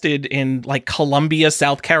tested in like Columbia,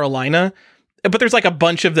 South Carolina, but there's like a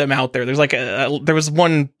bunch of them out there. There's like there was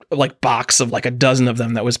one like box of like a dozen of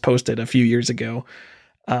them that was posted a few years ago.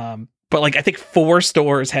 But like I think 4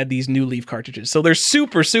 stores had these New Leaf cartridges, so they're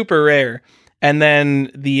super, super rare. And then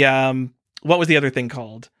the what was the other thing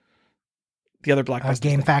called? The other Blockbuster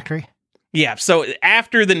Game thing. Factory. Yeah, so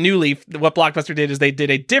after the New Leaf, what Blockbuster did is they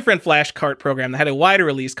did a different flash cart program that had a wider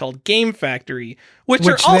release called Game Factory, which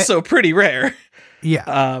are also pretty rare.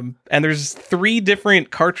 Yeah. And there's 3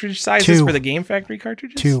 different cartridge sizes for the Game Factory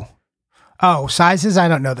cartridges? 2. Oh, sizes? I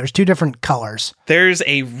don't know. There's 2 different colors. There's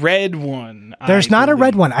a red one. There's not a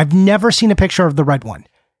red one. I've never seen a picture of the red one.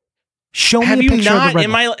 Show me a picture of the red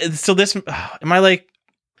one. So this, am I like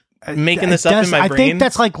making this up in my brain? I think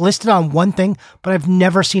that's like listed on one thing, but I've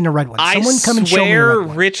never seen a red one. Someone come and show me a red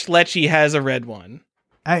one. Rich Lecce has a red one.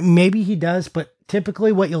 Maybe he does, but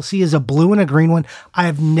typically what you'll see is a blue and a green one. I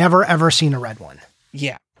have never, ever seen a red one.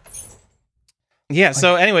 Yeah. Yeah,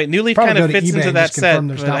 so anyway, New Leaf kind of fits into that set,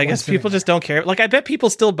 but I guess people just don't care. Like, I bet people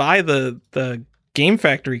still buy the Game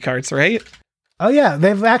Factory carts, right? Oh, yeah.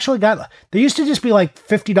 They've actually got... They used to just be like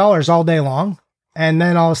 $50 all day long, and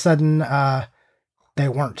then all of a sudden, they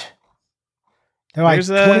weren't. They're like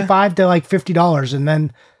 $25 to like $50, and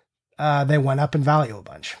then they went up in value a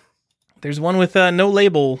bunch. There's one with no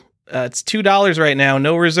label. It's $2 right now,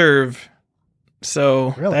 no reserve.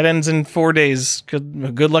 So that ends in 4 days.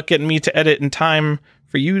 Good luck getting me to edit in time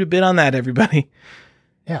for you to bid on that, everybody.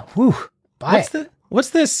 Yeah. Whew. What's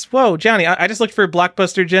this? Whoa, Johnny! I just looked for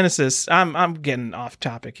Blockbuster Genesis. I'm getting off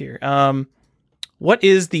topic here. What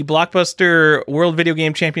is the Blockbuster World Video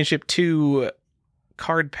Game Championship 2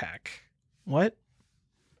 card pack? What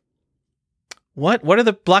are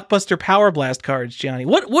the Blockbuster Power Blast cards, Johnny?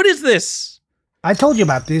 What is this? I told you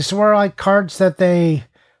about these. These were like cards that they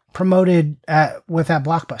promoted with that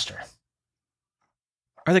Blockbuster.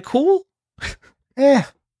 Are they cool?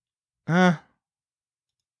 All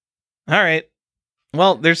right.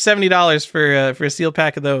 Well, there's $70 for a sealed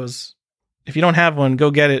pack of those. If you don't have one,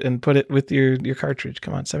 go get it and put it with your cartridge.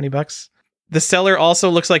 Come on, $70. The seller also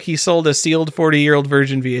looks like he sold a sealed 40-year-old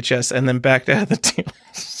version VHS and then backed out of the deal.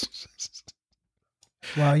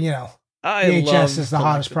 Well, you know, VHS is the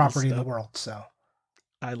hottest property in the world, so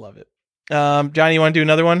I love it. Johnny, you want to do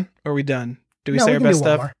another one? Or are we done? Do we say our best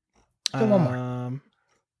stuff? Do one more.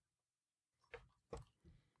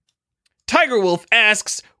 Tiger Wolf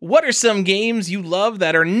asks, what are some games you love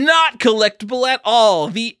that are not collectible at all?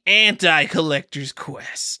 The anti-collector's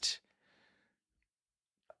quest.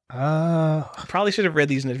 Probably should have read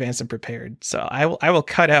these in advance and prepared. So I will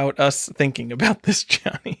cut out us thinking about this,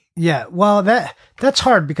 Johnny. Yeah, well, that's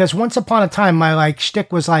hard because once upon a time my like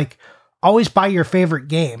shtick was like always buy your favorite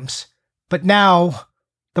games, but now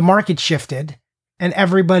the market shifted and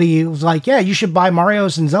everybody was like, yeah, you should buy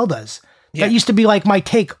Marios and Zeldas. Yeah. That used to be like my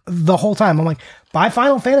take the whole time. I'm like, buy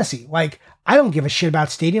Final Fantasy. Like, I don't give a shit about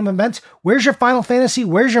stadium events. Where's your Final Fantasy?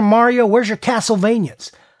 Where's your Mario? Where's your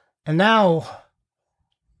Castlevanias? And now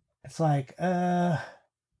it's like, that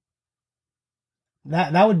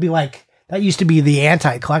would be like, that used to be the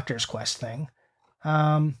anti-collector's quest thing.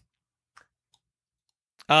 Mass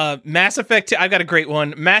Effect 2, I've got a great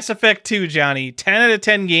one. Mass Effect 2, Johnny, 10 out of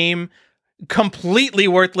 10 game, completely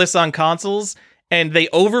worthless on consoles. and they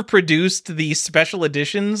overproduced the special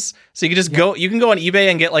editions. So you can just you can go on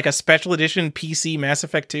eBay and get like a special edition PC Mass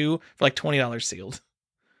Effect 2 for like $20 sealed.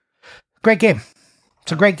 Great game.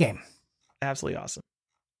 It's a great game. Absolutely awesome.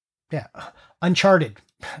 Yeah. Uncharted.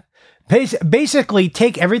 Basically,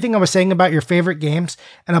 take everything I was saying about your favorite games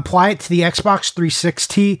and apply it to the Xbox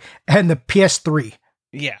 360 and the PS3.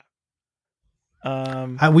 Yeah.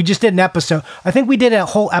 We just did an episode. I think we did a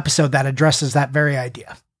whole episode that addresses that very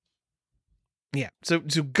idea. Yeah. So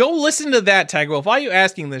go listen to that, Tiger Wolf. Why are you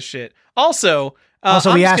asking this shit? Also,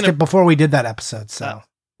 we asked it before we did that episode. So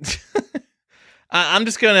I'm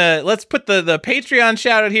just gonna let's put the Patreon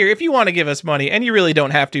shout out here. If you want to give us money, and you really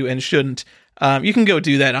don't have to and shouldn't, you can go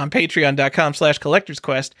do that on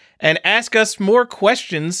patreon.com/collectorsquest and ask us more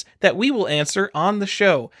questions that we will answer on the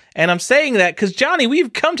show. And I'm saying that because, Johnny,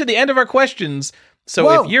 we've come to the end of our questions.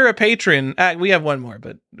 So if you're a patron, we have one more,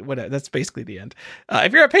 but whatever, that's basically the end.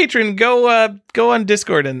 If you're a patron, go on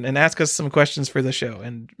Discord and ask us some questions for the show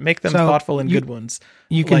and make them thoughtful and good ones.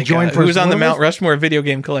 You can join for who's on the Mount Rushmore video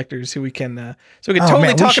game collectors who we can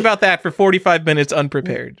totally talk about that for 45 minutes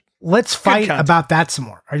unprepared. Let's fight about that some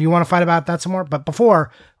more. Or you want to fight about that some more? But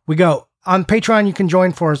before we go, on Patreon, you can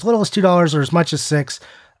join for as little as $2 or as much as $6.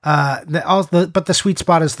 But the sweet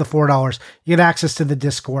spot is the $4. You get access to the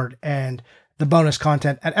Discord and the bonus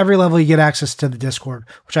content. At every level, you get access to the Discord,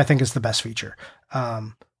 which I think is the best feature,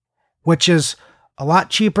 which is a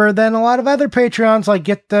lot cheaper than a lot of other Patreons, like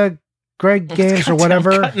Get the Greg Games or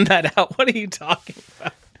whatever. I'm cutting that out. What are you talking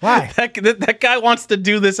about? Why? That guy wants to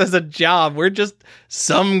do this as a job. We're just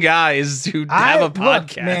some guys who have a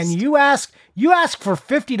podcast. Look, man, you ask for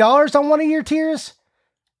 $50 on one of your tiers?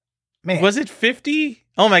 Man. Was it 50?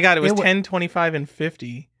 Oh my God, it was 10, 25, and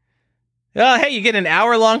 50. Hey, you get an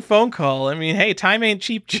hour-long phone call. I mean, hey, time ain't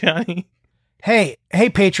cheap, Johnny. Hey,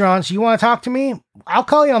 patrons, you want to talk to me? I'll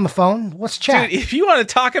call you on the phone. Let's chat. Dude, if you want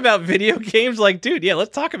to talk about video games,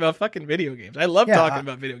 let's talk about fucking video games. I love talking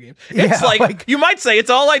about video games. It's like, you might say it's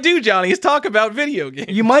all I do, Johnny, is talk about video games.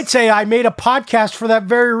 You might say I made a podcast for that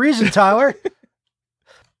very reason, Tyler.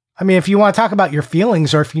 I mean, if you want to talk about your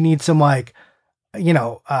feelings or if you need some life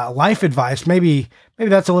advice, maybe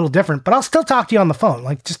that's a little different, but I'll still talk to you on the phone.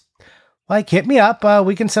 Hit me up.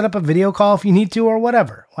 We can set up a video call if you need to or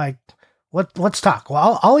whatever. Let's talk.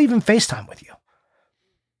 Well, I'll even FaceTime with you.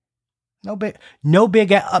 No big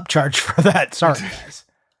upcharge for that. Sorry, guys.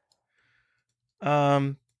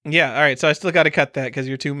 Yeah. All right. So I still got to cut that because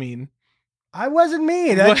you're too mean. I wasn't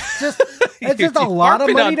mean. It's just a lot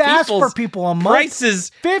of money to ask for people a month.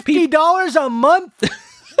 Prices $50 a month.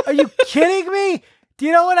 Are you kidding me? Do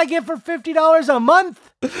you know what I get for $50 a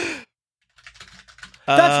month?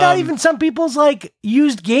 That's not even some people's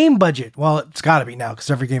used game budget. Well, it's got to be now because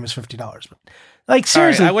every game is $50. But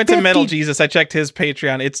seriously, I went to Metal Jesus. I checked his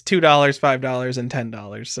Patreon. It's $2, $5, and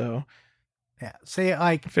 $10. So yeah, say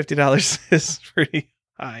 $50 is pretty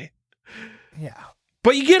high. Yeah,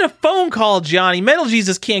 but you get a phone call, Johnny. Metal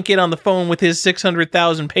Jesus can't get on the phone with his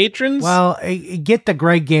 600,000 patrons. Well, Get the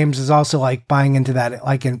Greg Games is also buying into that,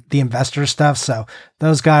 in the investor stuff. So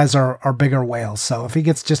those guys are bigger whales. So if he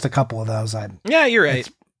gets just a couple of those, yeah, you're right.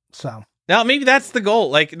 So now maybe that's the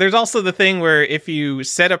goal. There's also the thing where if you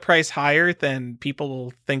set a price higher, then people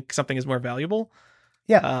will think something is more valuable.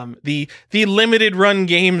 Yeah. The limited run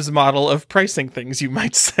games model of pricing things, you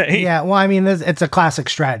might say. Yeah. Well, I mean, it's a classic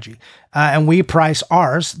strategy. And we price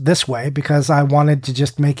ours this way because I wanted to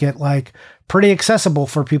just make it pretty accessible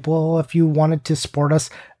for people if you wanted to support us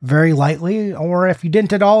very lightly, or if you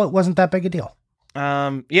didn't at all, it wasn't that big a deal.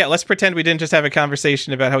 Yeah, let's pretend we didn't just have a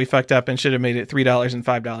conversation about how we fucked up and should have made it $3 and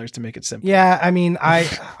 $5 to make it simple. Yeah, I mean,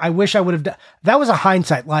 I wish I would have done. That was a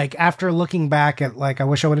hindsight. After looking back at I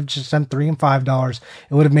wish I would have just done $3 and $5.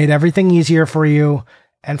 It would have made everything easier for you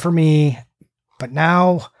and for me. But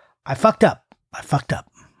now I fucked up.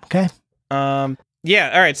 Okay.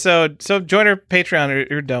 Yeah. All right. So join our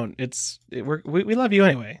Patreon or don't. We love you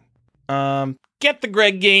anyway. Get the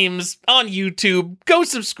Greg Games on YouTube. Go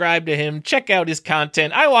subscribe to him. Check out his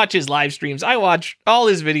content. I watch his live streams. I watch all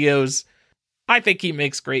his videos. I think he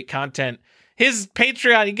makes great content. His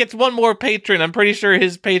Patreon, he gets one more patron. I'm pretty sure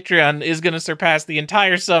his Patreon is going to surpass the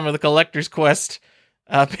entire sum of the Collector's Quest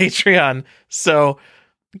Patreon. So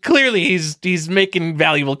clearly he's making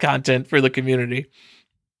valuable content for the community.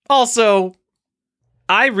 Also,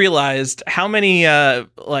 I realized how many, and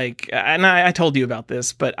I told you about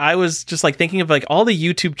this, but I was just thinking of all the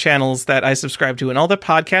YouTube channels that I subscribe to and all the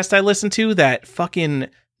podcasts I listen to that fucking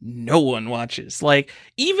no one watches.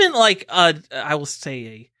 Even I will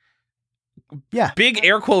say big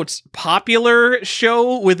air quotes popular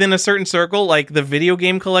show within a certain circle, like the Video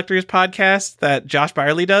Game Collectors podcast that Josh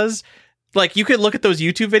Byerly does. Like, you could look at those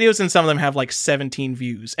YouTube videos and some of them have like 17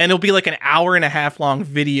 views, and it'll be like an hour and a half long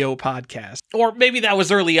video podcast. Or maybe that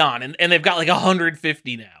was early on, and they've got like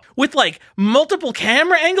 150 now with like multiple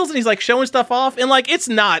camera angles, and he's like showing stuff off. And like, it's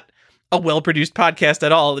not a well-produced podcast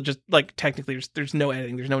at all. It just like, technically there's no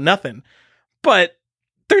editing, there's no nothing, but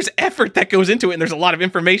there's effort that goes into it, and there's a lot of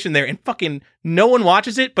information there, and fucking no one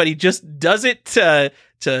watches it, but he just does it to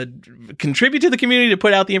contribute to the community, to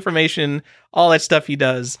put out the information, all that stuff he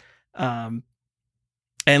does. And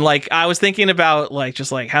like, I was thinking about like,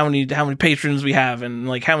 just like how many patrons we have, and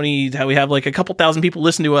like how we have like a couple thousand people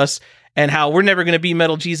listen to us, and how we're never going to be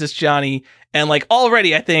Metal Jesus Johnny. And like,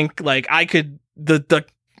 already I think like I could,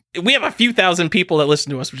 we have a few thousand people that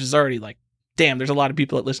listen to us, which is already like, damn, there's a lot of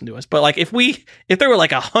people that listen to us. But like, if there were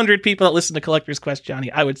like 100 people that listen to Collector's Quest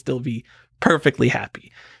Johnny, I would still be perfectly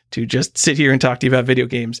happy to just sit here and talk to you about video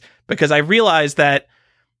games, because I realize that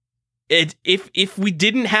if we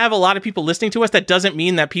didn't have a lot of people listening to us, that doesn't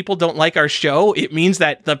mean that people don't like our show. It means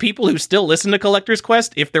that the people who still listen to Collector's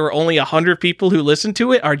Quest, if there were only 100 people who listen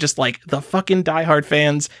to it, are just like the fucking diehard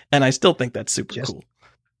fans. And I still think that's super cool.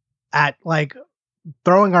 At like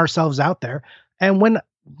throwing ourselves out there. And when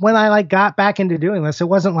I like got back into doing this, it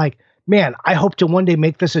wasn't like, man, I hope to one day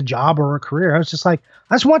make this a job or a career. I was just like,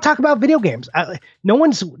 I just want to talk about video games. No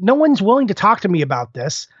one's willing to talk to me about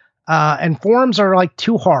this. And forums are like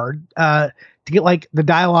too hard to get like the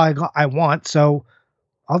dialogue I want. So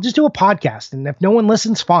I'll just do a podcast, and if no one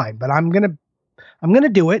listens, fine. But I'm gonna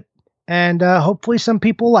do it, and hopefully some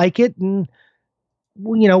people like it, and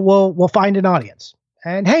we'll find an audience.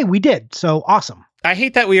 And hey, we did, so awesome. I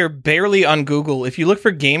hate that we are barely on Google. If you look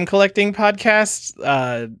for game collecting podcasts,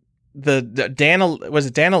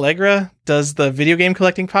 Dan Allegra does the video game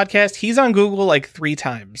collecting podcast. He's on Google like 3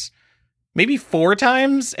 times. Maybe 4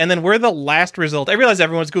 times, and then we're the last result. I realize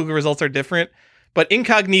everyone's Google results are different, but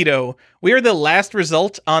incognito, we are the last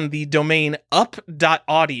result on the domain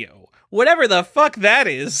up.audio. Whatever the fuck that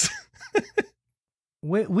is.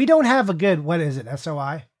 we don't have a good, what is it,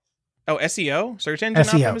 SOI? Oh, SEO? Search engine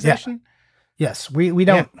optimization? Yeah. Yes, we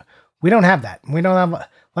don't have that. We don't have,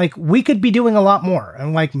 like, we could be doing a lot more,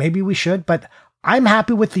 and like maybe we should, but I'm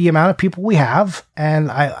happy with the amount of people we have, and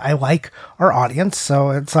I like our audience,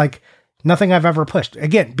 so it's like nothing I've ever pushed.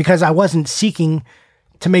 Again, because I wasn't seeking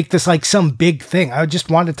to make this like some big thing. I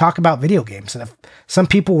just wanted to talk about video games. And if some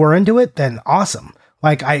people were into it, then awesome.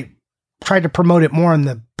 Like, I tried to promote it more in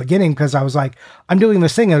the beginning because I was like, I'm doing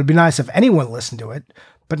this thing. It would be nice if anyone listened to it.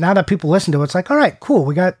 But now that people listen to it, it's like, all right, cool.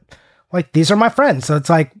 We got like, these are my friends. So it's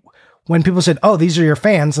like when people said, oh, these are your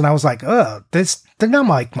fans. And I was like, oh, they're not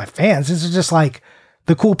like my fans. This is just like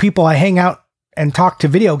the cool people I hang out and talk to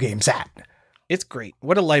video games at. It's great.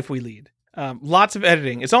 What a life we lead. Lots of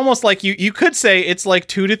editing. It's almost like you could say it's like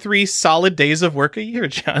 2 to 3 solid days of work a year,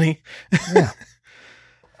 Johnny. Yeah.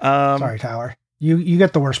 Sorry, Tyler. You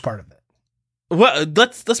get the worst part of it. Well,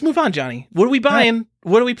 let's move on, Johnny. What are we buying? Right.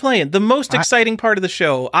 What are we playing? The most exciting part of the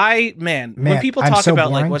show. Man, when people talk about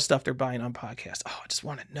boring. Like what stuff they're buying on podcasts, I just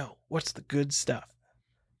want to know what's the good stuff.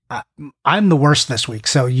 I'm the worst this week,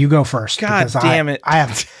 so you go first. God damn it! I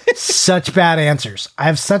have such bad answers.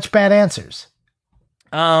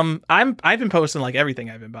 I've been posting like everything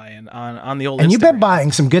I've been buying on the old and Instagram. You've been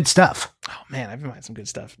buying some good stuff. Oh man, I've been buying some good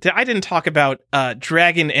stuff. I didn't talk about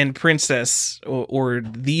Dragon and Princess or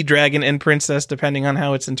the Dragon and Princess, depending on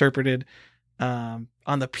how it's interpreted, on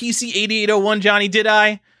the PC 8801, Johnny, did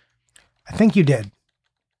I? I think you did.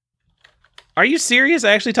 Are you serious?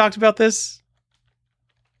 I actually talked about this?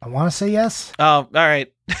 I want to say yes. Oh, all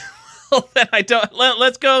right. Well, then I don't.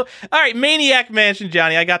 Let's go. All right, Maniac Mansion,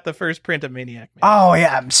 Johnny. I got the first print of Maniac Mansion. Oh,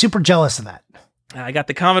 yeah. I'm super jealous of that. I got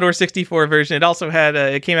the Commodore 64 version. It also had,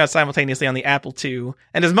 it came out simultaneously on the Apple II.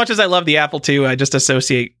 And as much as I love the Apple II, I just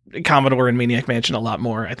associate Commodore and Maniac Mansion a lot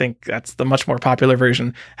more. I think that's the much more popular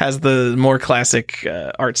version. Has the more classic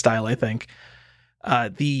art style, I think.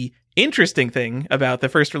 The interesting thing about the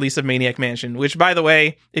first release of Maniac Mansion, which, by the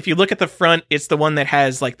way, if you look at the front, it's the one that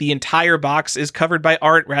has like the entire box is covered by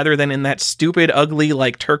art rather than in that stupid, ugly,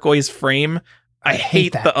 like turquoise frame. I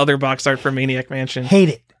hate the other box art for Maniac Mansion. Hate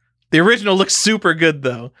it. The original looks super good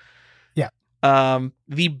though. Yeah.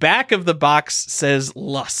 The back of the box says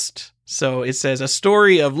Lust. So it says a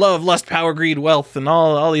story of love, lust, power, greed, wealth, and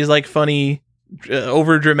all these like funny,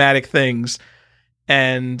 over dramatic things.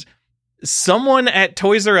 And someone at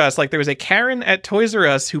Toys R Us, like there was a Karen at Toys R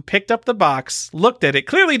Us who picked up the box, looked at it,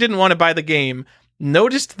 clearly didn't want to buy the game,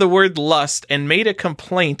 noticed the word lust, and made a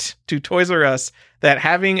complaint to Toys R Us that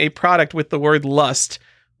having a product with the word lust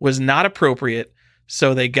was not appropriate.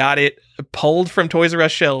 So they got it pulled from Toys R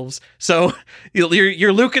Us shelves. So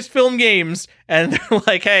your Lucasfilm games, and they're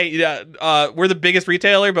like, hey, we're the biggest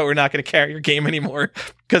retailer, but we're not going to carry your game anymore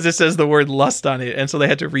because it says the word lust on it. And so they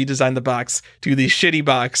had to redesign the box to the shitty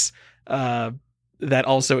box that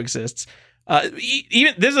also exists.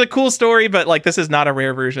 Even this is a cool story, but like this is not a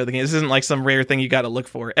rare version of the game. This isn't like some rare thing you got to look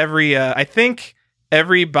for. I think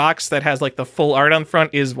every box that has like the full art on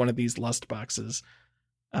front is one of these lust boxes.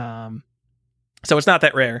 So it's not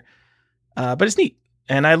that rare, but it's neat.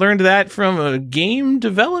 And I learned that from a game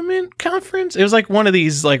development conference. It was like one of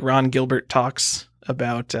these like Ron Gilbert talks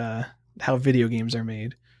about how video games are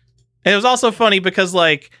made. And it was also funny because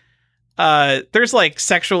like there's like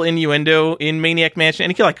sexual innuendo in Maniac Mansion,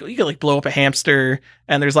 and you can blow up a hamster,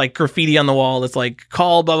 and there's like graffiti on the wall that's like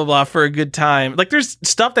call blah blah blah for a good time. Like there's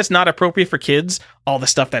stuff that's not appropriate for kids, all the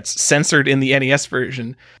stuff that's censored in the NES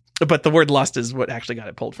version. But the word lust is what actually got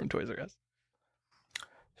it pulled from Toys R Us.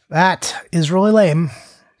 That is really lame,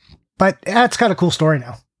 but it's got a cool story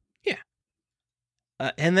now. Yeah.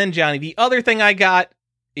 And then, Johnny, the other thing I got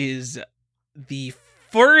is the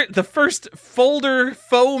first folder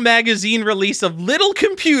faux magazine release of Little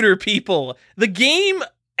Computer People, the game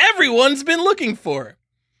everyone's been looking for.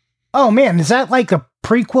 Oh, man, is that like a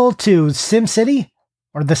prequel to SimCity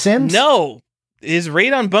or The Sims? No. Is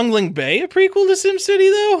Raid on Bungling Bay a prequel to SimCity,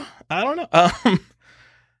 though? I don't know.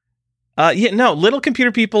 No, Little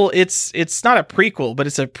Computer People, it's not a prequel, but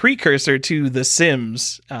it's a precursor to The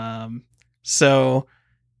Sims. So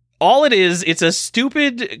all it is, it's a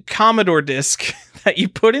stupid Commodore disc that you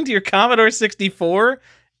put into your Commodore 64,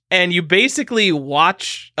 and you basically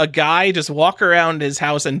watch a guy just walk around his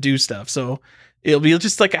house and do stuff. So it'll be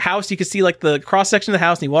just like a house. You can see like the cross section of the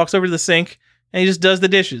house, and he walks over to the sink and he just does the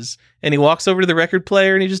dishes, and he walks over to the record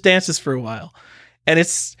player and he just dances for a while. And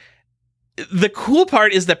the cool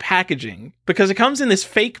part is the packaging, because it comes in this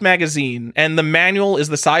fake magazine, and the manual is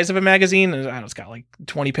the size of a magazine. And I don't know, it's got like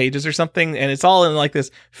 20 pages or something, and it's all in like this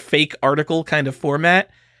fake article kind of format.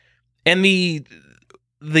 And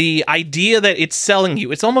the idea that it's selling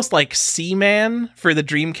you, it's almost like Seaman for the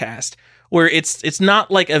Dreamcast, where it's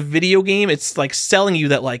not like a video game. It's like selling you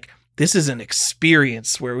that like, this is an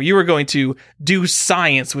experience where you are going to do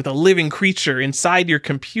science with a living creature inside your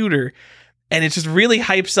computer. And it just really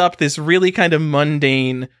hypes up this really kind of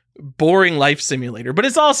mundane, boring life simulator. But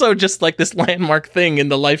it's also just like this landmark thing in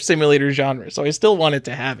the life simulator genre. So I still wanted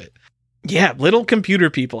to have it. Yeah, Little Computer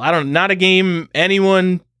People. Not a game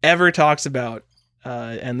anyone ever talks about.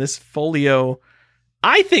 And this folio,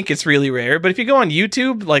 I think it's really rare. But if you go on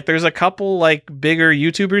YouTube, like there's a couple like bigger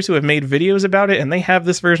YouTubers who have made videos about it, and they have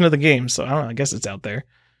this version of the game. So I don't know, I guess it's out there.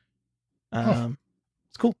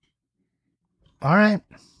 It's cool. All right.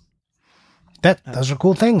 Those are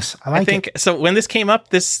cool things. I think it. So when this came up,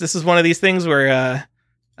 this is one of these things where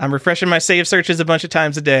I'm refreshing my save searches a bunch of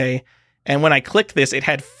times a day. And when I clicked this, it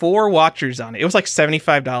had 4 watchers on it. It was like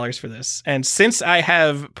 $75 for this. And since I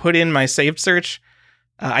have put in my saved search,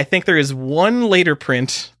 I think there is one later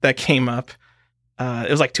print that came up.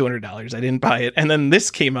 It was like $200. I didn't buy it. And then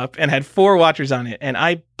this came up and had 4 watchers on it. And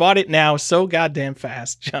I bought it now so goddamn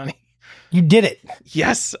fast, Johnny. You did it.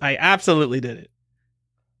 Yes, I absolutely did it.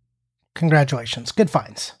 Congratulations. Good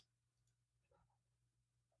finds.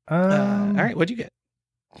 All right, what'd you get?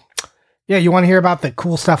 Yeah, you want to hear about the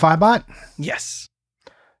cool stuff I bought? Yes.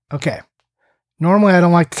 Okay. Normally, I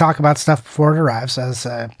don't like to talk about stuff before it arrives, as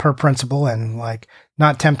per principle and like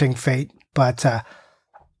not tempting fate. But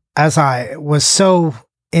as I was so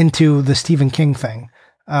into the Stephen King thing,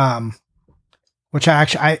 which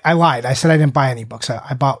I lied. I said I didn't buy any books.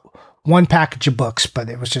 I bought one package of books, but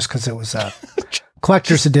it was just because it was a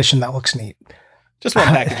collector's edition that looks neat. Just one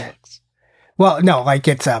package of books. Well, no, like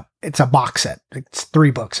it's a box set. It's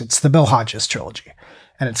 3 books. It's the Bill Hodges trilogy.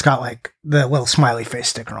 And it's got like the little smiley face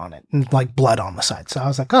sticker on it and like blood on the side. So I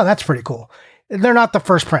was like, oh, that's pretty cool. They're not the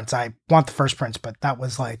first prints. I want the first prints, but that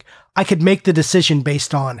was like, I could make the decision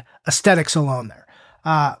based on aesthetics alone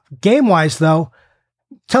there. Game wise though,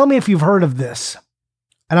 tell me if you've heard of this.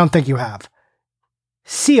 I don't think you have.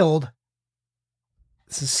 Sealed.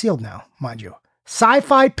 This is sealed now, mind you.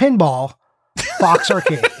 Sci-fi Pinball Fox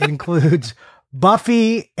Arcade. It includes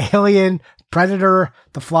Buffy, Alien, Predator,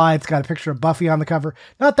 The Fly. It's got a picture of Buffy on the cover.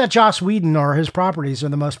 Not that Joss Whedon or his properties are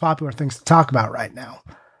the most popular things to talk about right now.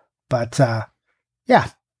 But, yeah.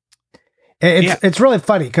 It's really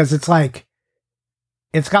funny because it's like,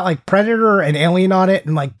 it's got like Predator and Alien on it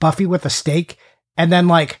and like Buffy with a stake. And then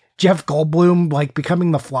like Jeff Goldblum, like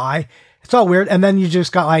becoming The Fly. It's all weird. And then you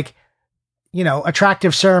just got like, you know,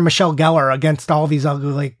 attractive Sarah Michelle Gellar against all these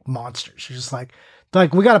ugly like monsters. You're just like,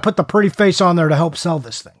 we got to put the pretty face on there to help sell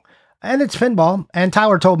this thing. and it's pinball, and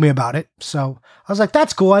Tyler told me about it. So I was like,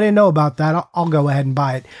 that's cool. I didn't know about that. I'll go ahead and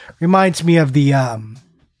buy it. Reminds me of the,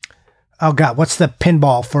 oh God, what's the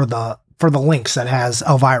pinball for the Lynx that has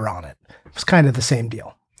Elvira on it? It's kind of the same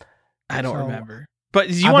deal. I don't remember. But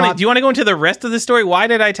do you want to go into the rest of the story? Why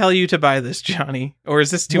did I tell you to buy this, Johnny? Or is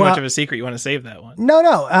this too much of a secret? You want to save that one?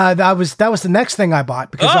 No. That was the next thing I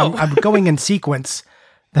bought because I'm going in sequence.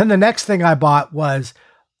 Then the next thing I bought was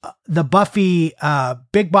the Buffy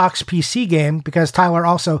big box PC game because Tyler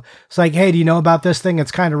also was like, hey, do you know about this thing?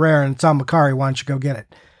 It's kind of rare and it's on Macari. Why don't you go get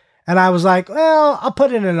it? And I was like, well, I'll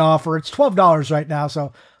put in an offer. It's $12 right now.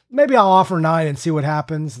 So maybe I'll offer $9 and see what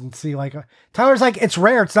happens and see Tyler's like, it's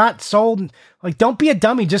rare. It's not sold. Like, don't be a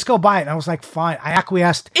dummy. Just go buy it. And I was like, fine. I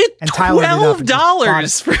acquiesced. It's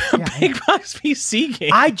 $12 for a big box PC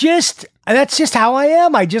game. That's just how I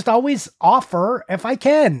am. I just always offer if I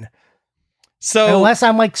can. So unless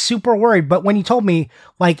I'm like super worried, but when you told me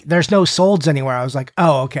like there's no solds anywhere, I was like,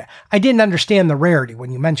 oh, okay. I didn't understand the rarity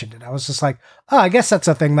when you mentioned it. I was just like, oh, I guess that's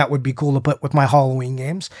a thing that would be cool to put with my Halloween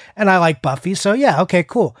games. And I like Buffy. So yeah, okay,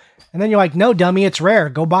 cool. And then you're like, no, dummy, it's rare.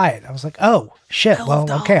 Go buy it. I was like, oh shit. Well,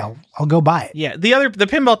 okay, I'll go buy it. Yeah. The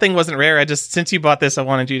pinball thing wasn't rare. Since you bought this, I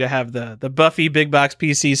wanted you to have the Buffy big box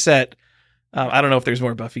PC set. I don't know if there's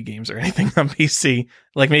more Buffy games or anything on PC.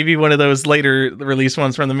 Like maybe one of those later release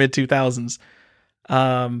ones from the mid 2000s.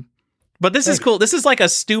 But this is cool. This is like a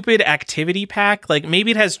stupid activity pack. Like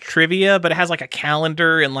maybe it has trivia, but it has like a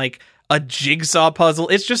calendar and like a jigsaw puzzle.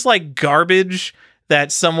 It's just like garbage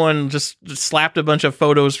that someone just slapped a bunch of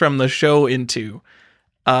photos from the show into.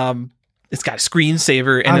 It's got a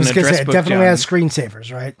screensaver and an address book. It definitely has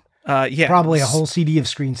screensavers, right? Yeah, probably a whole CD of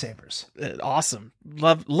screensavers. Awesome.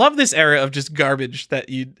 Love this era of just garbage that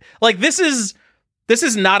you like. This is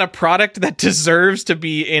not a product that deserves to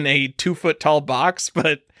be in a 2-foot tall box,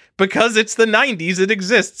 but because it's the 90s, it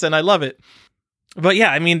exists, and I love it. But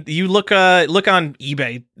yeah, I mean, you look on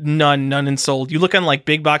eBay, none and sold. You look on like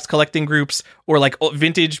big box collecting groups or like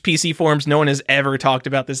vintage PC forums, no one has ever talked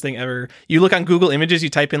about this thing ever. You look on Google Images, you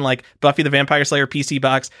type in like Buffy the Vampire Slayer PC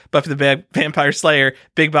box, Buffy the Vampire Slayer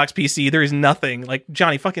big box PC. There is nothing. Like,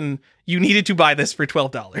 Johnny, you needed to buy this for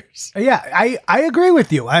 $12. Yeah, I agree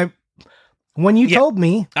with you. When you told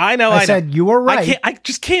me, I said you were right. I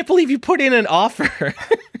just can't believe you put in an offer.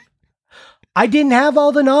 I didn't have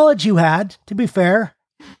all the knowledge you had, to be fair.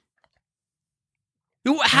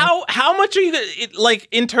 How much are you like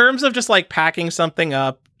in terms of just like packing something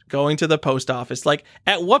up, going to the post office? Like,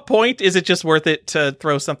 at what point is it just worth it to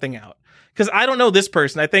throw something out? Because I don't know this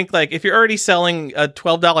person. I think like if you're already selling a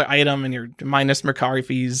 $12 item and you're minus Mercari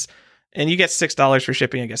fees, and you get $6 for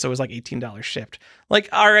shipping, I guess it was like $18 shipped. Like,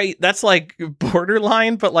 all right, that's like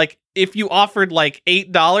borderline. But like, if you offered like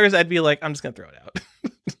 $8, I'd be like, I'm just gonna throw it out.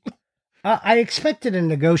 I expected a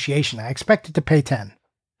negotiation. I expected to pay 10.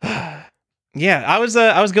 Yeah, I was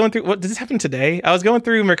going through. What did this happen today? I was going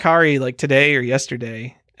through Mercari like today or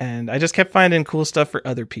yesterday, and I just kept finding cool stuff for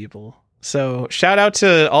other people. So shout out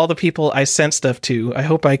to all the people I sent stuff to. I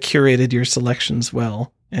hope I curated your selections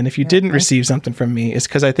well. And if you didn't receive something from me, it's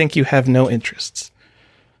because I think you have no interests.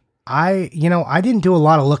 I didn't do a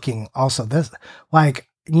lot of looking. Also,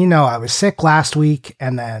 I was sick last week,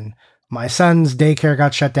 and then my son's daycare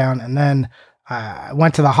got shut down, and then I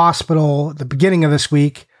went to the hospital at the beginning of this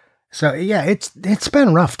week. So yeah, it's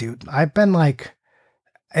been rough, dude. I've been like,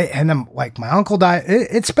 and then like my uncle died.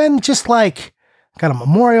 It's been just like got a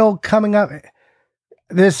memorial coming up.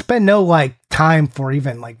 There's been no like time for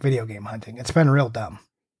even like video game hunting. It's been real dumb.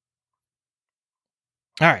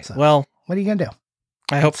 All right. So, well, what are you gonna do?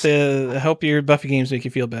 I hope your Buffy games make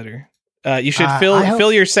you feel better. You should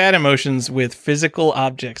fill your sad emotions with physical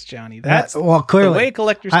objects, Johnny. That's clearly the way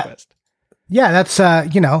Collector's Quest. Yeah, that's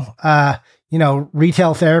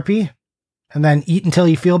retail therapy, and then eat until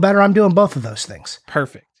you feel better. I'm doing both of those things.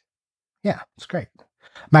 Perfect. Yeah, it's great.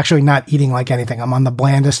 I'm actually not eating like anything. I'm on the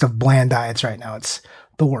blandest of bland diets right now. It's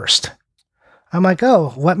the worst. I'm like,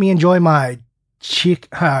 oh, let me enjoy my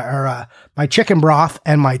my chicken broth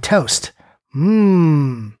and my toast.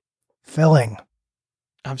 Filling.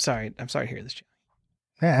 I'm sorry to hear this, Johnny.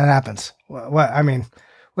 Yeah, it happens. What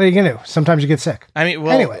are you gonna do? Sometimes you get sick. I mean,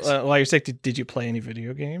 well, anyways, while you're sick, did you play any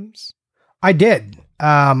video games? I did.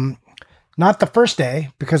 Not the first day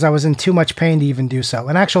because I was in too much pain to even do so.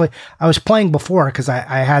 And actually, I was playing before because I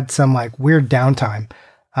had some like weird downtime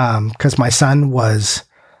because my son was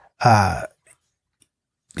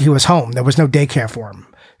he was home. There was no daycare for him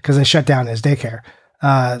because they shut down his daycare.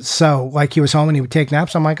 So like he was home and he would take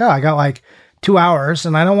naps. I'm like, oh, I got like 2 hours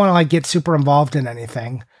and I don't want to like get super involved in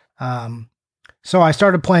anything. So I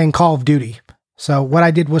started playing Call of Duty. So what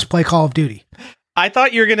I did was play Call of Duty. I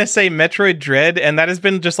thought you were going to say Metroid Dread, and that has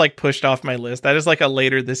been just like pushed off my list. That is like a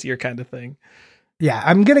later this year kind of thing. Yeah,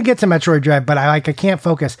 I'm going to get to Metroid Dread, but I can't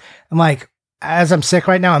focus. I'm like, as I'm sick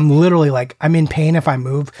right now, I'm literally like, I'm in pain if I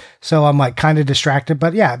move. So I'm like kind of distracted.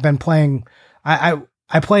 But yeah, I've been playing. I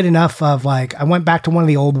played enough of like, I went back to one of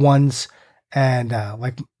the old ones and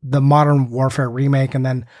like the Modern Warfare remake. And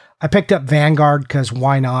then I picked up Vanguard because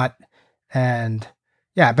why not? And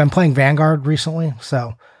yeah, I've been playing Vanguard recently.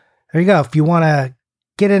 So there you go. If you want to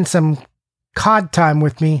get in some COD time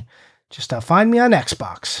with me, just find me on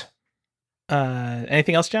Xbox.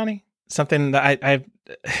 Anything else, Johnny? Something that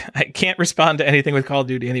I can't respond to anything with Call of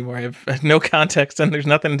Duty anymore. I have no context and there's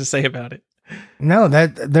nothing to say about it. No,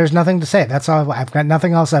 there's nothing to say. That's all. I've got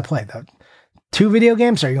nothing else I played. 2 video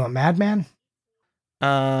games? Are you a madman?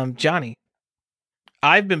 Johnny,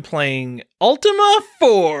 I've been playing Ultima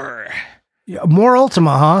 4. Yeah, more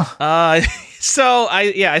Ultima, huh?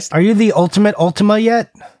 Are you the ultimate Ultima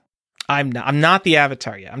yet? I'm not the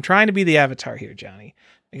Avatar yet. I'm trying to be the Avatar here, Johnny.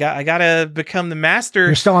 I gotta become the master.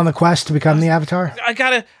 You're still on the quest to become the Avatar? I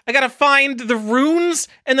gotta find the runes,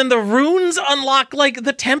 and then the runes unlock like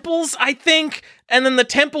the temples, I think. And then the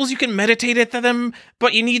temples you can meditate at them,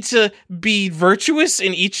 but you need to be virtuous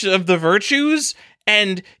in each of the virtues.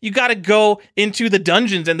 And you got to go into the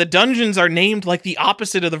dungeons, and the dungeons are named like the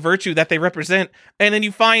opposite of the virtue that they represent. And then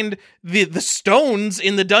you find the stones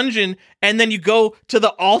in the dungeon, and then you go to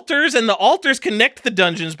the altars, and the altars connect the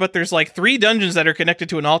dungeons, but there's like 3 dungeons that are connected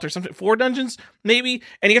to an altar, something 4 dungeons maybe,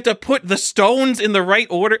 and you have to put the stones in the right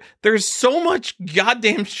order. There's so much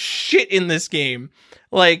goddamn shit in this game.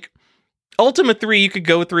 Like Ultima 3 you could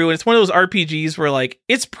go through, and it's one of those RPGs where like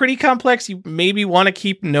it's pretty complex. You maybe want to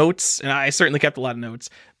keep notes, and I certainly kept a lot of notes.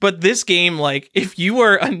 But this game, like if you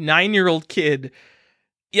were a 9-year-old kid,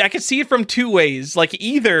 yeah, I could see it from 2 ways. Like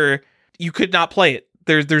either you could not play it.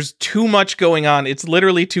 There's too much going on. It's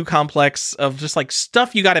literally too complex of just like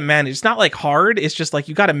stuff you got to manage. It's not like hard. It's just like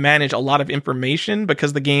you got to manage a lot of information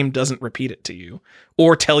because the game doesn't repeat it to you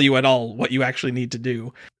or tell you at all what you actually need to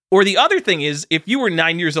do. Or the other thing is, if you were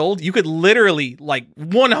 9 years old, you could literally, like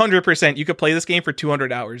 100%, you could play this game for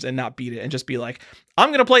 200 hours and not beat it and just be like, I'm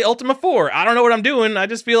going to play Ultima 4. I don't know what I'm doing. I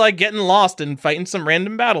just feel like getting lost and fighting some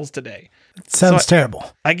random battles today. Sounds terrible.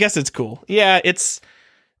 I guess it's cool. Yeah, it's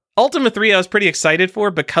Ultima 3 I was pretty excited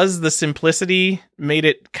for because the simplicity made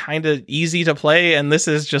it kind of easy to play. And this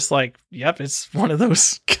is just like, yep, it's one of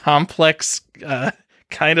those complex,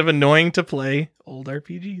 kind of annoying to play old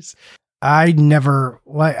RPGs. I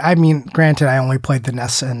mean, granted, I only played the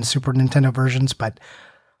NES and Super Nintendo versions, but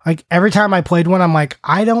like every time I played one, I'm like,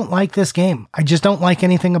 I don't like this game. I just don't like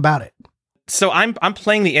anything about it. So I'm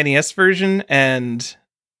playing the NES version, and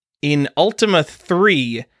in Ultima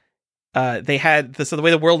 3, they had so the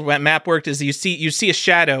way the world map worked is you see a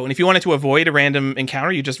shadow, and if you wanted to avoid a random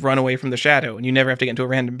encounter, you just run away from the shadow, and you never have to get into a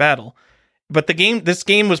random battle. But this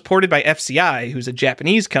game was ported by FCI, who's a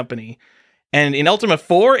Japanese company. And in Ultima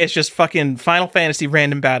 4, it's just fucking Final Fantasy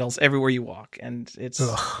random battles everywhere you walk. And it's,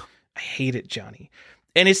 I hate it, Johnny.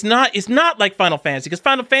 And it's not like Final Fantasy, because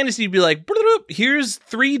Final Fantasy you'd be like, here's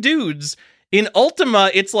 3 dudes. In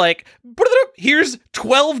Ultima, it's like, here's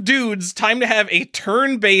 12 dudes. Time to have a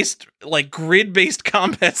turn-based, like grid-based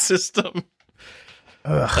combat system.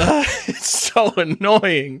 It's so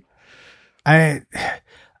annoying. I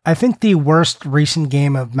think the worst recent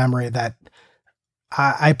game of memory that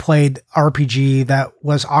I played RPG that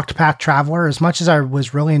was Octopath Traveler. As much as I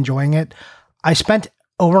was really enjoying it, I spent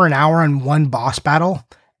over an hour in one boss battle,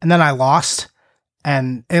 and then I lost.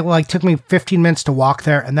 And it like took me 15 minutes to walk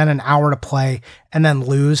there, and then an hour to play, and then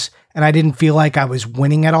lose. And I didn't feel like I was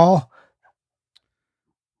winning at all.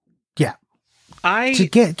 Yeah,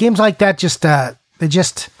 games like that just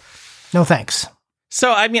no thanks.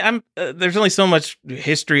 So, I mean, I'm there's only so much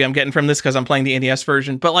history I'm getting from this because I'm playing the NES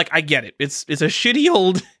version, but like, I get it. It's a shitty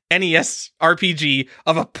old NES RPG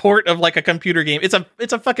of a port of like a computer game. It's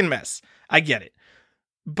a fucking mess. I get it.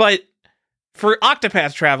 But for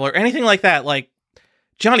Octopath Traveler, anything like that, like,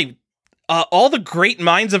 Johnny, all the great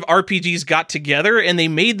minds of RPGs got together and they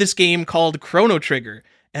made this game called Chrono Trigger.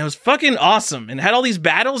 And it was fucking awesome. And it had all these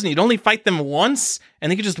battles, and you'd only fight them once,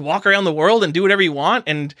 and you could just walk around the world and do whatever you want.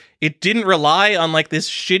 And it didn't rely on like this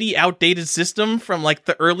shitty, outdated system from like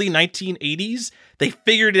the early 1980s. They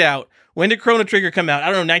figured it out. When did Chrono Trigger come out? I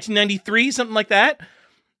don't know, 1993, something like that.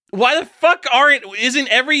 Why the fuck isn't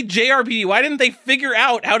every JRPG? Why didn't they figure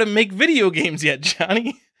out how to make video games yet,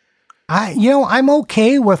 Johnny? I'm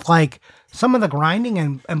okay with like some of the grinding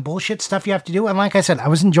and bullshit stuff you have to do. And like I said, I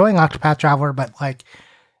was enjoying Octopath Traveler, but like,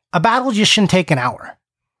 a battle just shouldn't take an hour.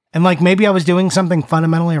 And like, maybe I was doing something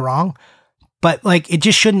fundamentally wrong, but like, it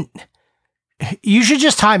You should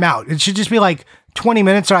just time out. It should just be like 20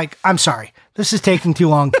 minutes. Or like, I'm sorry, this is taking too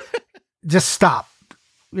long. Just stop.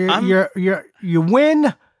 You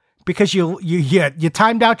win because you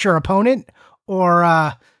timed out your opponent,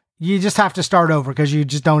 or you just have to start over because you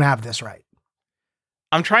just don't have this right.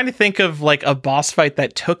 I'm trying to think of like a boss fight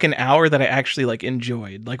that took an hour that I actually like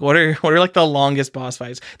enjoyed. Like what are like the longest boss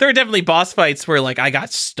fights? There are definitely boss fights where like I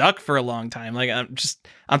got stuck for a long time. Like I'm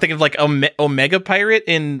thinking of like Omega Pirate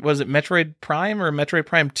in, was it Metroid Prime or Metroid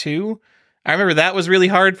Prime 2? I remember that was really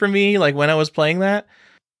hard for me like when I was playing that.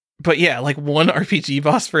 But yeah, like one RPG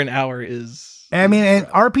boss for an hour is... I mean, and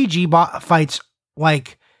RPG fights,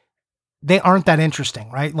 like, they aren't that interesting,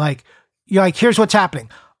 right? Like, you're like, here's what's happening.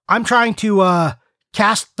 I'm trying to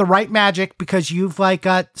cast the right magic because you've, like,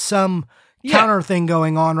 got some counter thing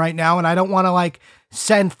going on right now, and I don't want to, like,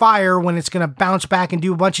 send fire when it's going to bounce back and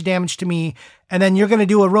do a bunch of damage to me, and then you're going to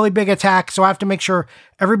do a really big attack, so I have to make sure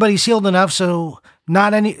everybody's healed enough so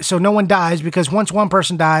no one dies, because once one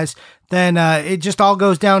person dies, then it just all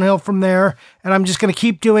goes downhill from there, and I'm just going to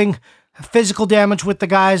keep doing physical damage with the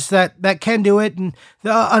guys that can do it, and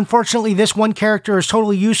unfortunately this one character is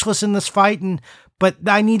totally useless in this fight, but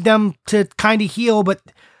I need them to kind of heal, but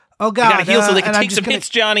oh god, you gotta heal so they can take some hits,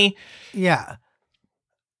 Johnny. Yeah.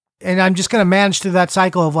 And I'm just going to manage through that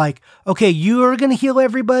cycle of like, okay, you are going to heal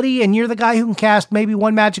everybody, and you're the guy who can cast maybe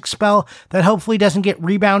one magic spell that hopefully doesn't get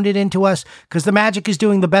rebounded into us, because the magic is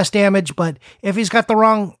doing the best damage, but if he's got the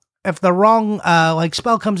wrong like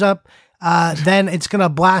spell comes up, then it's going to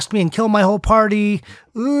blast me and kill my whole party.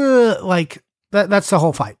 Like that's the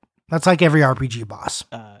whole fight. That's like every RPG boss.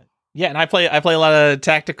 Yeah, and I play a lot of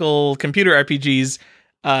tactical computer RPGs,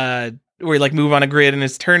 where you like move on a grid and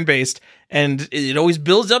it's turn-based, and it always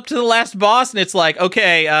builds up to the last boss, and it's like,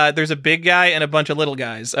 okay, there's a big guy and a bunch of little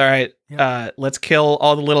guys. All right, let's kill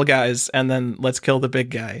all the little guys, and then let's kill the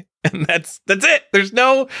big guy. And that's it.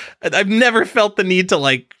 I've never felt the need to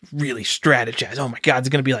like really strategize. Oh my god, it's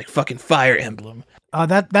gonna be like fucking Fire Emblem.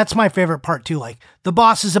 That's my favorite part too. Like the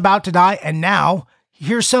boss is about to die, and now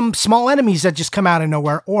here's some small enemies that just come out of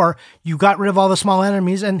nowhere, or you got rid of all the small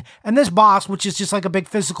enemies, and this boss, which is just like a big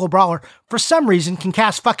physical brawler, for some reason can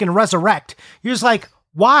cast fucking Resurrect. You're just like,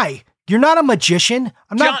 why? You're not a magician.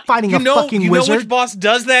 I'm not fighting a fucking wizard. You know which boss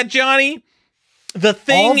does that, Johnny? The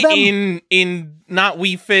thing in not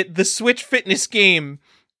Wii Fit, the Switch fitness game.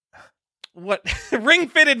 What? Ring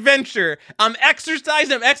Fit Adventure. I'm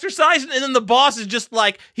exercising, and then the boss is just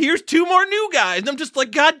like, here's 2 more new guys. And I'm just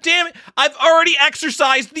like, god damn it, I've already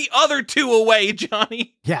exercised the other 2 away,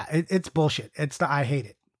 Johnny. Yeah, it's bullshit. I hate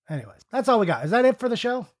it. Anyways, that's all we got. Is that it for the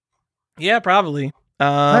show? Yeah, probably.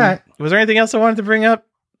 All right. Was there anything else I wanted to bring up?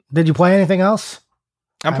 Did you play anything else?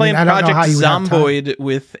 I'm playing Project Zomboid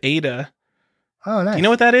with Ada. Oh, nice. You know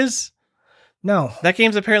what that is? No. That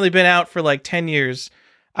game's apparently been out for like 10 years.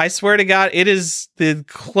 I swear to God, it is the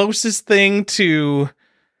closest thing to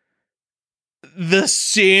The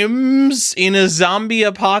Sims in a zombie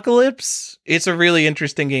apocalypse. It's a really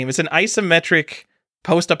interesting game. It's an isometric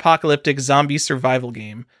post-apocalyptic zombie survival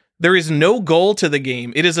game. There is no goal to the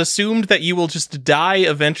game. It is assumed that you will just die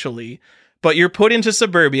eventually, but you're put into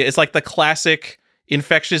suburbia. It's like the classic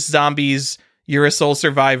infectious zombies. You're a sole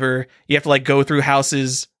survivor. You have to like go through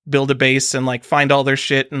houses, build a base, and like find all their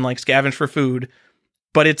shit and like scavenge for food.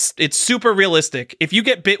 But it's super realistic. If you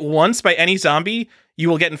get bit once by any zombie, you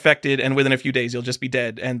will get infected, and within a few days, you'll just be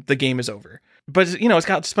dead, and the game is over. But, you know, it's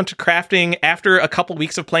got just a bunch of crafting. After a couple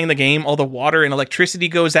weeks of playing the game, all the water and electricity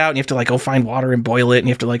goes out, and you have to, like, go find water and boil it, and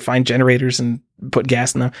you have to, like, find generators and put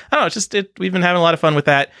gas in them. I don't know, we've been having a lot of fun with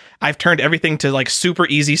that. I've turned everything to, like, super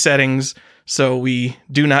easy settings, so we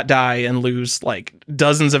do not die and lose, like,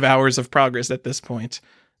 dozens of hours of progress at this point.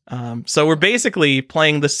 So we're basically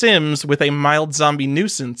playing The Sims with a mild zombie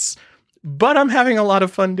nuisance, but I'm having a lot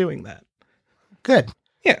of fun doing that. Good.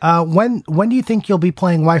 Yeah. When do you think you'll be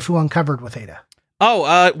playing Waifu Uncovered with Ada?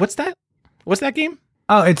 Oh, what's that? What's that game?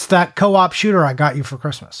 Oh, it's that co-op shooter I got you for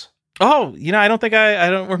Christmas. Oh, you know, I don't think I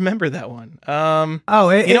don't remember that one.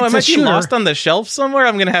 It might be lost on the shelf somewhere.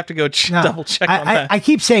 I'm gonna have to go double check on that. I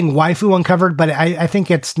keep saying Waifu Uncovered, but I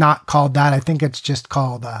think it's not called that. I think it's just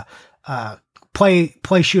called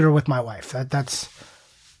play shooter with my wife. That's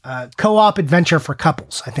co-op adventure for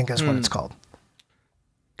couples, I think is what it's called.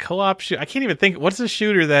 Co-op shoot. I can't even think. What's a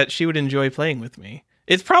shooter that she would enjoy playing with me?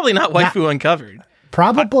 It's probably not Waifu Uncovered.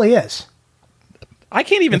 Probably is. I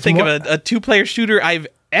can't even think of a 2-player shooter I've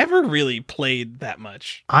ever really played that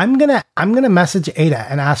much. I'm gonna message Ada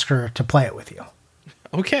and ask her to play it with you.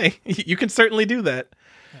 Okay, you can certainly do that.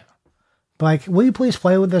 Like, will you please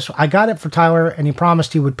play with this? I got it for Tyler, and he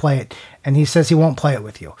promised he would play it, and he says he won't play it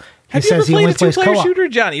with you. Have you ever played a two-player shooter,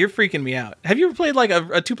 Johnny? You're freaking me out. Have you ever played like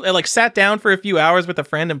a two-player, like sat down for a few hours with a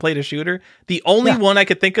friend and played a shooter? The only one I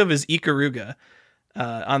could think of is Ikaruga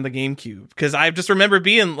on the GameCube, because I just remember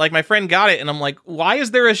being like, my friend got it, and I'm like, why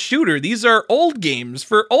is there a shooter? These are old games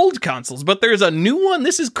for old consoles, but there's a new one.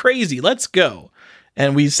 This is crazy. Let's go.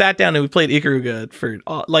 And we sat down and we played Ikaruga for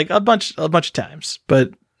like a bunch of times,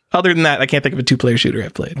 but. Other than that, I can't think of a two-player shooter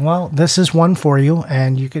I've played. Well, this is one for you,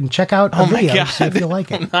 and you can check out a video, see if you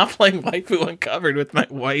like it. I'm not playing Waifu Uncovered with my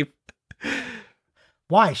wife.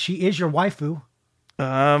 Why? She is your waifu.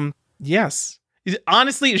 Yes.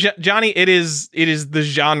 Honestly, Johnny, it is the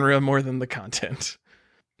genre more than the content.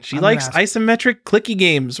 She likes isometric clicky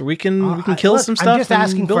games where we can kill some stuff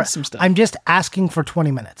and build some stuff. I'm just asking for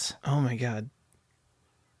 20 minutes. Oh my God.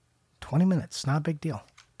 20 minutes, not a big deal.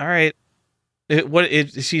 All right.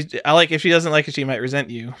 If she doesn't like it, she might resent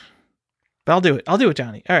you. But I'll do it. I'll do it,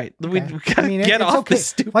 Johnny. All right. We gotta get off this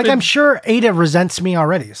stupid. Like, I'm sure Ada resents me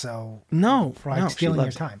already. So for stealing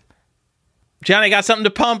your time. Johnny, got something to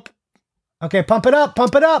pump. Okay, pump it up.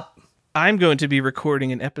 Pump it up. I'm going to be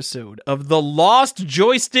recording an episode of the Lost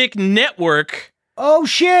Joystick Network. Oh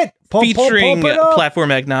shit! Featuring Platform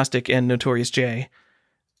Agnostic and Notorious J.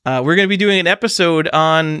 We're going to be doing an episode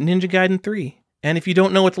on Ninja Gaiden 3. And if you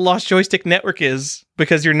don't know what the Lost Joystick Network is,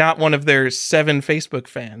 because you're not one of their 7 Facebook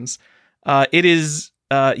fans, it is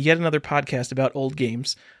yet another podcast about old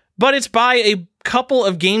games. But it's by a couple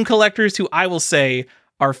of game collectors who I will say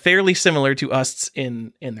are fairly similar to us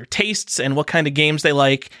in their tastes and what kind of games they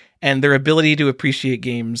like, and their ability to appreciate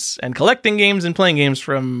games and collecting games and playing games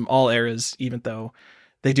from all eras, even though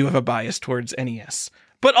they do have a bias towards NES.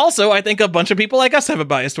 But also, I think a bunch of people like us have a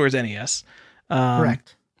bias towards NES.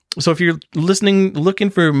 Correct. So if you're looking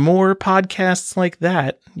for more podcasts like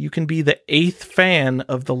that, you can be the 8th fan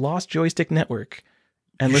of the Lost Joystick Network.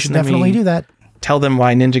 And listen to me definitely do that. Tell them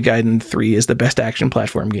why Ninja Gaiden 3 is the best action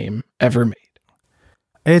platform game ever made.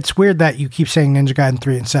 It's weird that you keep saying Ninja Gaiden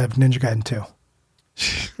 3 instead of Ninja Gaiden 2.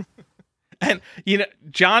 And,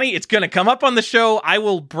 Johnny, it's going to come up on the show. I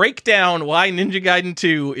will break down why Ninja Gaiden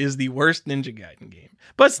 2 is the worst Ninja Gaiden game,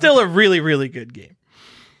 but still a really, really good game.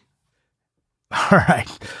 All right.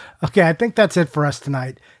 Okay, I think that's it for us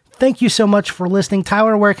tonight. Thank you so much for listening.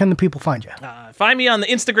 Tyler, where can the people find you? Find me on the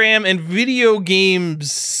Instagram and Video Game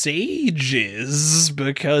Sages,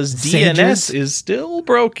 because DNS is still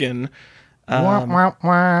broken.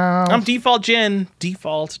 I'm Default Gen,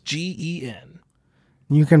 Default GEN.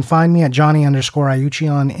 You can find me at Johnny_Iuchi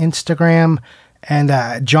on Instagram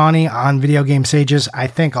and Johnny on Video Game Sages. I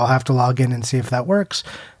think I'll have to log in and see if that works.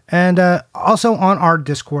 And also on our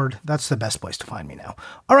Discord. That's the best place to find me now.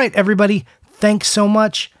 All right, everybody. Thanks so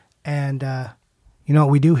much. And you know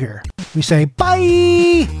what we do here? We say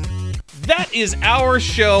bye! That is our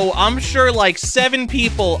show. I'm sure like 7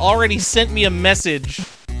 people already sent me a message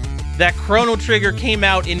that Chrono Trigger came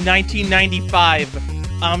out in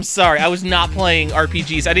 1995. I'm sorry. I was not playing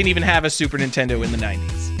RPGs. I didn't even have a Super Nintendo in the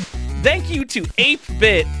 90s. Thank you to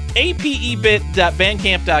Apebit,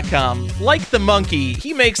 apebit.bandcamp.com. Like the monkey,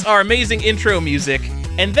 he makes our amazing intro music.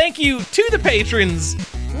 And thank you to the patrons,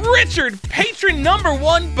 Richard, patron number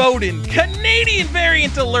 1 Bowden, Canadian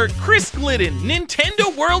Variant Alert, Chris Glidden,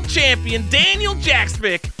 Nintendo World Champion, Daniel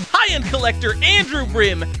Jacksvick, High-End Collector, Andrew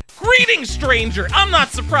Brim, Greetings, stranger. I'm not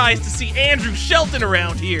surprised to see Andrew Shelton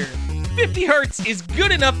around here. 50 Hertz is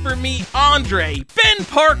good enough for me, Andre. Ben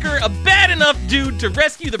Parker, a bad enough dude to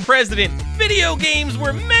rescue the president. Video games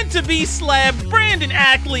were meant to be slabbed. Brandon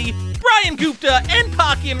Ackley, Brian Gupta, and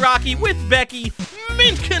Pocky and Rocky with Becky.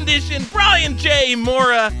 Mint condition, Brian J.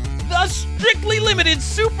 Mora. The strictly limited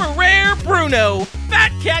super rare Bruno.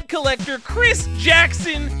 Fat Cat Collector, Chris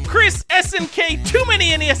Jackson. Chris SNK, Too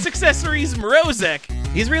Many NES Accessories, Mrozek.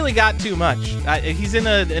 He's really got too much. He's in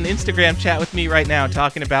an Instagram chat with me right now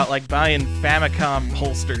talking about like buying Famicom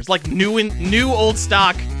holsters, like new old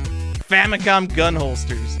stock Famicom gun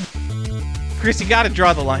holsters. Chris, you gotta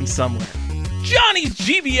draw the line somewhere. Johnny's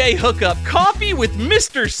GBA hookup, coffee with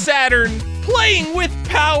Mr. Saturn, playing with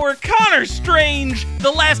power, Connor Strange,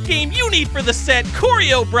 the last game you need for the set,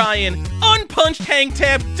 Corey O'Brien, unpunched hang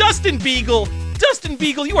tab, Dustin Beagle. Dustin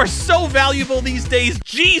Beagle, you are so valuable these days,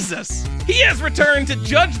 Jesus! He has returned to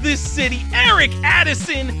judge this city, Eric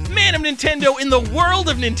Addison, man of Nintendo in the world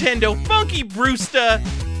of Nintendo, Funky Brewster,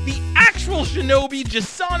 the actual Shinobi,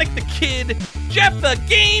 Jasonic the Kid, Jeff the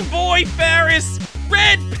Game Boy Ferris,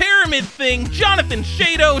 Red Pyramid Thing, Jonathan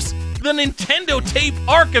Shados, the Nintendo Tape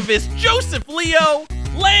Archivist, Joseph Leo,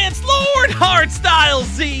 Lance Lord Hardstyle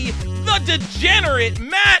Z, the Degenerate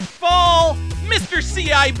Matt Fall, Mr.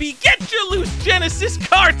 CIB, get your loose Genesis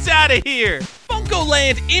carts out of here.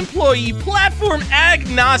 Funkoland employee, platform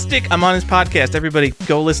agnostic. I'm on his podcast. Everybody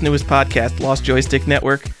go listen to his podcast, Lost Joystick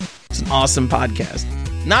Network. It's an awesome podcast.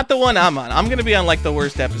 Not the one I'm on. I'm going to be on like the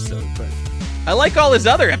worst episode, but I like all his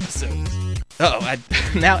other episodes.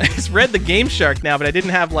 Now it's read the Game Shark now, but I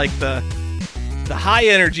didn't have like the high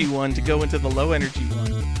energy one to go into the low energy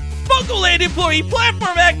one. Funkoland employee,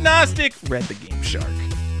 platform agnostic, read the Game Shark.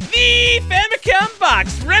 The Famicom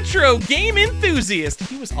Box retro game enthusiast.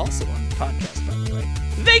 He was also on the podcast, by the way.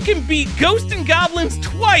 They can beat Ghosts and Goblins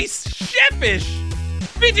twice. Shefish.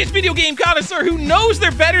 Vintage video game connoisseur who knows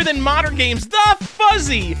they're better than modern games. The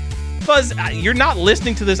Fuzzy. Fuzz, you're not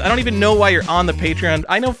listening to this. I don't even know why you're on the Patreon.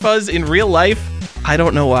 I know Fuzz in real life. I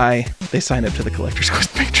don't know why they signed up to the Collector's Quest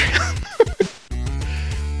Patreon.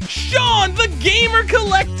 Sean, the Gamer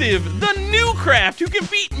Collective, the new craft who can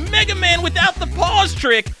beat Mega Man without the pause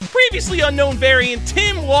trick. Previously unknown variant,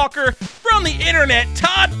 Tim Walker. From the internet,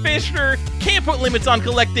 Todd Fisher. Can't put limits on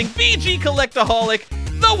collecting, BG Collectaholic.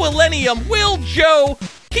 The Millennium, Will Joe.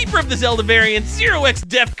 Keeper of the Zelda variant, 0x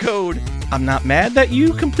Def Code. I'm not mad that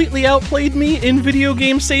you completely outplayed me in Video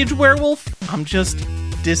Game Sage Werewolf. I'm just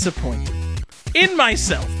disappointed in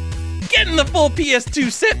myself. Getting the full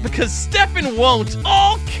PS2 set because Stefan won't.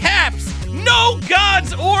 All caps. No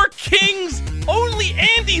gods or kings. Only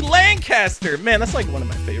Andy Lancaster. Man, that's like one of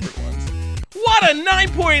my favorite ones. What a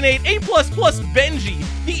 9.8 A++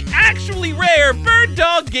 Benji. The actually rare Bird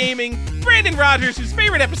Dog Gaming. Brandon Rogers, whose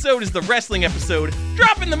favorite episode is the wrestling episode.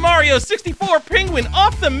 Dropping the Mario 64 Penguin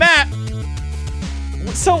off the map.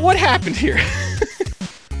 So what happened here?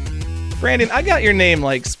 Brandon, I got your name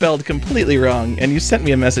like spelled completely wrong, and you sent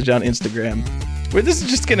me a message on Instagram where this is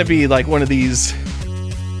just gonna be like one of these.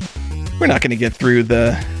 We're not gonna get through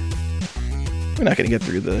the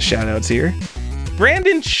shout outs here.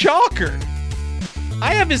 Brandon Chalker.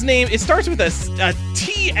 I have his name, it starts with a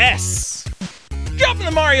TS. Dropping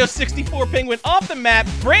the Mario 64 Penguin off the map,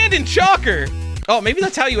 Brandon Chalker. Oh, maybe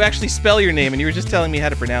that's how you actually spell your name and you were just telling me how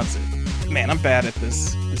to pronounce it. Man, I'm bad at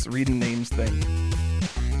this reading names thing.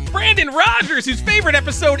 Brandon Rogers, whose favorite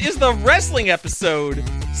episode is the wrestling episode.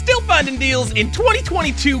 Still finding deals in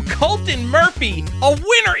 2022, Colton Murphy. A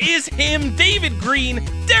winner is him, David Green.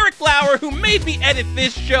 Derek Flower, who made me edit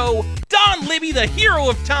this show. Don Libby, the hero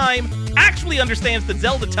of time. Actually understands the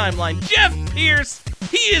Zelda timeline. Jeff Pierce.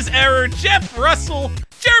 He is Error. Jeff Russell.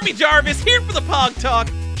 Jeremy Jarvis, here for the Pog Talk.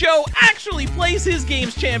 Joe actually plays his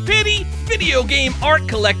games Champity, video game art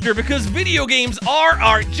collector because video games are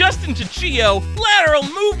art. Justin Chicchio, Lateral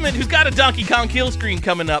Movement, who's got a Donkey Kong kill screen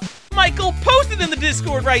coming up. Michael, posted in the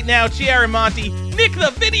Discord right now, Chiaramonti. Nick,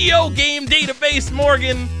 the video game database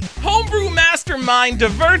Morgan. Homebrew Mastermind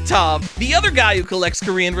Divertov, the other guy who collects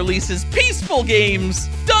Korean releases, Peaceful Games.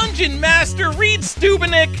 Dungeon Master Reed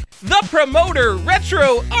Stubenik. The Promoter,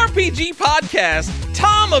 Retro RPG Podcast.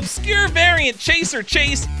 Tom, Obscure Variant Chaser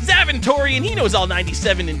Chase. Zaventorian, he knows all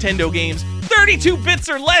 97 Nintendo games. 32 bits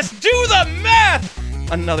or less, do the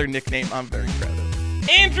math! Another nickname I'm very proud of.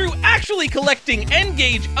 Andrew, actually collecting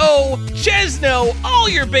Engage O. Chesno, all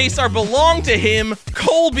your base are belong to him.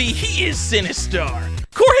 Colby, he is Sinistar.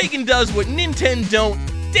 Corhagen does what Nintendo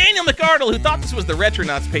don't. Daniel McArdle, who thought this was the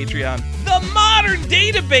Retronauts Patreon. The Modern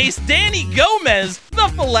Database, Danny Gomez. The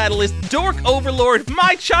Philatelist, Dork Overlord.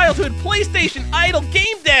 My Childhood PlayStation Idol,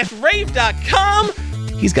 Game-Rave.com.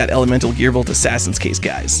 He's got Elemental Gearbolt Assassin's Case,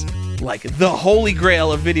 guys. Like the holy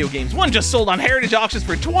grail of video games. One just sold on Heritage Auctions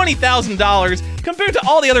for $20,000. Compared to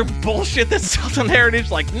all the other bullshit that's sold on Heritage,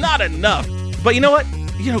 like not enough. But you know what?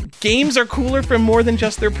 Games are cooler for more than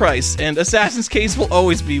just their price, and Assassin's Case will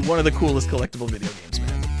always be one of the coolest collectible video games, man.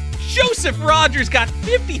 Joseph Rogers got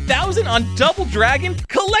 $50,000 on Double Dragon,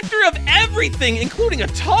 collector of everything, including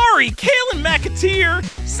Atari, Kalen McAteer,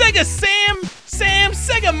 Sega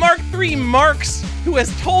Sega Mark III Marks, who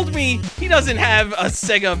has told me he doesn't have a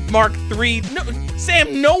Sega Mark III. No,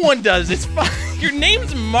 Sam, no one does. It's fine. Your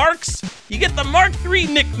name's Marks. You get the Mark III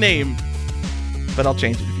nickname. But I'll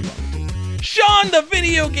change it if you want me to. Sean, the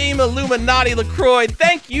video game Illuminati LaCroix.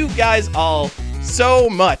 Thank you guys all so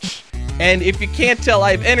much. And if you can't tell,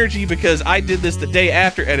 I have energy because I did this the day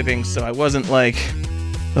after editing, so I wasn't like,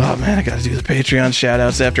 oh man, I gotta do the Patreon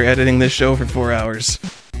shoutouts after editing this show for 4 hours.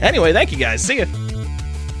 Anyway, thank you guys. See ya.